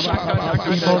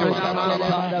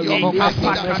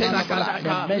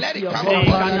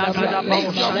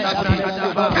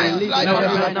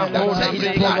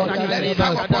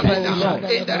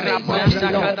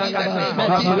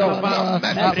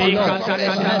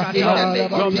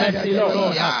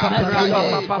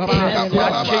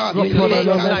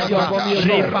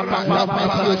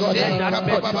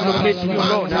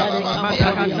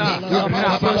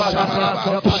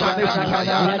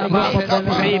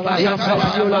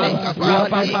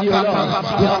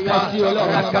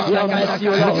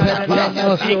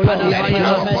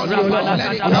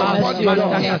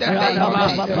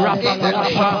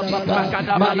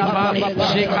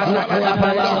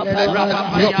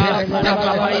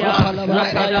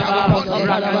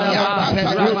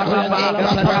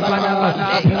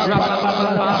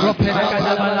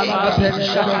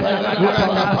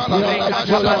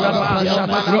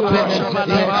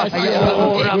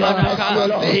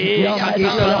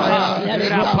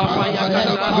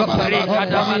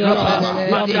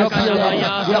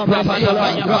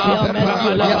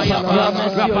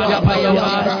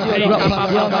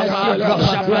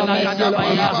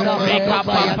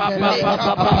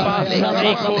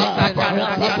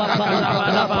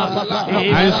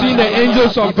 I see the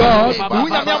angels of God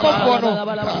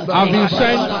have been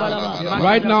sent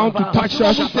right now to touch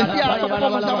us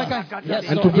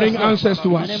and to bring answers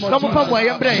to us.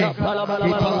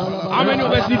 How many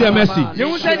of us need a mercy?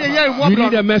 You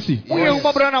need a mercy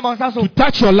to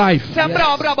touch your life,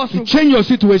 to change your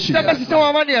situation.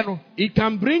 It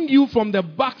can bring you from the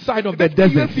backside of the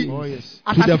desert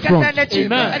to the front.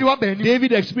 Amen.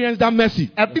 David experienced that mercy.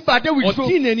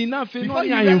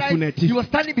 He was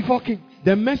standing before king.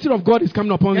 The mercy of God is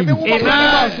coming upon you. Amen.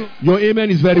 Your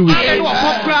amen is very weak.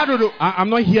 I'm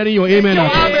not hearing your amen.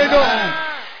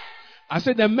 I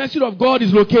said the mercy of God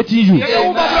is locating you.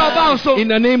 In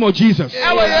the name of Jesus.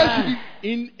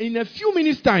 In a few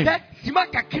minutes time.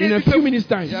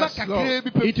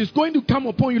 It is going to come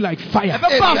upon you like fire.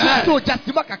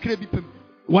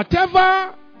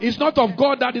 Whatever is not of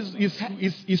God that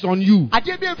is on you,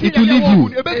 it will leave you.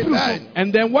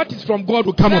 And then what is from God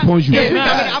will come upon you.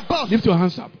 Lift your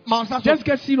hands up. Just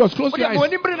get serious. Close your eyes. We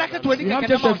have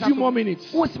just a few more minutes.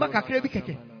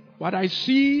 But I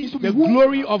see the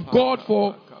glory of God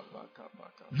for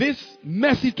this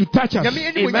mercy to touch us.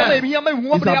 Amen.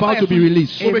 It's about to be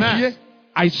released. Amen.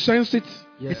 I sense it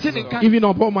even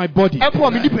upon my body.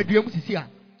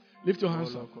 Lift your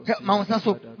hands up.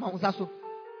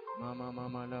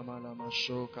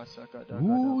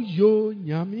 Uyo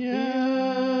nyamia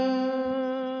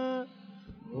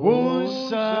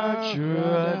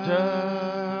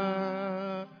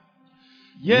Unsachurada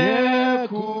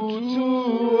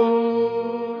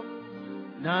Yekutuo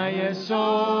Na yesori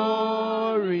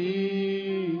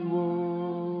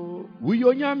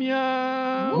Uyo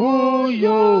nyamia.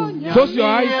 Close your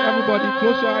eyes, everybody.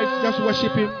 Close your eyes. Just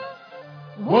worship him.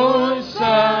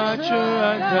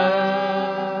 Unsachurada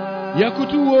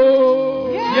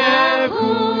Yekutuo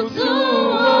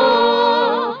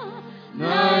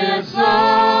Na yesori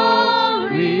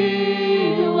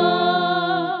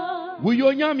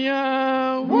Uyo nyamia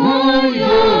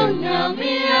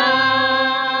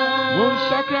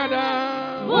Wonsakrada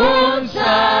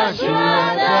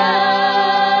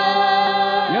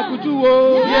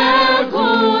Yekutuo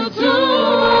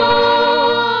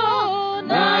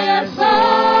Na yesori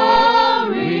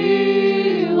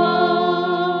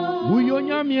Uyo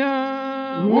nyamia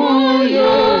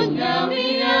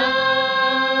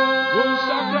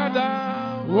Wonsachurada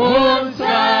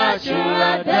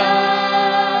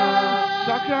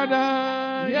Sakrada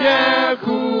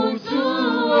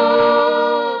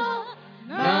Yekutuo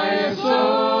Na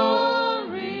yesori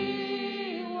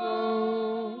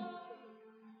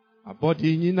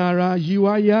Abodi nyinara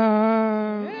yiwaya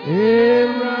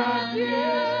Eradie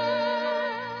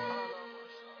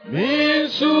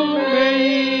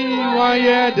Minsumei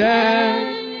wayede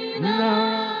na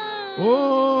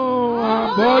oh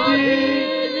abodi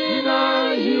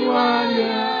nyinara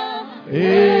yiwaya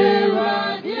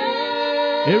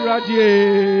Eradie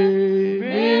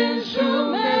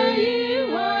Minsumei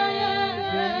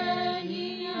wayede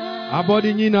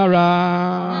Abodi nyinara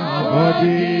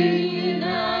Abodi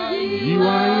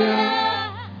yiwaya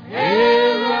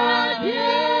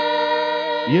Eradie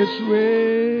Yesue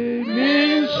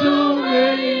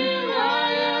Minsumei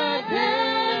wayede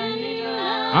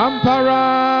Ampara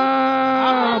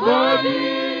Abodi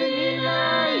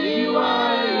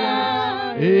yiwaya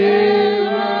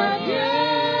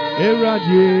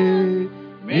Eradie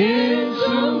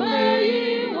Minsumei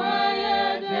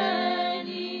wayede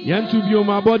Yentu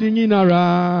bioma abodi nyinara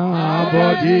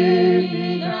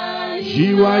Abodi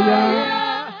yiwaya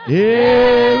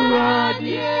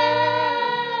Eradie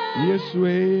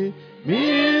Yesue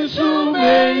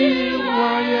Minsumei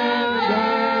wayede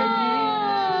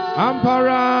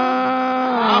Ampara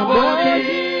Abodi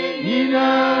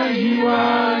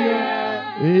yiwaya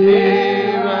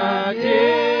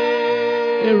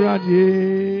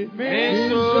Eradie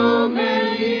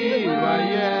Minsumei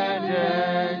wayede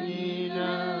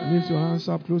Lift your hands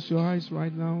up, close your eyes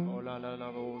right now.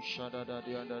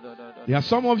 There are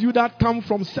some of you that come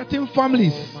from certain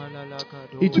families.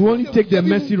 It will only take the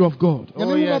mercy of God.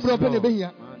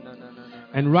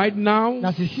 And right now,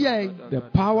 the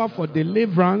power for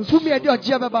deliverance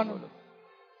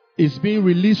is being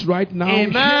released right now.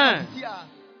 Amen.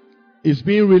 It's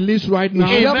being released right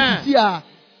now. Amen.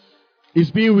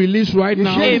 It's being released right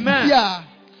now. Amen.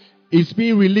 It's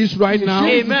being released right now.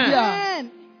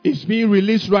 Amen. It's being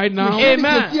released right now.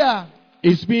 Amen.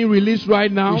 It's being released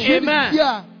right now.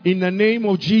 Amen. In the name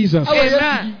of Jesus.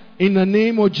 Amen. In the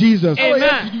name of Jesus.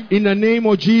 Amen. In the name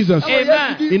of Jesus.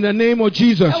 Amen. In the name of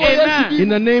Jesus. Amen. In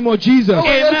the name of Jesus.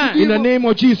 Amen. In the name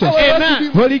of Jesus.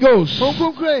 Amen. Holy Ghost.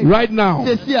 Right now.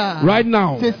 Right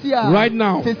now. Right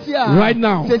now. Right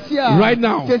now. Right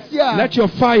now. Let your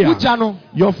fire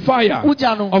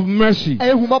of mercy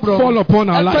fall upon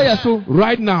our lives.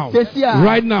 Right now.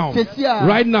 Right now.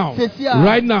 Right now. Right now.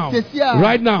 Right now.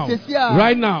 Right now.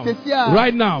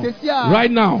 Right now.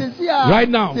 Right now. Right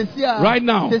now. Right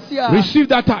now. Receive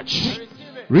that touch.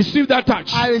 Receive that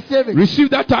touch. I receive it. Receive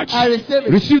that touch. I receive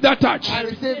it. Receive that touch. I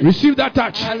receive it. Receive that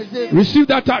touch. I receive it. Receive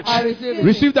that touch. I receive it.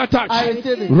 Receive that touch. I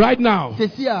receive it. Right now.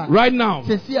 Right now.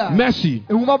 Mercy.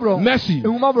 Mercy. Mercy.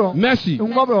 Mercy. Mercy.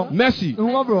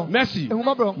 Mercy.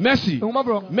 Mercy.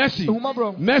 Mercy.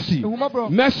 Mercy.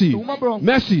 Mercy.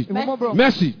 Mercy.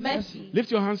 Mercy. Mercy.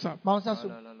 Lift your hands up.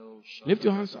 Lift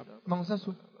your hands up.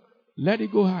 Let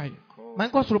it go high.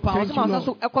 Thank you,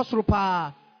 Lord.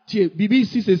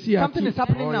 Something is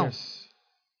happening now.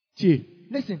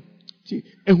 Listen. It's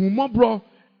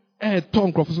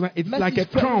like a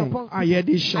crown.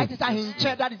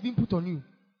 That is being put on you.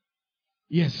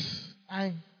 Yes.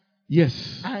 Aye.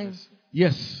 Yes. Aye.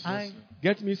 Yes. Aye.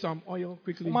 Get me some oil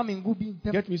quickly.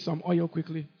 Get me some oil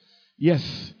quickly.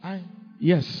 Yes. Aye.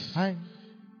 Yes. Aye.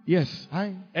 Yes.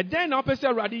 Aye. And then what do you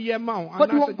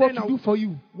want God to do for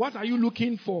you? What are you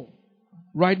looking for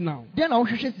right now?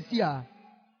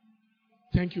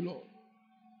 Thank you, Lord.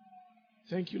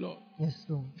 Thank you, Lord. Yes,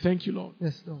 Lord. Thank you, Lord.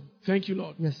 Yes, Lord. Thank you,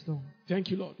 Lord. Yes, Lord. Thank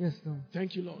you, Lord. Yes, Lord.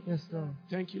 Thank you, Lord. Yes, Lord.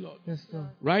 Thank you, Lord. Yes, Lord.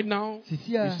 Right now,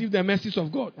 receive the message of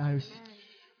God.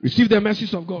 Receive the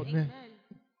message of God. Amen.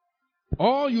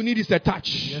 All you need is a touch.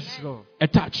 Yes, Lord. A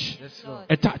touch. Yes, Lord.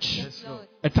 A touch. Yes, Lord.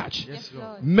 A touch. Yes,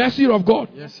 Lord. Mercy of God.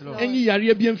 Yes, Lord.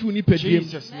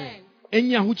 Jesus' name.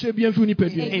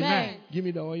 Amen. Give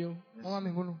me the oil. Yes.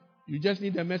 You just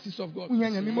need the message of God.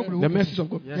 The message of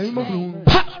God. Yes,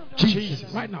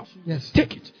 Jesus. Right now. Yes.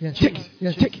 Take it. Yes. Take it.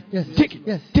 Yes. Take it. Yes. Take it.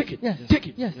 Yes. Take it. Yes. Take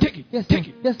it. Yes. Take it. Yes. Take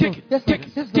it. Yes. Take it. Yes. Take it.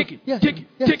 Yes. Take it. Yes. Take it.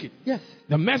 Yes. Take it. Yes.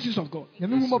 The message of God. The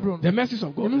message of God. The message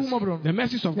of God. The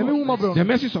message of God. The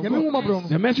message of God.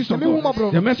 The message of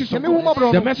God. The message of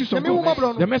God. The message of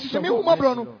God. The message of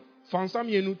God. Fansam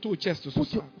yenu to chest to two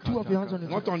of your hands on your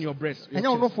not on your breast. And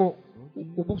you know for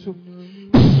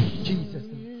Jesus.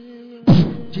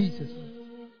 Jesus.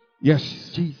 Yes.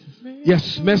 Jesus.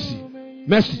 Yes. Mercy.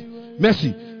 Mercy.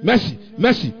 Mercy. Mercy.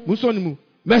 Mercy. Musonimu.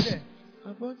 Mercy.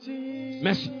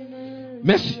 Mercy.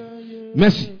 Mercy.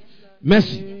 Mercy.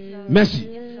 Mercy. Mercy.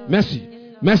 Mercy.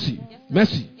 Mercy.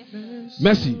 Mercy.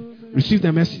 Mercy. Receive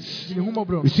the message.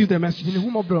 Receive the message.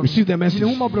 Receive the message.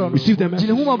 Receive the message.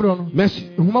 Mercy.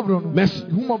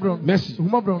 Mercy.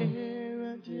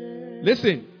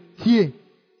 Listen. Here.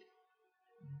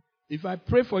 If I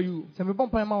pray for you,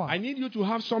 I need you to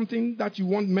have something that you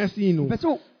want mercy in.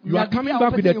 You are coming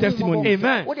back with a testimony.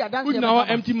 Amen.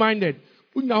 Empty-minded.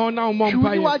 When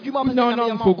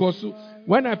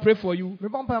I pray for you,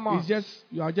 it's just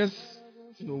you are just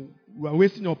you are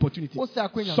wasting your opportunity.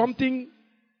 Something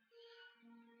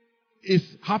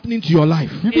is happening to your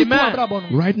life. Amen.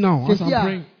 Right now, as I'm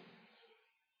praying.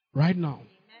 Right now.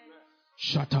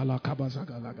 Shatala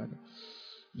kabazagalagada.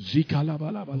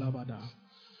 Zikalabalabada.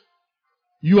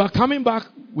 You are coming back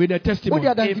with a testimony.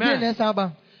 Amen.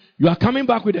 You are coming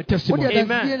back with a testimony.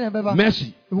 Amen.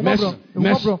 Mercy. Mercy.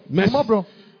 Mercy. Mercy.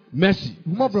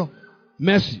 Mercy.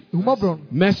 Mercy.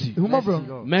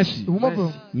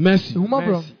 Mercy. Mercy.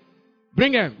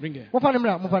 Bring her.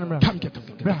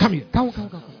 Come here.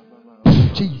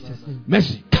 Jesus.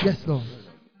 Mercy. Yes, Lord.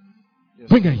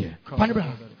 Bring her here. Come.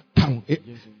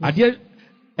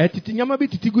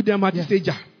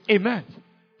 Amen.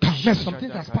 Some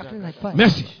things are sparkling like fire.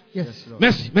 Mercy. Yes.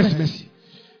 Mercy.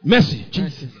 Mercy.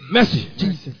 Jesus. Mercy.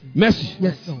 Jesus. Mercy.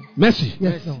 Yes, Lord. Mercy.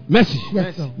 Yes, Lord. Mercy.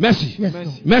 Yes, Lord. Mercy. Yes,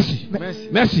 Lord. Mercy.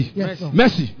 Mercy. Yes, Lord.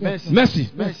 Mercy. Yes, Lord. Mercy.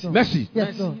 Yes, Lord. Mercy.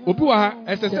 Yes, Lord. Obuwa,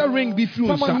 as a ring be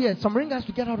fluent. Someone here, some ring has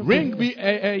to get out of ring be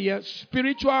a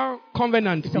spiritual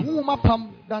covenant. It's a woman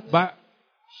palm that. But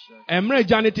Emre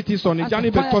Janet it is on the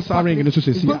Janet because ring in the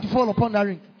society. It's going to fall upon that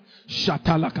ring.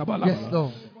 Shatala kabala. Yes,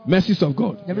 Lord. Mercies of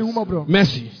God. Mercy.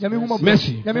 Mercy.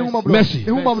 Mercy. Mercy. Mercy.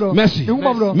 Mercy.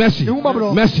 Mercy. Mercy.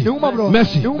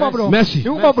 Mercy. Mercy.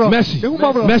 Mercy.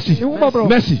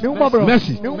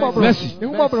 Mercy. Mercy.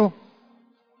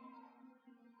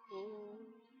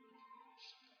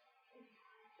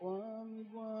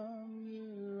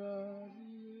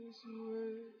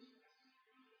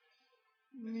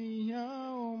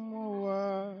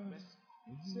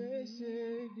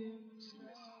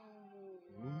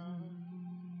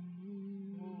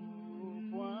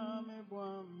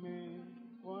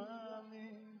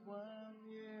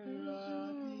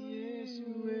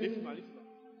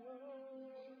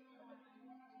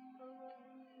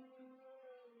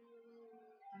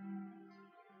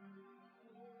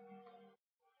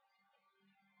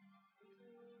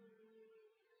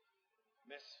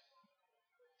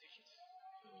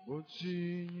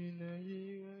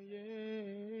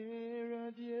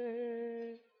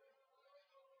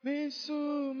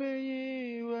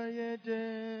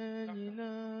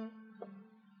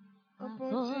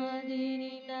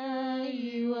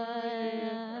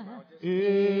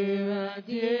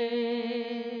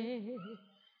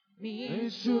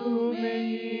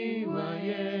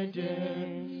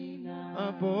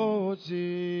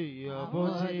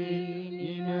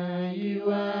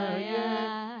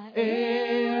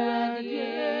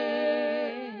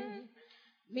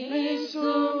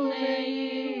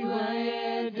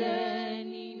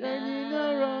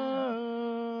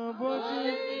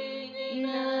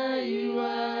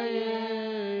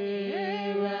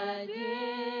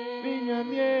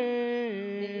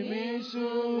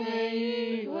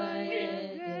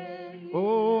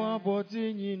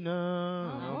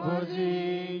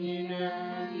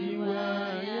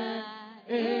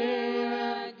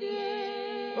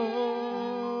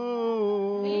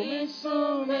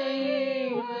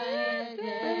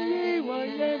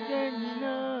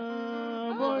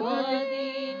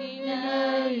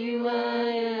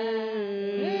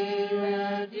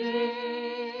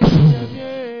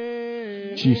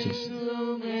 Jesus.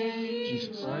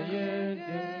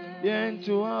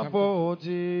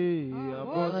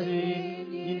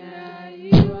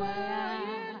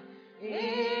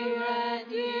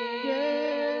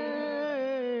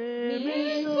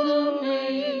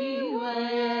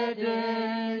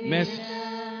 Mercy.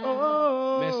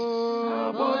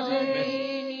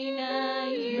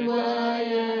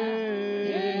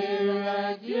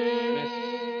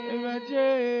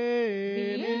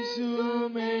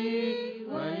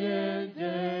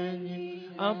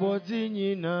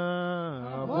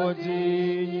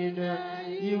 Abodinina,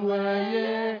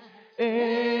 Iwaye,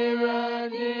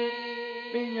 Erade,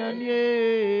 Binyamye,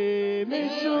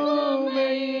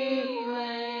 Mesumei,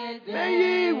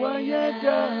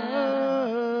 Wayeda,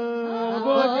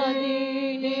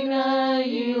 Abodinina,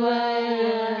 Iwaye,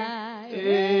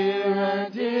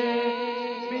 Erade,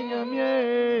 Binyamye,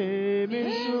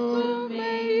 Mesumei,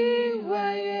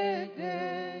 Wayeda,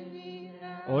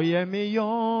 Oyemi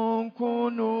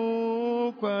Yonkono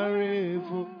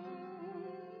Kwarefu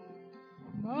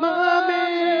Mami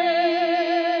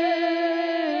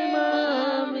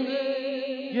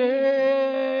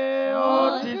Yeah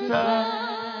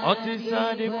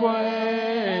Otisa di kwa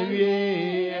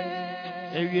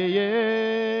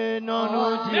Ewie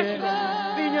Nono die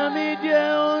Binyami die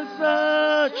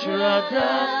onsa Churata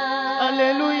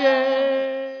Alleluia